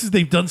anyways,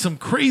 they've done some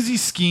crazy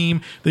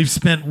scheme. They've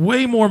spent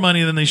way more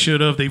money than they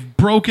should have. They've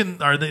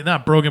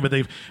not broken, but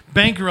they've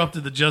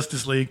bankrupted the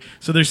Justice League.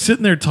 So they're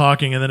sitting there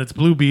talking, and then it's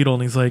Blue Beetle,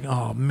 and he's like,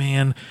 oh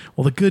man,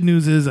 well, the good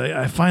news is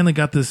I finally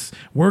got this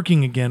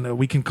working again.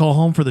 We can call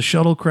home for the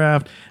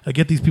shuttlecraft,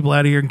 get these people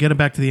out of here and get them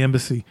back to the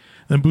embassy.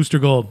 Then Booster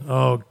Gold,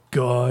 oh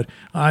God,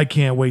 I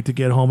can't wait to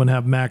get home and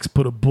have Max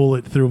put a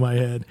bullet through my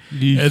head.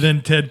 Yeesh. And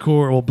then Ted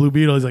Core, Blue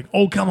Beetle, he's like,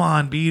 oh, come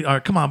on,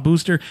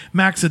 Booster.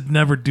 Max would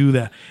never do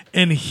that.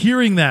 And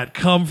hearing that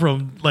come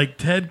from like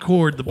Ted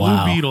Cord, the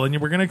Blue Beetle,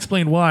 and we're going to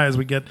explain why as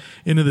we get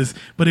into this,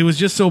 but it was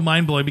just so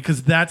mind-blowing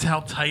because that's how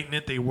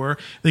tight-knit they were.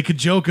 They could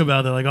joke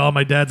about it, like, oh,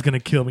 my dad's going to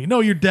kill me.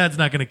 No, your dad's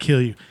not going to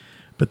kill you.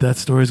 But that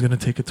story's going to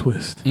take a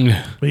twist.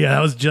 But yeah,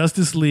 that was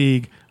Justice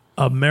League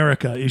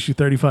America, issue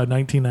 35,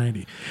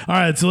 1990. All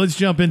right, so let's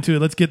jump into it.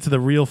 Let's get to the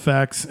real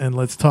facts, and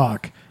let's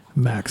talk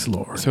Max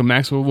Lord. So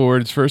Maxwell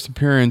Lord's first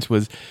appearance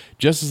was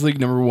Justice League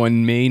number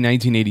 1, May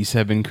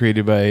 1987,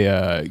 created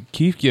by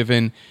Keith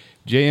Giffen,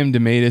 J.M.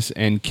 DeMatteis,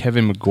 and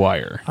Kevin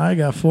McGuire. I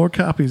got 4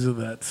 copies of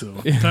that, so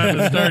time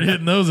to start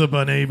hitting those up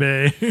on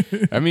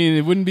eBay. I mean,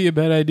 it wouldn't be a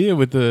bad idea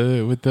with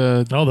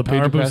the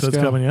Power Boost that's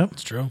coming up.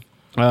 It's true.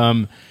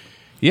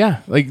 Yeah,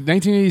 like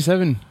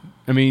 1987.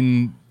 I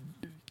mean,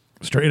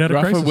 straight out of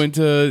Rafa Crisis. went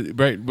to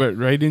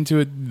right into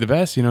it the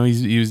best.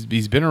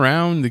 He's been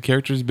around. The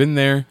character's been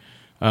there.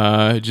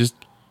 Just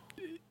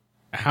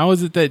how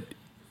is it that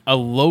a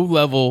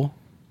low-level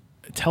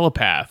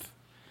telepath,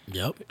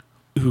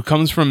 who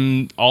comes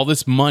from all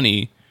this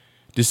money,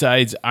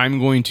 decides I'm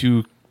going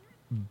to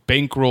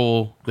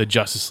bankroll the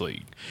Justice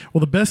League?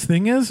 Well, the best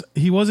thing is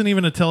he wasn't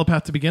even a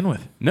telepath to begin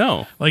with.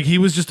 No. Like, he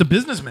was just a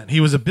businessman. He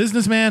was a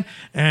businessman,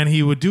 and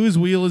he would do his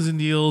wheels and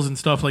deals and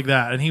stuff like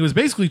that. And he was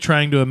basically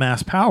trying to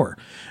amass power.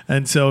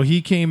 And so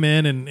he came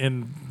in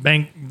and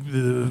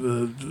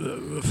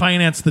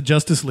financed the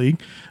Justice League,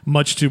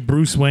 much to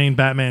Bruce Wayne,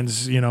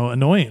 Batman's,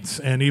 annoyance,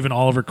 and even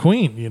Oliver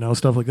Queen,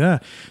 stuff like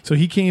that. So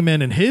he came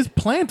in, and his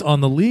plant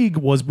on the League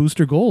was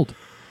Booster Gold.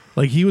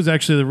 Like, he was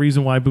actually the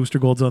reason why Booster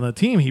Gold's on that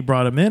team. He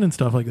brought him in and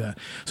stuff like that.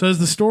 So as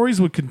the stories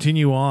would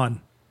continue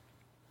on,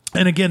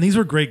 and again, these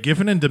were great.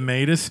 Giffen and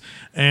DeMatteis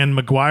and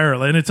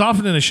McGuire, and it's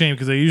often a shame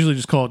because they usually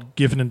just call it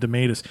Giffen and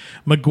DeMatteis.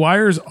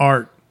 McGuire's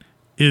art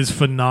is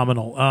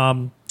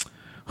phenomenal.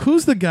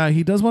 Who's the guy?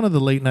 He does one of the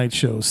late night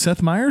shows.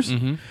 Seth Meyers?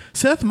 Mm-hmm.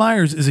 Seth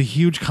Meyers is a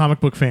huge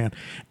comic book fan,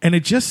 and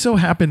it just so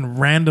happened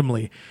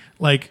randomly,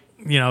 like,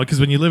 because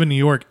when you live in New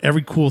York,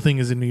 every cool thing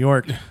is in New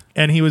York.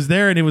 And he was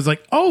there, and it was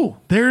like, oh,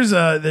 there's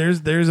Kevin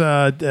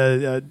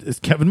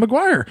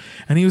McGuire,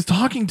 and he was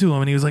talking to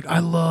him, and he was like, I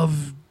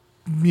love,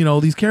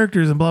 these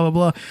characters and blah blah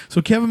blah.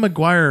 So Kevin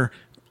McGuire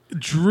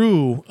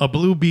drew a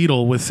Blue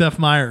Beetle with Seth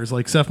Meyers,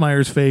 like Seth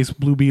Meyers' face,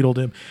 Blue Beetled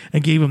him,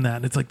 and gave him that.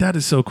 And it's like, that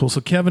is so cool.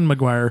 So Kevin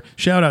McGuire,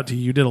 shout out to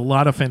you. You did a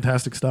lot of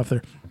fantastic stuff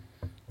there.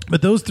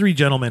 But those 3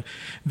 gentlemen,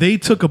 they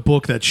took a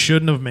book that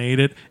shouldn't have made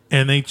it,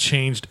 and they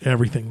changed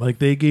everything. Like,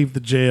 they gave the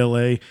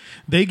JLA,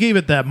 they gave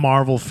it that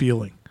Marvel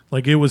feeling.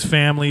 Like, it was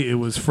family, it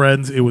was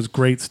friends, it was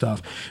great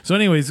stuff. So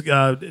anyways,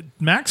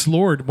 Max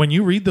Lord, when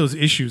you read those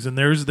issues, and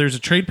there's a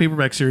trade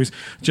paperback series,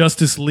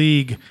 Justice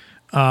League,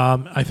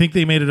 I think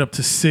they made it up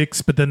to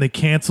 6, but then they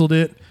canceled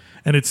it.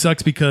 And it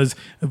sucks because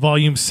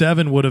volume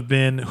 7 would have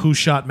been Who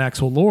Shot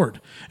Maxwell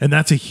Lord. And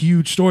that's a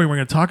huge story. We're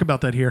going to talk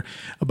about that here.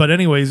 But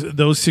anyways,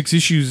 those 6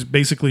 issues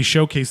basically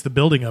showcase the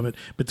building of it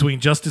between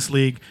Justice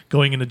League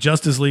going into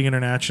Justice League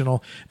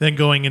International, then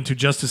going into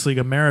Justice League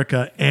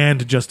America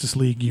and Justice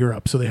League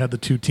Europe. So they had the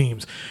 2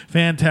 teams.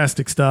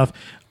 Fantastic stuff.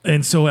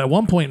 And so at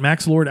one point,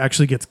 Max Lord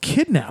actually gets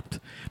kidnapped.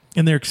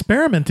 And they're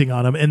experimenting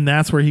on him, and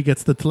that's where he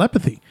gets the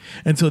telepathy.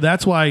 And so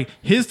that's why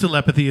his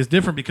telepathy is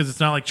different, because it's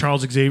not like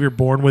Charles Xavier,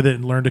 born with it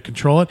and learned to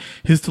control it.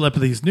 His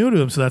telepathy is new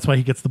to him, so that's why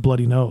he gets the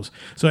bloody nose.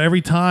 So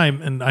every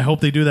time, and I hope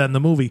they do that in the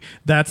movie,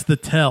 that's the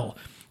tell.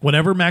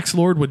 Whenever Max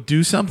Lord would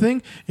do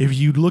something, if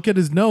you look at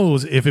his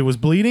nose, if it was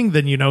bleeding,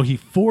 then he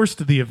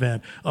forced the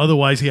event.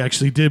 Otherwise, he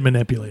actually did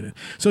manipulate it.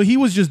 So he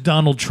was just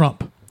Donald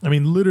Trump. I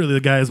mean, literally,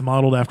 the guy is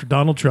modeled after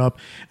Donald Trump,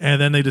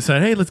 and then they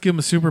decide, hey, let's give him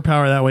a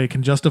superpower. That way it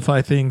can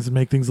justify things and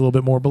make things a little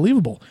bit more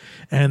believable.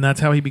 And that's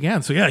how he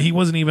began. So, yeah, he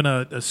wasn't even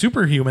a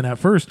superhuman at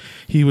first.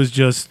 He was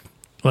just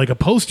like a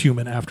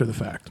post-human after the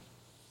fact.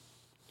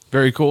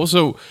 Very cool.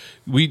 So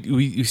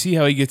we see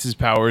how he gets his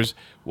powers,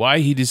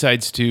 why he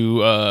decides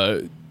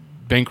to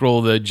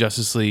bankroll the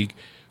Justice League.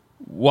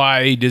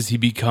 Why does he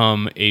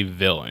become a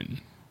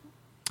villain?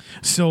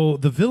 So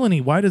the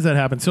villainy, why does that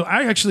happen? So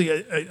I actually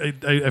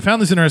I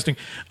found this interesting.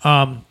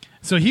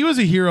 So he was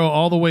a hero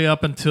all the way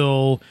up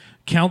until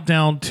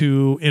Countdown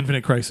to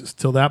Infinite Crisis,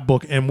 till that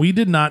book, and we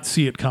did not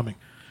see it coming.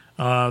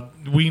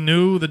 We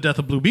knew the death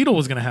of Blue Beetle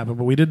was going to happen,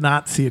 but we did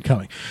not see it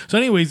coming. So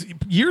anyways,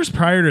 years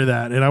prior to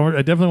that, and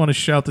I definitely want to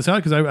shout this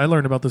out because I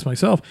learned about this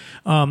myself,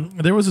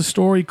 there was a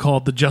story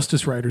called The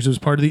Justice Riders. It was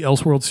part of the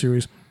Elseworld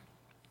series.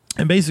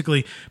 And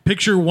basically,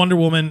 picture Wonder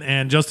Woman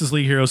and Justice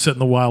League heroes set in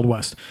the Wild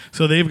West.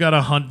 So they've got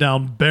to hunt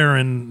down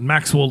Baron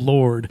Maxwell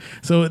Lord.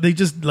 So they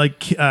just, like,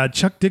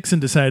 Chuck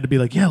Dixon decided to be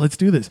like, yeah, let's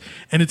do this.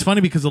 And it's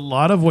funny because a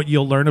lot of what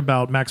you'll learn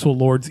about Maxwell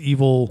Lord's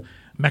evil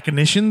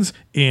machinations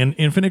in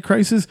Infinite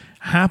Crisis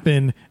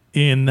happen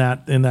in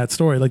that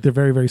story. Like, they're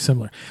very, very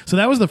similar. So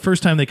that was the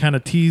first time they kind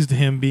of teased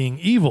him being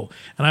evil.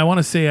 And I want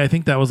to say, I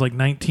think that was like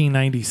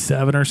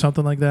 1997 or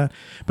something like that.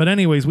 But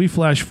anyways, we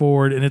flash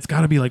forward and it's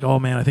got to be like, oh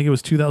man, I think it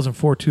was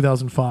 2004,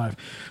 2005.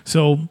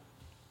 So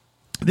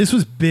this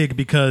was big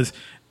because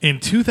in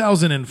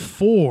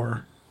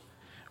 2004,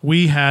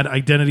 we had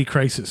Identity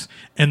Crisis,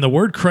 and the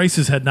word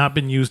crisis had not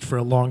been used for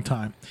a long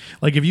time.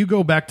 Like, if you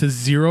go back to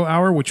Zero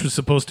Hour, which was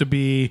supposed to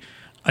be,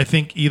 I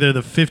think, either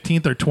the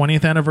 15th or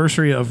 20th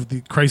anniversary of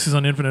the Crisis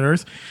on Infinite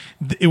Earths,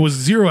 it was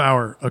 0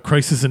 Hour, A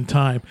Crisis in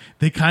Time.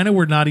 They kind of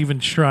were not even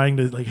trying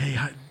to, like, hey,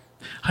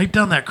 hype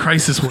down that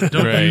crisis word.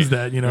 Don't use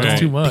that. It's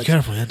too much. Be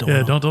careful.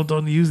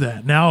 Don't use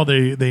that. Now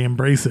they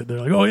embrace it. They're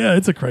like, oh yeah,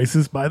 it's a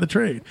crisis by the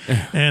trade.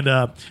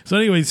 And so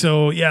anyway,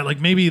 like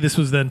maybe this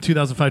was then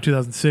 2005,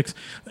 2006,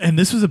 and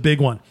this was a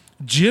big one.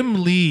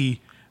 Jim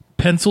Lee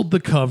penciled the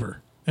cover.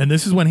 And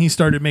this is when he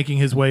started making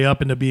his way up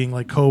into being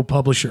like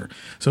co-publisher.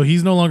 So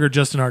he's no longer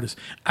just an artist.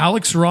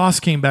 Alex Ross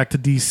came back to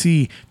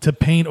DC to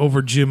paint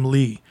over Jim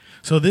Lee.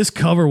 So this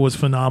cover was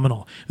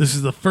phenomenal. This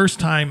is the first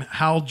time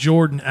Hal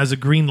Jordan as a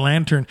Green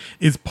Lantern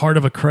is part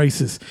of a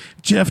crisis.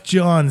 Jeff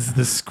Johns,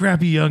 the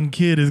scrappy young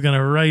kid, is going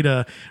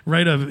to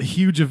write a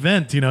huge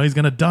event. He's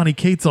going to Donny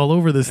Cates all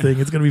over this thing.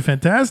 It's going to be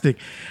fantastic.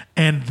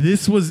 And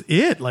this was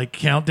it, like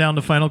Countdown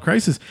to Final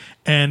Crisis.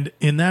 And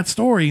in that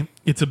story,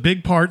 it's a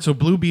big part. So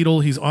Blue Beetle,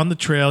 he's on the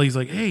trail. He's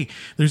like, hey,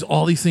 there's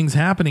all these things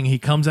happening. He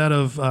comes out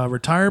of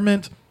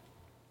retirement.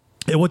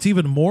 And what's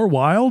even more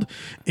wild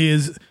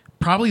is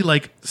probably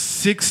like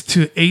 6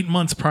 to 8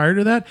 months prior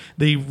to that,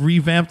 they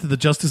revamped the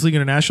Justice League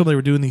International. They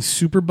were doing these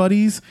super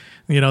buddies,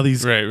 these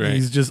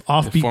just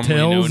offbeat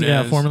tales,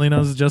 formerly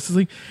known as the Justice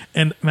League.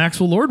 And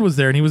Maxwell Lord was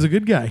there, and he was a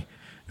good guy.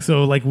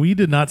 So, like, we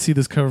did not see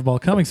this curveball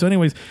coming. So,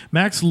 anyways,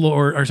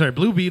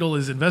 Blue Beetle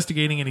is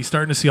investigating, and he's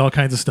starting to see all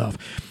kinds of stuff.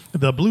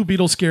 The Blue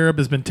Beetle Scarab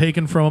has been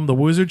taken from him. The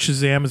Wizard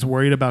Shazam is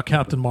worried about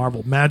Captain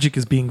Marvel. Magic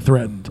is being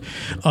threatened.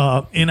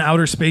 In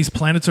outer space,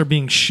 planets are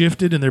being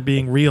shifted, and they're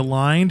being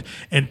realigned.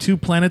 And 2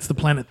 planets, the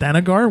planet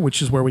Thanagar,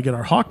 which is where we get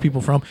our Hawk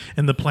people from,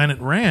 and the planet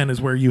Ran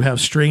is where you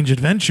have Strange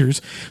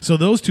Adventures. So,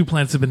 those 2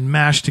 planets have been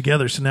mashed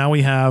together. So, now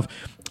we have...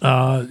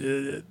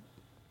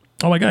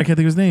 oh my God, I can't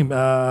think of his name.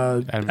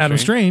 Adam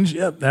Strange.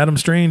 Yep, Adam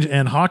Strange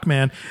and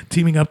Hawkman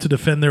teaming up to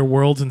defend their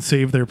worlds and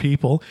save their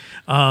people.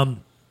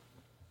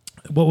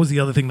 What was the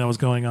other thing that was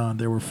going on?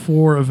 There were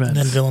 4 events. And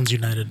then Villains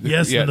United.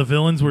 Yes, and the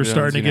villains were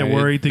starting to get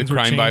worried. Things were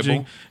changing.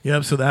 Bible.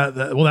 Yep, so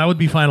that would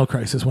be Final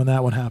Crisis when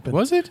that one happened.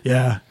 Was it?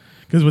 Yeah,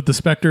 because with the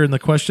Spectre and the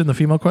question, the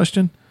female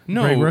question.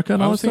 No, I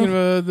was thinking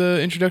of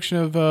the introduction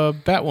of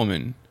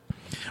Batwoman.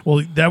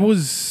 Well, that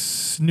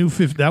was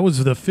that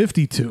was the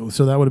 52,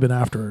 so that would have been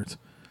afterwards.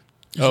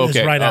 Oh,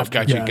 okay. Right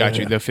after. Got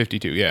you. The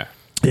 52, yeah.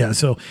 Yeah,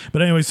 so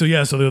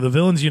the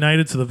Villains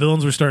United, so the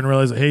villains were starting to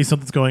realize that, hey,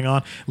 something's going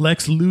on.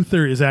 Lex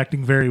Luthor is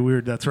acting very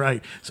weird. That's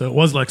right. So it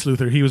was Lex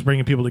Luthor. He was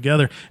bringing people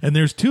together. And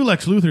there's 2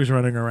 Lex Luthors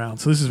running around.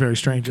 So this is very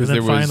strange. Because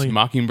there was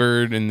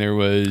Mockingbird and there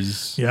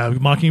was... Yeah,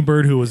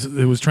 Mockingbird who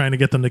was trying to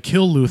get them to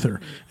kill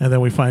Luthor. And then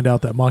we find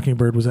out that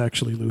Mockingbird was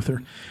actually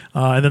Luthor.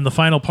 And then the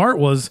final part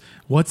was,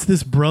 what's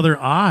this Brother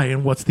Eye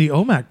and what's the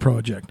OMAC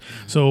project?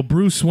 So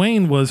Bruce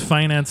Wayne was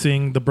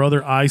financing the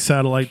Brother Eye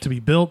satellite to be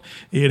built.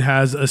 It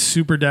has a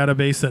super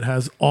database that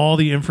has all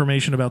the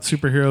information about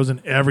superheroes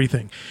and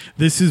everything.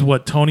 This is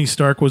what Tony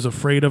Stark was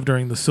afraid of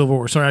during the Civil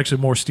War. Sorry,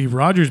 actually more Steve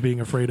Rogers being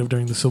afraid of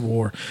during the Civil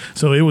War.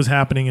 So it was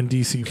happening in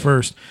DC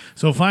first.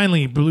 So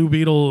finally, Blue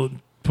Beetle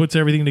puts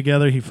everything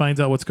together. He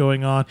finds out what's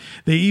going on.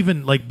 They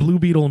even, like, Blue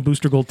Beetle and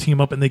Booster Gold team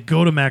up and they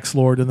go to Max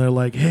Lord and they're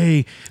like,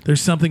 hey,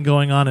 there's something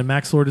going on. And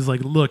Max Lord is like,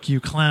 look, you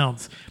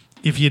clowns,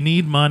 if you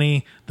need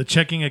money, the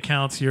checking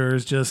account's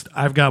yours. Just,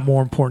 I've got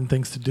more important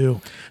things to do.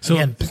 So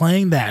again,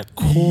 playing that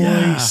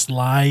coy,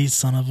 sly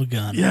son of a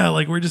gun. Yeah,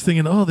 like we're just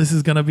thinking, oh, this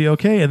is going to be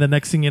okay. And the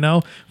next thing you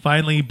know,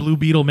 finally Blue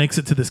Beetle makes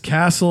it to this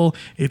castle.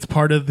 It's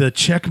part of the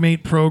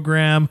Checkmate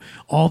program,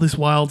 all this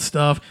wild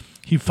stuff.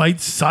 He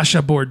fights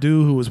Sasha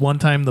Bordeaux, who was one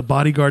time the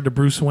bodyguard to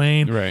Bruce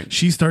Wayne. Right.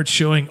 She starts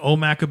showing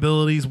OMAC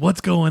abilities.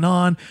 What's going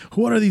on?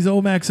 What are these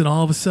OMACs? And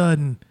all of a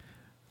sudden,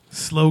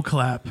 slow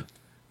clap.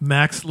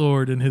 Max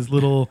Lord in his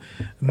little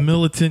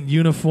militant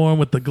uniform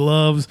with the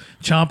gloves,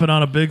 chomping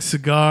on a big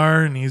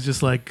cigar, and he's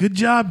just like, good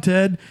job,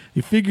 Ted.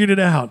 You figured it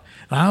out.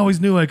 I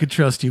always knew I could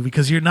trust you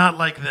because you're not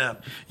like them.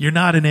 You're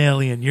not an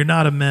alien. You're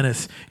not a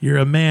menace. You're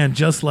a man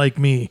just like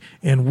me,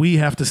 and we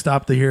have to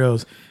stop the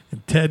heroes.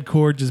 And Ted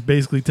Kord just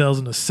basically tells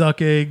him to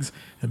suck eggs,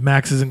 and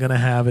Max isn't going to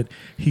have it.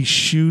 He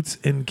shoots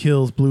and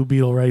kills Blue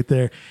Beetle right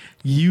there.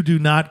 You do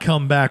not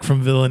come back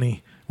from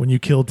villainy when you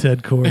kill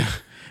Ted Kord.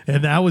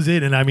 And that was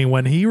it. And I mean,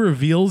 when he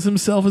reveals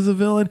himself as a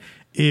villain,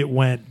 it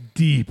went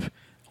deep.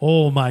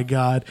 Oh my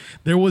God.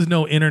 There was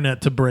no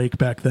internet to break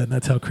back then.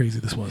 That's how crazy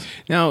this was.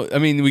 Now, I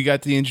mean, we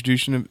got the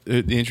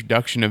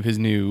introduction of his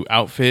new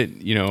outfit.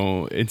 You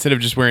know, instead of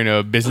just wearing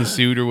a business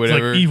suit or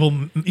whatever, It's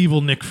like evil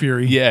Nick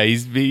Fury. Yeah,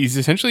 he's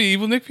essentially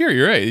evil Nick Fury.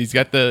 You're right. He's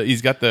got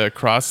the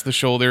across the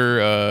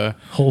shoulder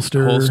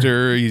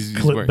holster. He's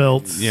clip wearing,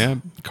 belts. Yeah,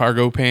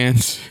 cargo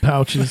pants,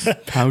 Pouches.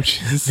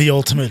 pouches. The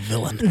ultimate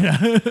villain.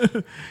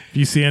 If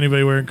you see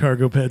anybody wearing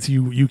cargo pants,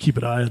 you keep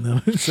an eye on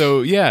them.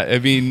 So yeah, I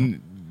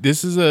mean.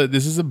 This is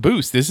a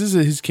boost. This is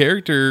his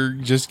character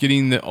just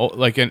getting the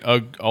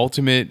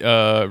ultimate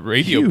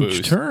radio Huge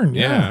boost. turn,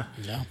 yeah.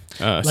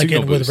 Like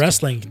signal with boost.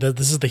 wrestling,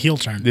 this is the heel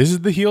turn. This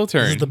is the heel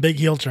turn. This is the big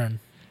heel turn.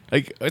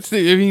 Like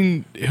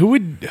who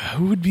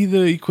would be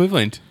the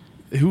equivalent?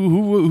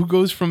 Who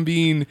goes from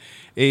being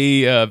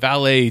a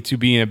valet to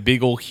being a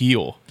big old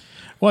heel?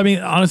 Well, I mean,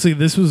 honestly,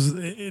 this was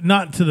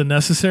not to the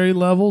necessary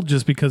level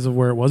just because of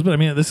where it was, but I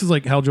mean, this is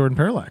like Hal Jordan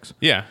Parallax.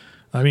 Yeah.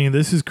 I mean,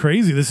 this is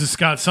crazy. This is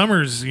Scott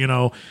Summers,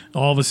 all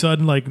of a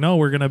sudden, like, no,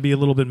 we're going to be a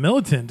little bit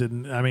militant.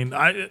 And I mean,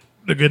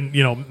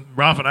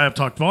 Ralph and I have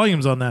talked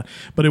volumes on that,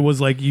 but it was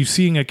like you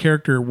seeing a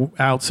character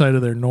outside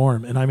of their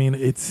norm. And I mean,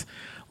 it's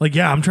like,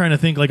 yeah, I'm trying to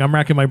think, like, I'm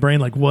racking my brain,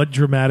 like, what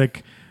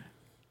dramatic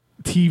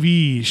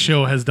TV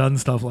show has done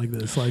stuff like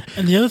this? Like,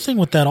 And the other thing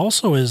with that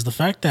also is the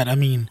fact that, I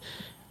mean,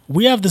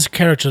 we have this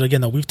character,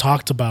 again, that we've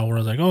talked about where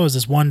it's like, oh, is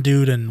this one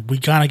dude, and we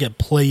kind of get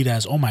played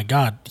as, oh my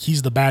God,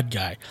 he's the bad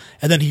guy.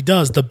 And then he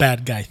does the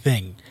bad guy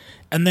thing.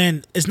 And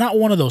then it's not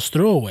one of those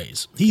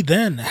throwaways. He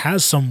then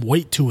has some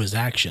weight to his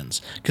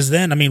actions. Because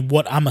then, I mean,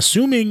 what I'm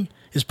assuming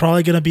is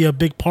probably going to be a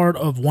big part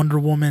of Wonder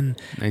Woman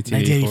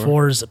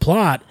 1984's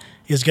plot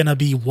is going to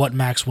be what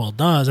Maxwell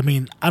does. I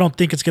mean, I don't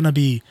think it's going to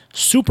be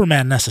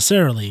Superman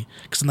necessarily,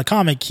 because in the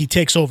comic, he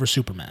takes over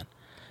Superman.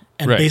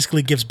 And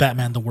basically gives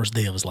Batman the worst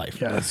day of his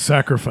life. yeah,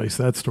 sacrifice.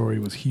 That story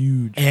was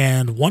huge.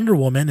 And Wonder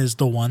Woman is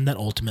the one that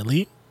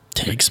ultimately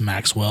takes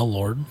Maxwell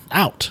Lord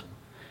out.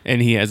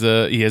 And he has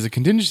a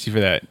contingency for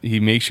that.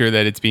 He makes sure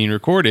that it's being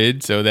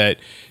recorded so that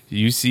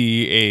you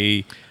see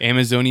a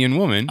Amazonian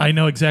woman. I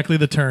know exactly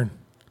the turn.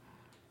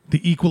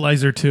 The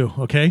Equalizer 2,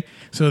 okay?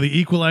 So the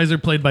Equalizer,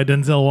 played by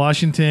Denzel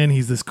Washington,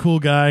 he's this cool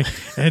guy,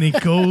 and he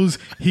goes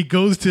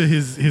to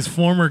his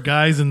former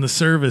guys in the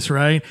service,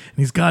 right? And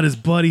he's got his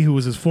buddy who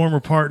was his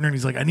former partner, and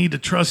he's like, I need to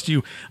trust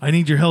you. I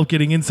need your help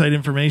getting inside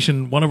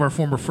information. One of our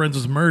former friends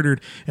was murdered,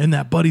 and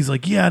that buddy's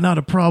like, yeah, not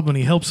a problem. And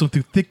he helps him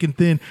through thick and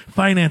thin,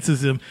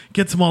 finances him,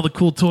 gets him all the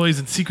cool toys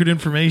and secret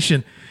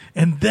information.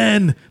 And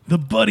then the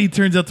buddy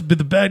turns out to be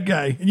the bad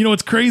guy. And you know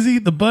what's crazy?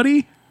 The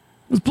buddy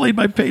was played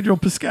by Pedro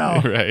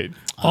Pascal. Right.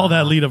 All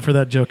that lead up for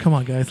that joke. Come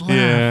on, guys.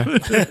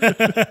 Laugh.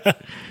 Yeah.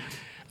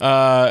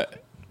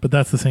 But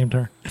that's the same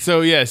turn.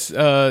 So yes,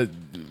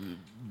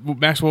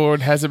 Maxwell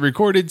Lord has it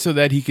recorded so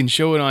that he can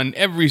show it on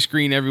every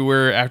screen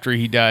everywhere after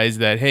he dies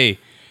that, hey,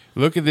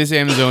 look at this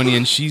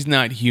Amazonian. She's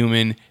not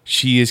human.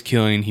 She is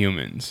killing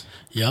humans.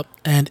 Yep.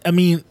 And I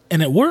mean,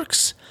 and it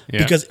works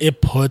because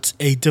it puts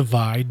a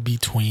divide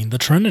between the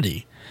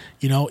Trinity.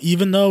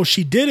 Even though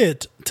she did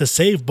it to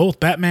save both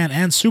Batman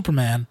and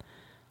Superman,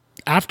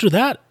 after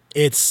that,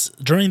 it's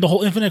during the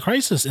whole Infinite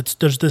Crisis.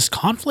 There's this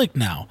conflict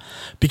now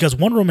because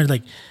Wonder Woman,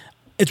 like,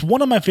 it's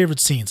one of my favorite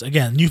scenes.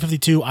 Again, New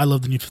 52. I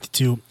love the New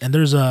 52, and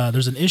there's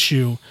an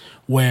issue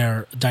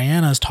where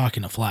Diana is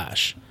talking to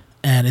Flash,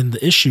 and in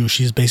the issue,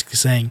 she's basically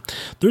saying,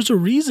 "There's a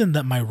reason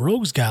that my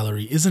rogues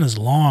gallery isn't as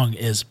long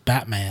as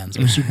Batman's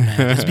or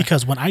Superman's. It's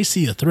because when I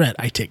see a threat,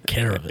 I take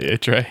care of it."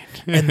 That's right.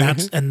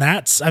 and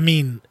that's. I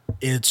mean,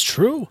 it's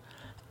true.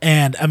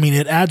 And I mean,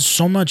 it adds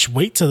so much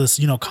weight to this,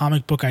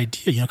 comic book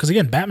idea, because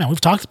again, Batman, we've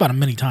talked about him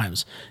many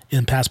times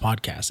in past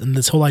podcasts. And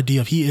this whole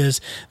idea of he is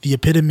the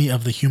epitome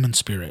of the human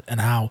spirit and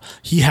how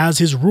he has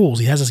his rules,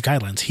 he has his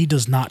guidelines. He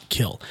does not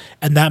kill.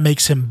 And that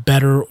makes him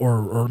better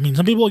or I mean,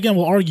 some people, again,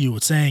 will argue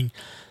with saying,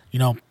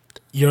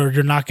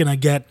 you're not going to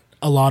get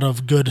a lot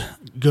of good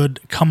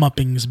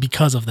comeuppings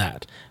because of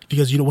that.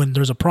 Because, when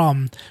there's a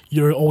problem,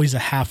 you're always a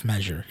half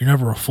measure. You're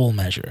never a full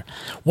measure.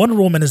 Wonder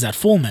Woman is that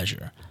full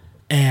measure.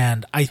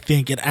 And I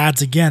think it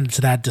adds again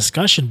to that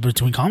discussion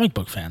between comic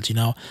book fans.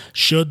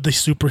 Should the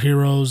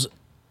superheroes,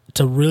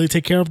 to really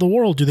take care of the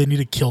world, do they need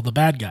to kill the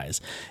bad guys?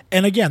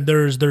 And again,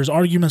 there's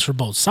arguments for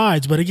both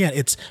sides, but again,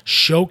 it's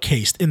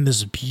showcased in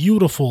this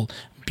beautiful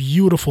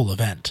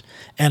event.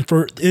 And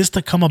for this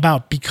to come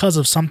about because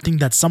of something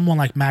that someone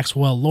like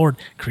Maxwell Lord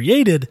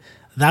created,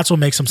 that's what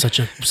makes him such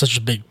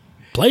a big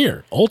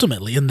player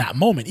ultimately in that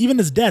moment. Even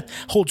his death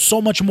holds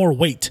so much more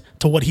weight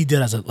to what he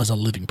did as a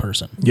living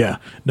person. Yeah,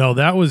 no,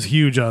 that was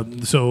huge.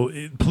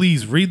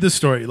 Please read this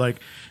story. Like,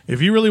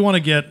 if you really want to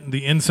get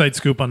the inside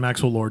scoop on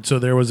Maxwell Lord, so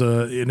there was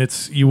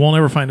you won't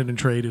ever find it in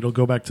trade. It'll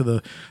go back to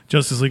the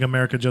Justice League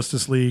America,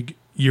 Justice League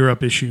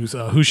Europe issues,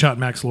 Who Shot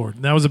Max Lord?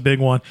 And that was a big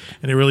one,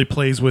 and it really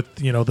plays with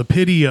the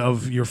pity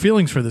of your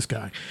feelings for this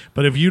guy.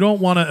 But if you don't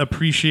want to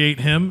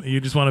appreciate him,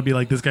 you just want to be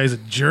like, this guy's a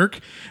jerk,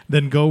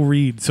 then go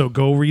read. So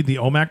go read the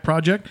OMAC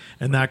Project,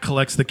 and that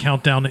collects the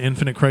Countdown to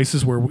Infinite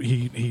Crisis, where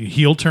he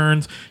heel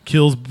turns,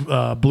 kills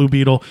Blue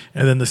Beetle,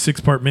 and then the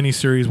 6-part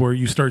miniseries where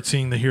you start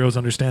seeing the heroes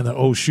understand that,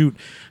 oh shoot,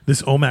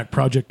 this OMAC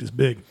Project is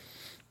big.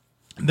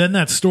 Then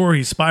that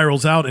story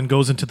spirals out and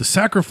goes into the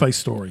Sacrifice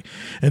story.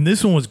 And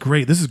this one was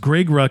great. This is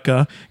Greg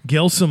Rucka,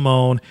 Gail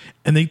Simone,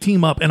 and they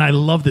team up. And I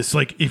love this.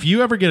 Like, if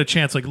you ever get a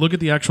chance, like, look at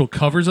the actual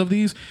covers of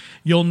these,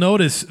 you'll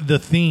notice the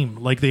theme.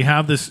 Like, they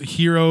have this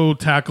hero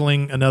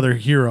tackling another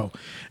hero.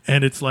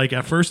 And it's like,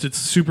 at first it's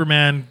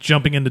Superman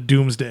jumping into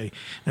Doomsday.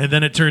 And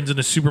then it turns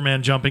into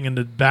Superman jumping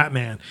into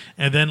Batman.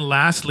 And then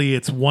lastly,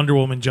 it's Wonder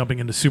Woman jumping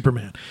into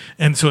Superman.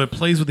 And so it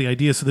plays with the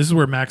idea. So this is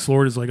where Max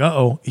Lord is like,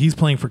 he's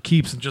playing for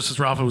keeps. And just as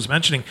Rafa was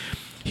mentioning,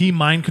 he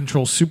mind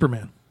controls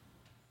Superman.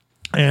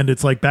 And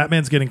it's like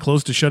Batman's getting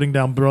close to shutting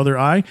down Brother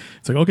Eye.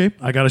 It's like, okay,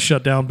 I gotta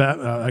shut down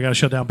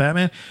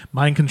Batman.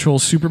 Mind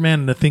controls Superman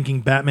into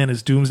thinking Batman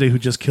is Doomsday who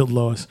just killed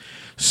Lois.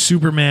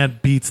 Superman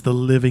beats the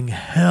living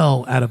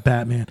hell out of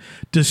Batman,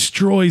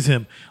 destroys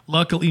him.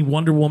 Luckily,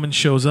 Wonder Woman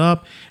shows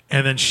up,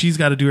 and then she's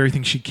got to do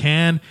everything she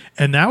can.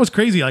 And that was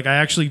crazy. Like, I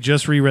actually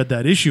just reread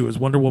that issue. It was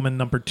Wonder Woman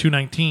number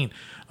 219,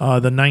 the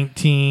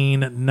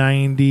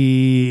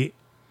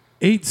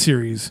 1998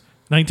 series.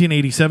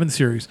 1987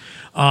 series.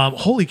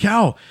 Holy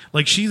cow.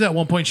 Like, she's at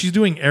one point, she's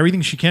doing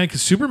everything she can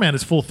because Superman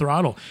is full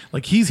throttle.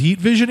 Like, he's heat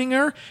visioning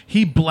her.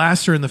 He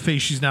blasts her in the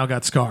face. She's now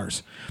got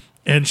scars.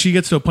 And she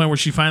gets to a point where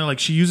she finally, like,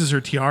 she uses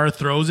her tiara,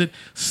 throws it,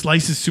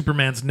 slices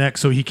Superman's neck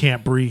so he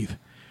can't breathe.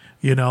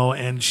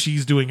 And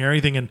she's doing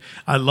everything. And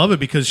I love it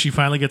because she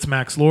finally gets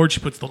Max Lord. She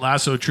puts the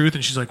lasso of truth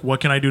and she's like,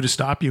 what can I do to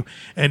stop you?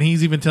 And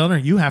he's even telling her,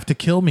 you have to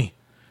kill me.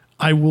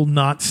 I will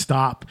not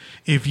stop.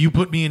 If you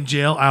put me in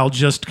jail, I'll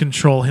just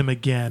control him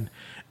again.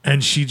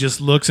 And she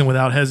just looks, and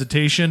without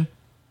hesitation,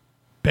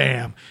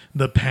 bam.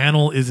 The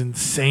panel is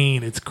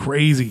insane. It's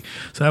crazy.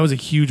 So that was a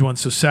huge one.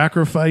 So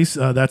Sacrifice,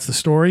 that's the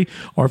story.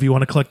 Or if you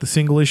want to collect the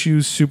single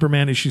issues,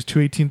 Superman issues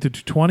 218 to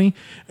 220,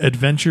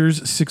 Adventures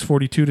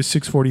 642 to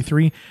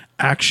 643,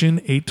 Action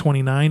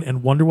 829,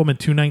 and Wonder Woman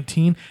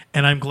 219.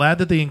 And I'm glad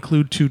that they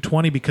include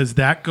 220 because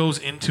that goes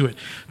into it.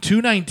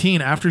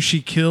 219, after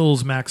she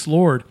kills Max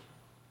Lord,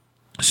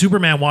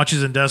 Superman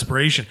watches in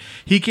desperation.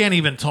 He can't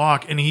even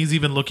talk, and he's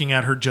even looking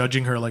at her,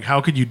 judging her, like,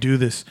 how could you do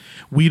this?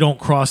 We don't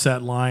cross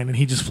that line, and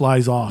he just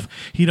flies off.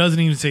 He doesn't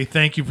even say,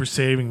 thank you for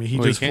saving me. He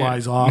just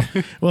flies off.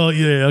 Well,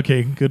 yeah,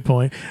 okay, good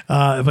point.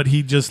 But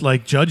he just,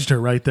 like, judged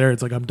her right there.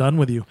 It's like, I'm done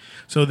with you.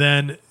 So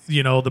then,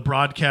 the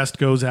broadcast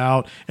goes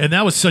out, and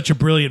that was such a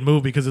brilliant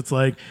move because it's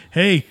like,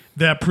 hey,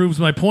 that proves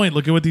my point.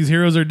 Look at what these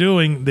heroes are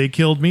doing. They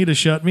killed me to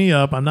shut me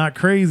up. I'm not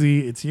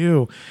crazy. It's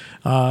you.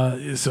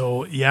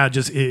 So yeah,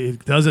 just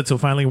it does it. So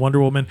finally Wonder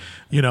Woman,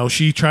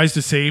 she tries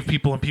to save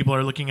people and people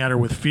are looking at her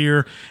with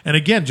fear. And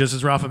again, just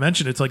as Rafa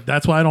mentioned, it's like,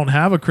 that's why I don't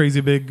have a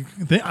crazy big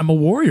thing. I'm a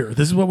warrior.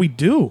 This is what we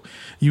do.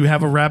 You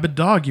have a rabid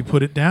dog. You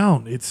put it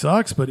down. It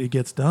sucks, but it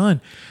gets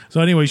done.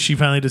 So anyway, she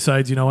finally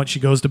decides, she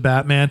goes to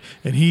Batman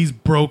and he's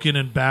broken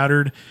and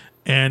battered.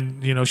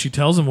 And, she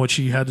tells him what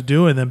she had to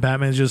do. And then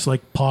Batman just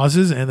like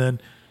pauses and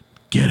then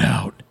get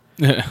out.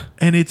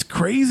 And it's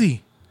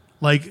crazy.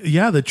 Like,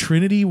 yeah, the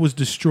Trinity was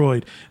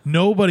destroyed.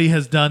 Nobody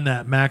has done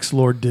that. Max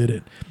Lord did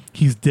it.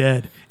 He's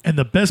dead. And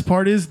the best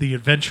part is the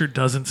adventure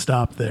doesn't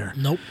stop there.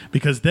 Nope.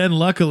 Because then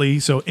luckily,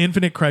 so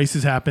Infinite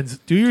Crisis happens.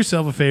 Do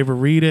yourself a favor,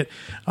 read it.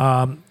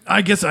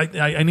 I guess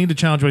I need to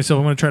challenge myself.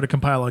 I'm going to try to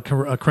compile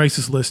a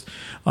crisis list,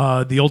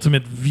 the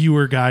ultimate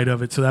viewer guide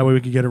of it, so that way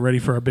we can get it ready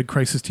for our big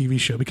Crisis TV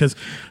show. Because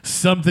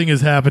something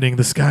is happening.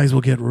 The skies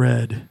will get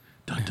red.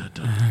 Dun, dun,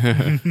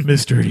 dun.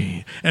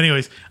 Mystery.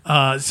 Anyways,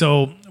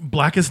 so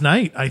Blackest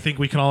Night, I think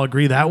we can all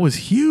agree that was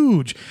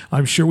huge.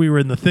 I'm sure we were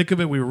in the thick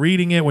of it. We were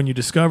reading it when you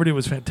discovered it. It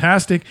was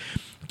fantastic.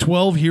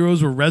 12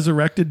 heroes were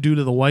resurrected due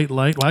to the white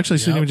light. Well, actually, I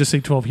shouldn't even just say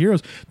 12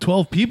 heroes.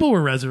 12 people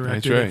were resurrected.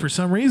 That's right. And for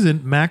some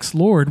reason, Max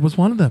Lord was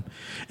one of them.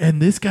 And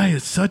this guy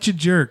is such a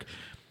jerk.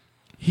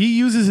 He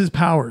uses his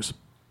powers.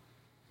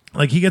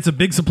 Like, he gets a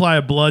big supply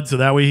of blood so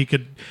that way he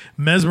could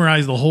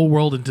mesmerize the whole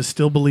world into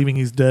still believing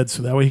he's dead,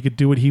 so that way he could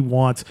do what he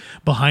wants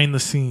behind the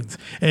scenes.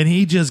 And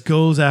he just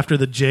goes after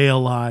the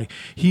JLI.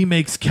 He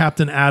makes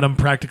Captain Atom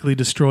practically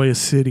destroy a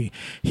city.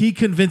 He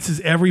convinces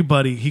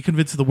everybody, he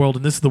convinces the world,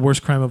 and this is the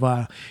worst crime of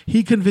all,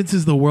 he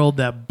convinces the world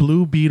that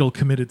Blue Beetle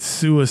committed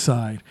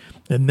suicide.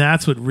 And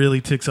that's what really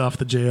ticks off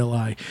the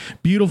JLI.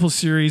 Beautiful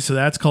series. So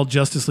that's called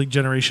Justice League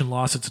Generation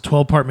Lost. It's a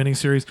 12-part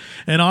miniseries.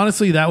 And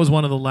honestly, that was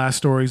one of the last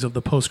stories of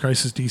the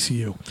post-crisis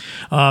DCU.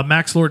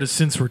 Max Lord has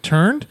since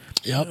returned.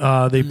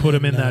 Yep. They put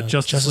him in that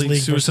Justice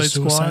League Suicide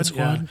Squad.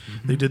 Yeah.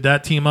 Mm-hmm. They did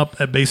that team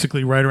up at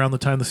basically right around the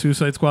time the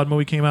Suicide Squad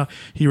movie came out.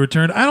 He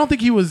returned. I don't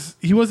think he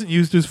wasn't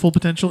used to his full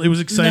potential. It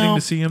was exciting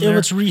to see him there. It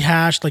was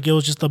rehashed. Like, it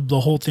was just the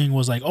whole thing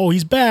was like, oh,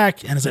 he's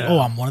back. And it's like, oh,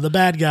 I'm one of the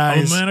bad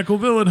guys. A maniacal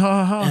villain. Ha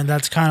ha ha. And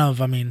that's kind of,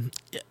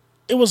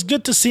 it was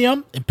good to see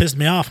him. It pissed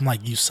me off. I'm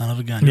like, you son of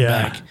a gun, you're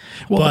back.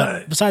 Well,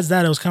 but besides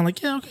that, it was kind of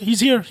like, yeah, okay, he's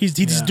here. He's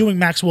doing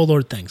Maxwell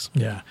Lord things.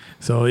 Yeah.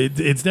 So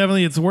it's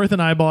definitely worth an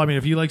eyeball. I mean,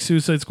 if you like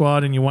Suicide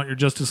Squad and you want your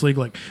Justice League,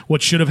 like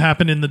what should have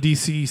happened in the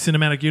DC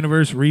cinematic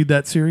universe, read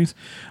that series.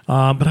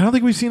 But I don't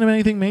think we've seen him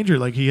anything major.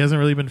 Like he hasn't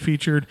really been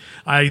featured.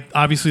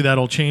 Obviously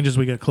that'll change as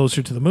we get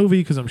closer to the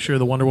movie because I'm sure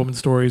the Wonder Woman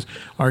stories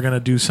are going to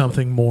do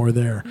something more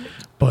there.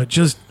 But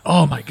just,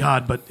 oh my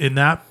God, but in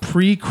that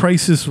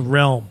pre-crisis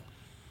realm,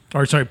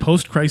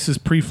 post-crisis,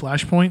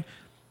 pre-Flashpoint,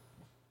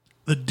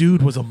 the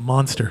dude was a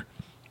monster.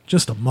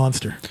 Just a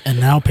monster. And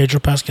now Pedro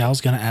Pascal's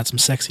going to add some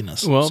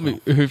sexiness. Well,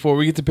 before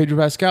we get to Pedro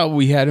Pascal,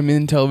 we had him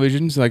in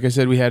television. So like I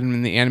said, we had him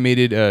in the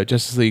animated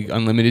Justice League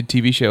Unlimited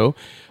TV show.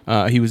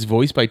 He was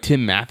voiced by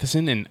Tim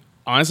Matheson, and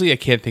honestly, I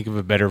can't think of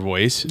a better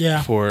voice.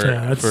 Yeah.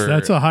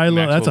 That's a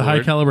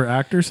high caliber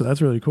actor, so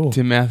that's really cool.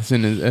 Tim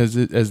Matheson as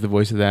the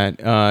voice of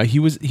that.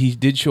 He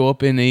did show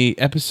up in a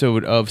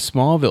episode of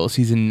Smallville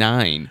season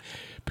 9.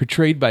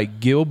 Portrayed by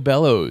Gil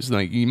Bellows.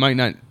 Like you might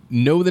not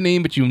know the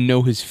name, but you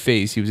know his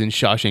face. He was in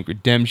Shawshank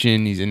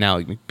Redemption. He's in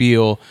Ally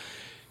McBeal.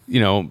 You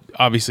know,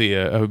 obviously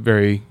a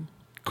very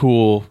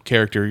cool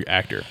character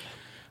actor.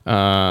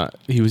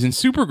 He was in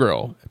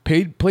Supergirl,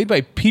 played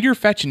by Peter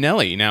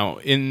Facinelli. Now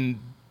in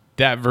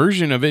that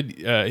version of it,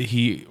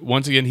 he's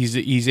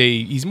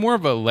more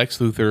of a Lex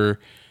Luthor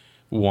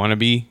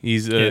wannabe.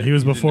 He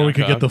was before we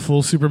could get the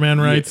full Superman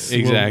rights. Yeah,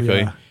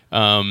 exactly.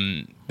 Well,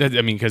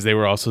 because they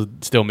were also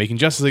still making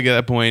Justice League at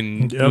that point.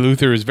 And Yep.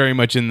 Luthor is very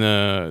much in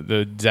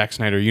the Zack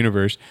Snyder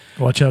universe.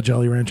 Watch out,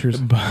 Jolly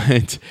Ranchers.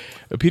 But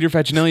Peter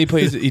Facinelli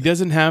plays. He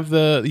doesn't have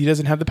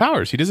the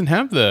powers. He doesn't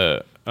have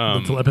the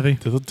telepathy.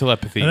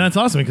 Telepathy. And that's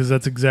awesome because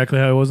that's exactly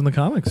how it was in the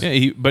comics.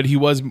 Yeah, but he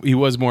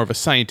was more of a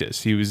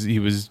scientist. He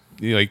was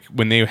like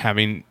when they were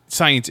having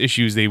science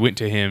issues, they went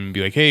to him and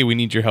be like, "Hey, we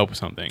need your help with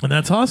something." And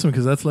that's awesome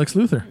because that's Lex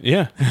Luthor.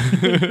 Yeah.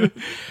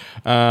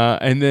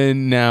 And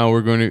then now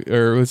we're going to,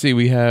 or let's see,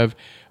 we have.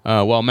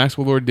 While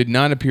Maxwell Lord did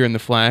not appear in the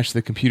Flash,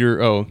 the computer.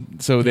 They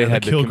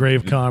had the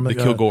Kilgrave the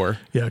Kilgore.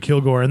 Yeah,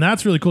 Kilgore, and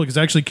that's really cool because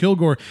actually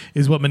Kilgore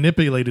is what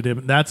manipulated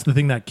him. That's the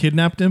thing that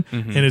kidnapped him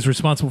and is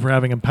responsible for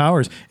having him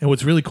powers. And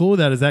what's really cool with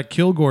that is that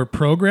Kilgore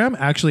program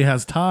actually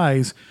has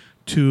ties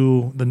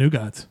to the New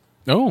Gods.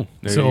 Oh,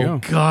 there you go.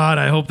 God,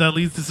 I hope that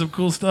leads to some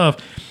cool stuff.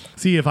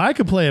 See, if I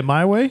could play it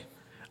my way,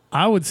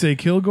 I would say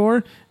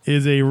Kilgore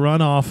is a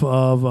runoff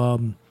of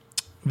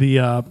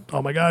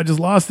oh my God, I just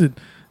lost it.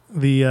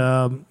 The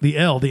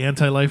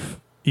anti-life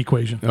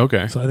equation.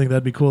 Okay. So I think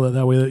that'd be cool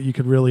that way that you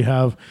could really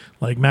have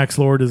like Max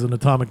Lord as an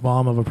atomic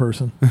bomb of a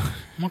person.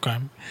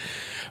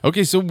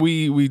 Okay, so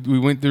we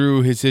went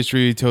through his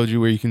history, told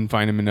you where you can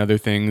find him and other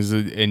things,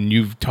 and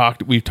we've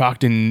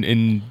talked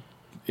in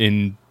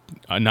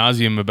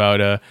nauseum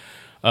about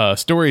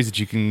stories that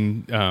you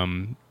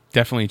can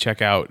definitely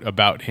check out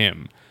about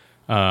him.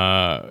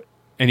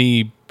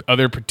 Any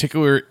other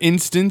particular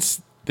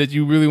instance that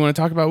you really want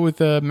to talk about with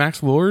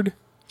Max Lord?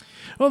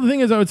 Well, the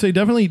thing is, I would say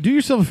definitely do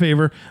yourself a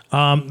favor.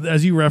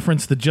 As you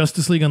referenced, the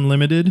Justice League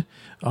Unlimited,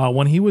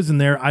 when he was in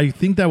there, I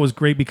think that was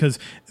great because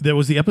there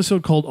was the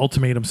episode called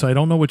Ultimatum. So I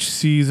don't know which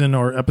season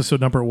or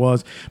episode number it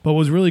was, but what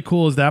was really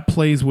cool is that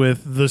plays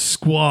with the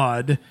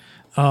Squad,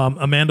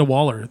 Amanda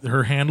Waller,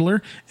 her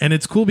handler. And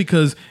it's cool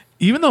because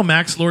even though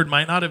Max Lord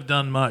might not have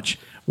done much,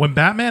 when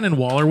Batman and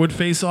Waller would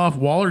face off,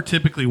 Waller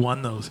typically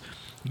won those.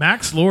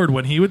 Max Lord,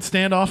 when he would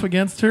stand off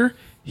against her,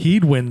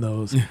 he'd win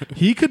those.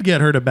 He could get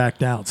her to back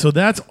down. So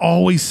that's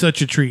always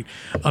such a treat.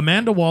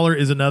 Amanda Waller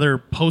is another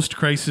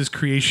post-crisis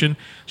creation.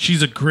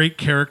 She's a great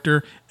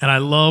character, and I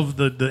love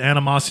the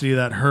animosity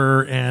that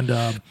her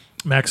and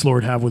Max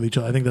Lord have with each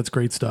other. I think that's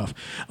great stuff.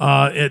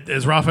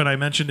 As Rafa and I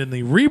mentioned in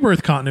the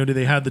Rebirth continuity,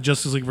 they had the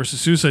Justice League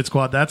versus Suicide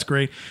Squad. That's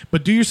great.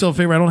 But do yourself a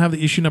favor. I don't have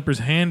the issue numbers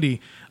handy.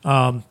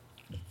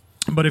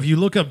 But if you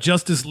look up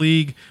Justice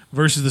League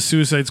versus the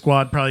Suicide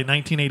Squad, probably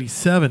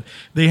 1987,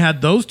 they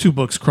had those two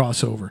books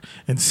crossover.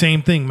 And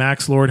same thing,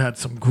 Max Lord had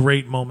some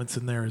great moments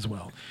in there as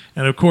well.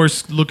 And of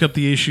course, look up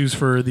the issues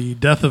for the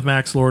death of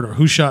Max Lord or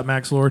Who Shot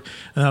Max Lord.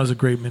 And that was a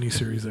great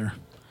miniseries there.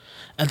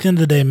 At the end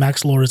of the day,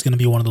 Max Lord is going to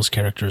be one of those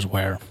characters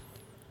where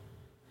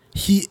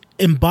he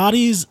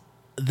embodies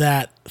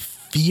that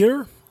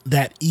fear,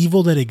 that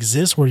evil that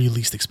exists where you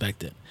least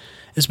expect it.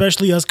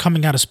 Especially us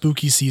coming out of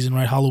spooky season,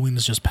 right? Halloween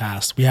has just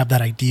passed. We have that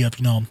idea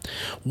of,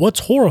 what's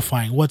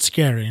horrifying, what's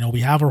scary. We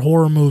have our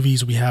horror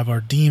movies, we have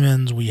our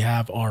demons, we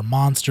have our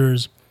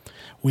monsters,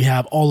 we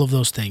have all of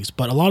those things.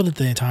 But a lot of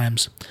the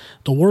times,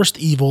 the worst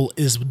evil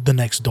is the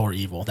next door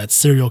evil, that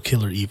serial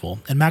killer evil.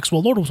 And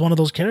Maxwell Lord was one of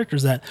those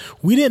characters that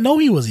we didn't know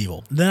he was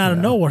evil. Then out of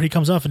nowhere, he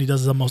comes up and he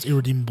does the most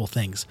irredeemable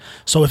things.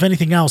 So if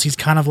anything else, he's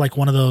kind of like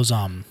one of those...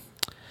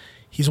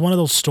 He's one of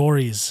those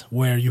stories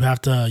where you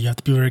have to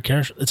be very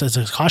careful. It's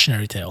a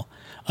cautionary tale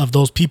of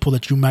those people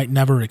that you might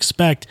never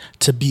expect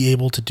to be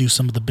able to do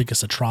some of the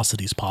biggest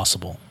atrocities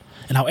possible.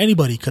 and how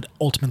anybody could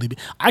ultimately be.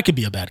 I could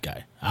be a bad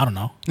guy. I don't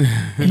know.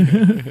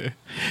 And,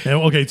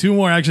 okay, two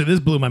more. Actually, this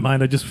blew my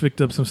mind. I just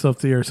picked up some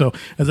stuff here. So,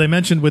 as I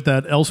mentioned with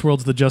that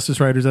Elseworlds, the Justice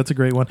Riders, that's a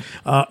great one.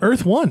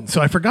 Earth 1. So,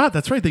 I forgot.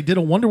 That's right. They did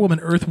a Wonder Woman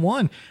Earth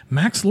 1.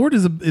 Max Lord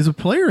is a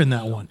player in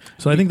that one.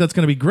 So, I think that's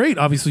going to be great.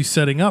 Obviously,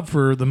 setting up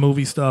for the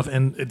movie stuff.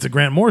 And it's a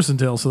Grant Morrison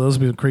tale. So, those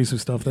will be some crazy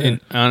stuff there. And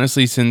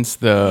honestly, since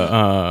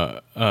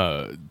the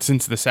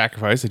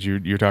sacrifice that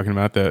you're talking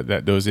about,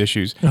 those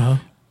issues,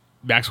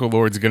 Maxwell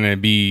Lord's going to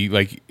be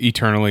like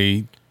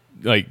eternally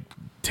like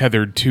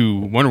tethered to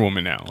Wonder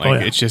Woman now.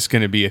 Like it's just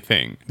going to be a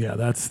thing. Yeah,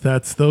 that's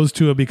those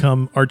two have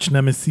become arch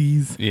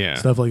nemesis. Yeah,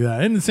 stuff like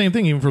that. And the same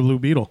thing even for Blue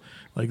Beetle.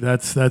 Like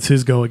that's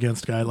his go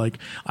against guy. Like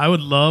I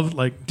would love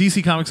like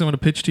DC Comics. I'm going to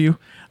pitch to you.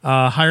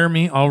 Hire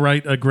me. I'll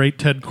write a great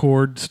Ted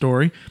Kord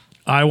story.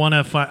 I want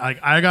to find.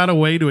 I got a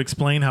way to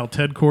explain how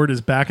Ted Kord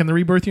is back in the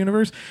Rebirth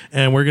universe,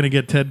 and we're going to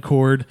get Ted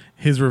Kord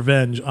his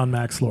revenge on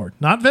Max Lord.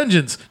 Not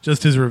vengeance,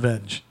 just his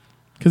revenge.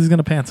 Because he's going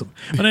to pants him.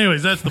 But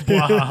anyways, that's the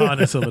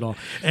blah-ha-ha-ness of it all.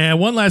 And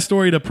one last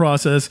story to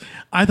process.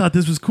 I thought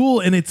this was cool,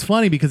 and it's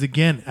funny because,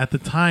 again, at the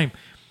time,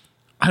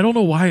 I don't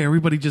know why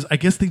everybody I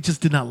guess they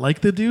just did not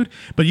like the dude.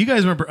 But you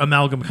guys remember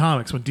Amalgam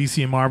Comics when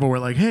DC and Marvel were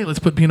like, hey, let's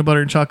put peanut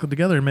butter and chocolate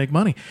together and make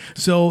money.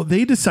 So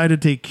they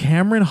decided to take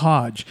Cameron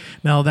Hodge.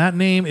 Now, that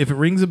name, if it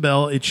rings a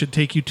bell, it should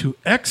take you to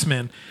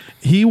X-Men.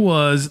 He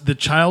was the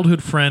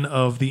childhood friend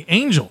of the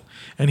Angel.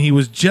 And he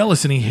was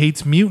jealous and he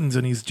hates mutants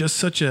and he's just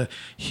such a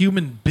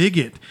human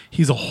bigot.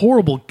 He's a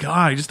horrible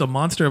guy, just a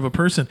monster of a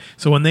person.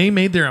 So when they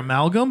made their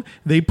amalgam,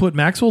 they put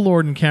Maxwell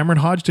Lord and Cameron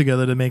Hodge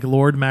together to make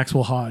Lord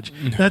Maxwell Hodge.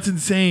 That's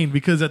insane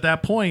because at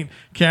that point,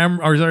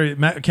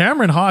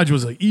 Cameron Hodge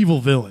was an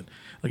evil villain.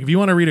 Like if you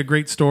want to read a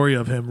great story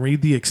of him,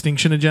 read The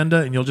Extinction Agenda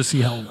and you'll just see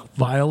how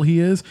vile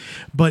he is.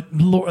 But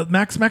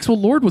Maxwell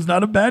Lord was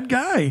not a bad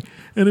guy.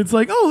 And it's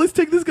like, oh, let's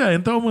take this guy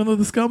and throw him into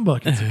the scum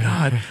bucket.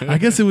 God, I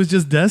guess it was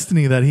just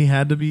destiny that he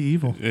had to be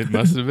evil. It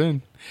must have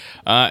been.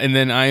 And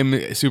then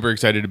I'm super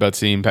excited about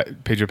seeing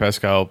Pedro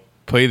Pascal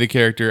play the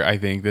character. I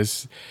think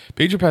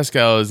Pedro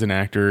Pascal as an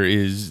actor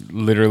is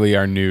literally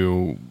our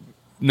new,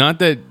 not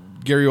that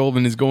Gary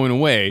Oldman is going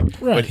away,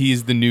 but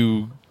he's the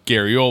new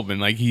Gary Oldman.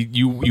 Like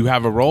you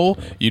have a role,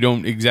 you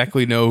don't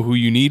exactly know who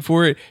you need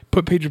for it.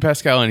 Put Pedro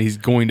Pascal in, he's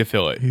going to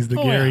fill it. He's the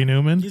Gary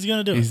Newman. He's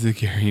gonna do it. He's the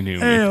Gary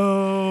Newman.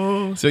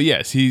 Ayo. So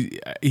yes,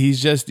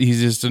 he's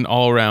just an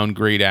all around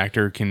great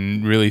actor.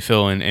 Can really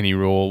fill in any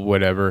role,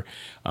 whatever.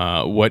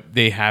 What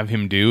they have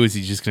him do, is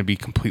he just going to be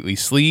completely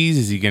sleaze?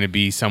 Is he going to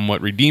be somewhat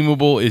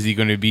redeemable? Is he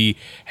going to be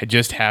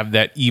just have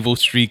that evil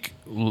streak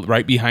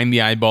right behind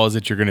the eyeballs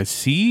that you're going to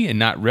see and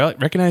not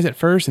recognize at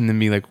first, and then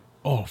be like,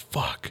 oh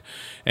fuck,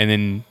 and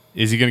then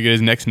is he going to get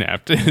his neck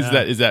snapped?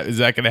 Yeah. Is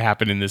that going to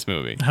happen in this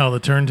movie? How the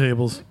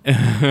turntables.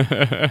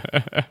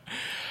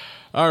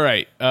 All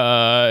right.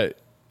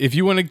 If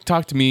you want to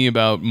talk to me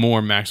about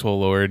more Maxwell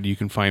Lord, you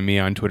can find me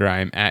on Twitter. I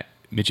am at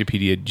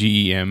Mitchipedia,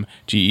 GEM.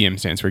 GEM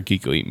stands for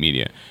Geek Elite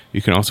Media.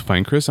 You can also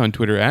find Chris on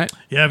Twitter at...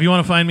 Yeah, if you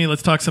want to find me,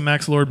 let's talk some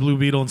Max Lord, Blue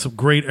Beetle, and some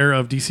great era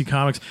of DC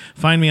Comics.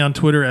 Find me on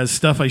Twitter as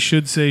Stuff I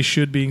Should Say,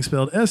 should being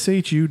spelled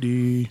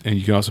SHUD. And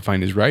you can also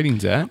find his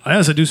writings at...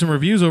 Yes, I do some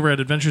reviews over at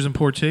Adventures in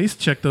Poor Taste.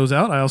 Check those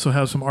out. I also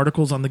have some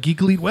articles on the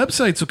Geek Elite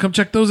website, so come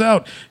check those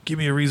out. Give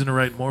me a reason to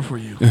write more for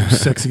you,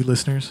 sexy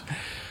listeners.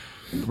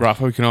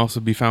 Rafa can also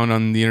be found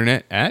on the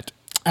internet at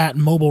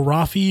Mobile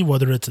Rafi,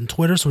 whether it's in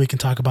Twitter, so we can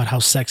talk about how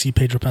sexy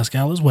Pedro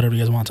Pascal is, whatever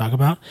you guys want to talk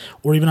about,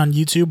 or even on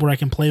YouTube, where I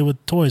can play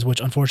with toys,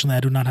 which unfortunately I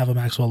do not have a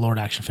Maxwell Lord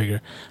action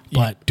figure.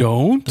 But you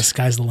don't? The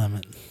sky's the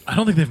limit. I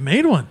don't think they've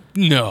made one.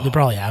 No. They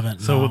probably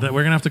haven't. So we're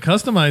going to have to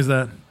customize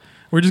that.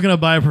 We're just going to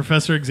buy a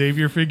Professor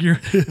Xavier figure,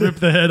 rip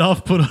the head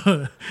off, put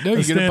a... No,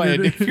 you're going to buy a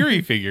Nick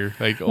Fury figure.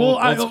 Like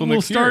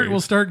we'll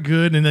start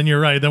good, and then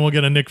you're right. Then we'll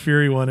get a Nick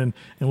Fury one, and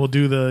we'll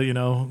do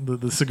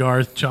the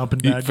cigar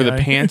chomping bad for guy.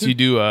 the pants, you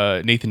do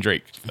Nathan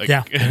Drake. Like,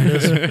 yeah.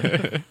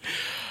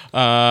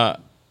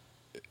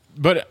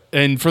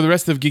 And for the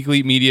rest of Geek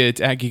Elite Media,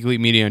 it's at Geek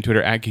Elite Media on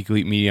Twitter, at Geek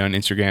Elite Media on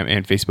Instagram,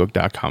 and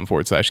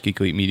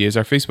Facebook.com/Geek Elite Media is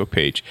our Facebook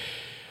page.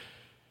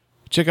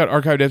 Check out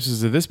archived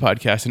episodes of this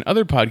podcast and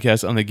other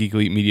podcasts on the Geek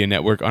Elite Media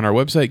Network on our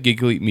website,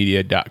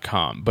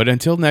 geekelitemedia.com. But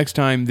until next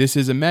time, this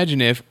is Imagine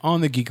If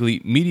on the Geek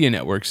Elite Media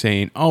Network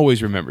saying,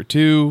 always remember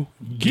to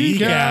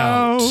geek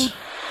out.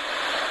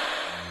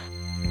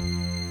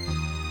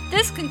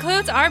 This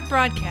concludes our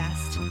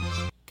broadcast.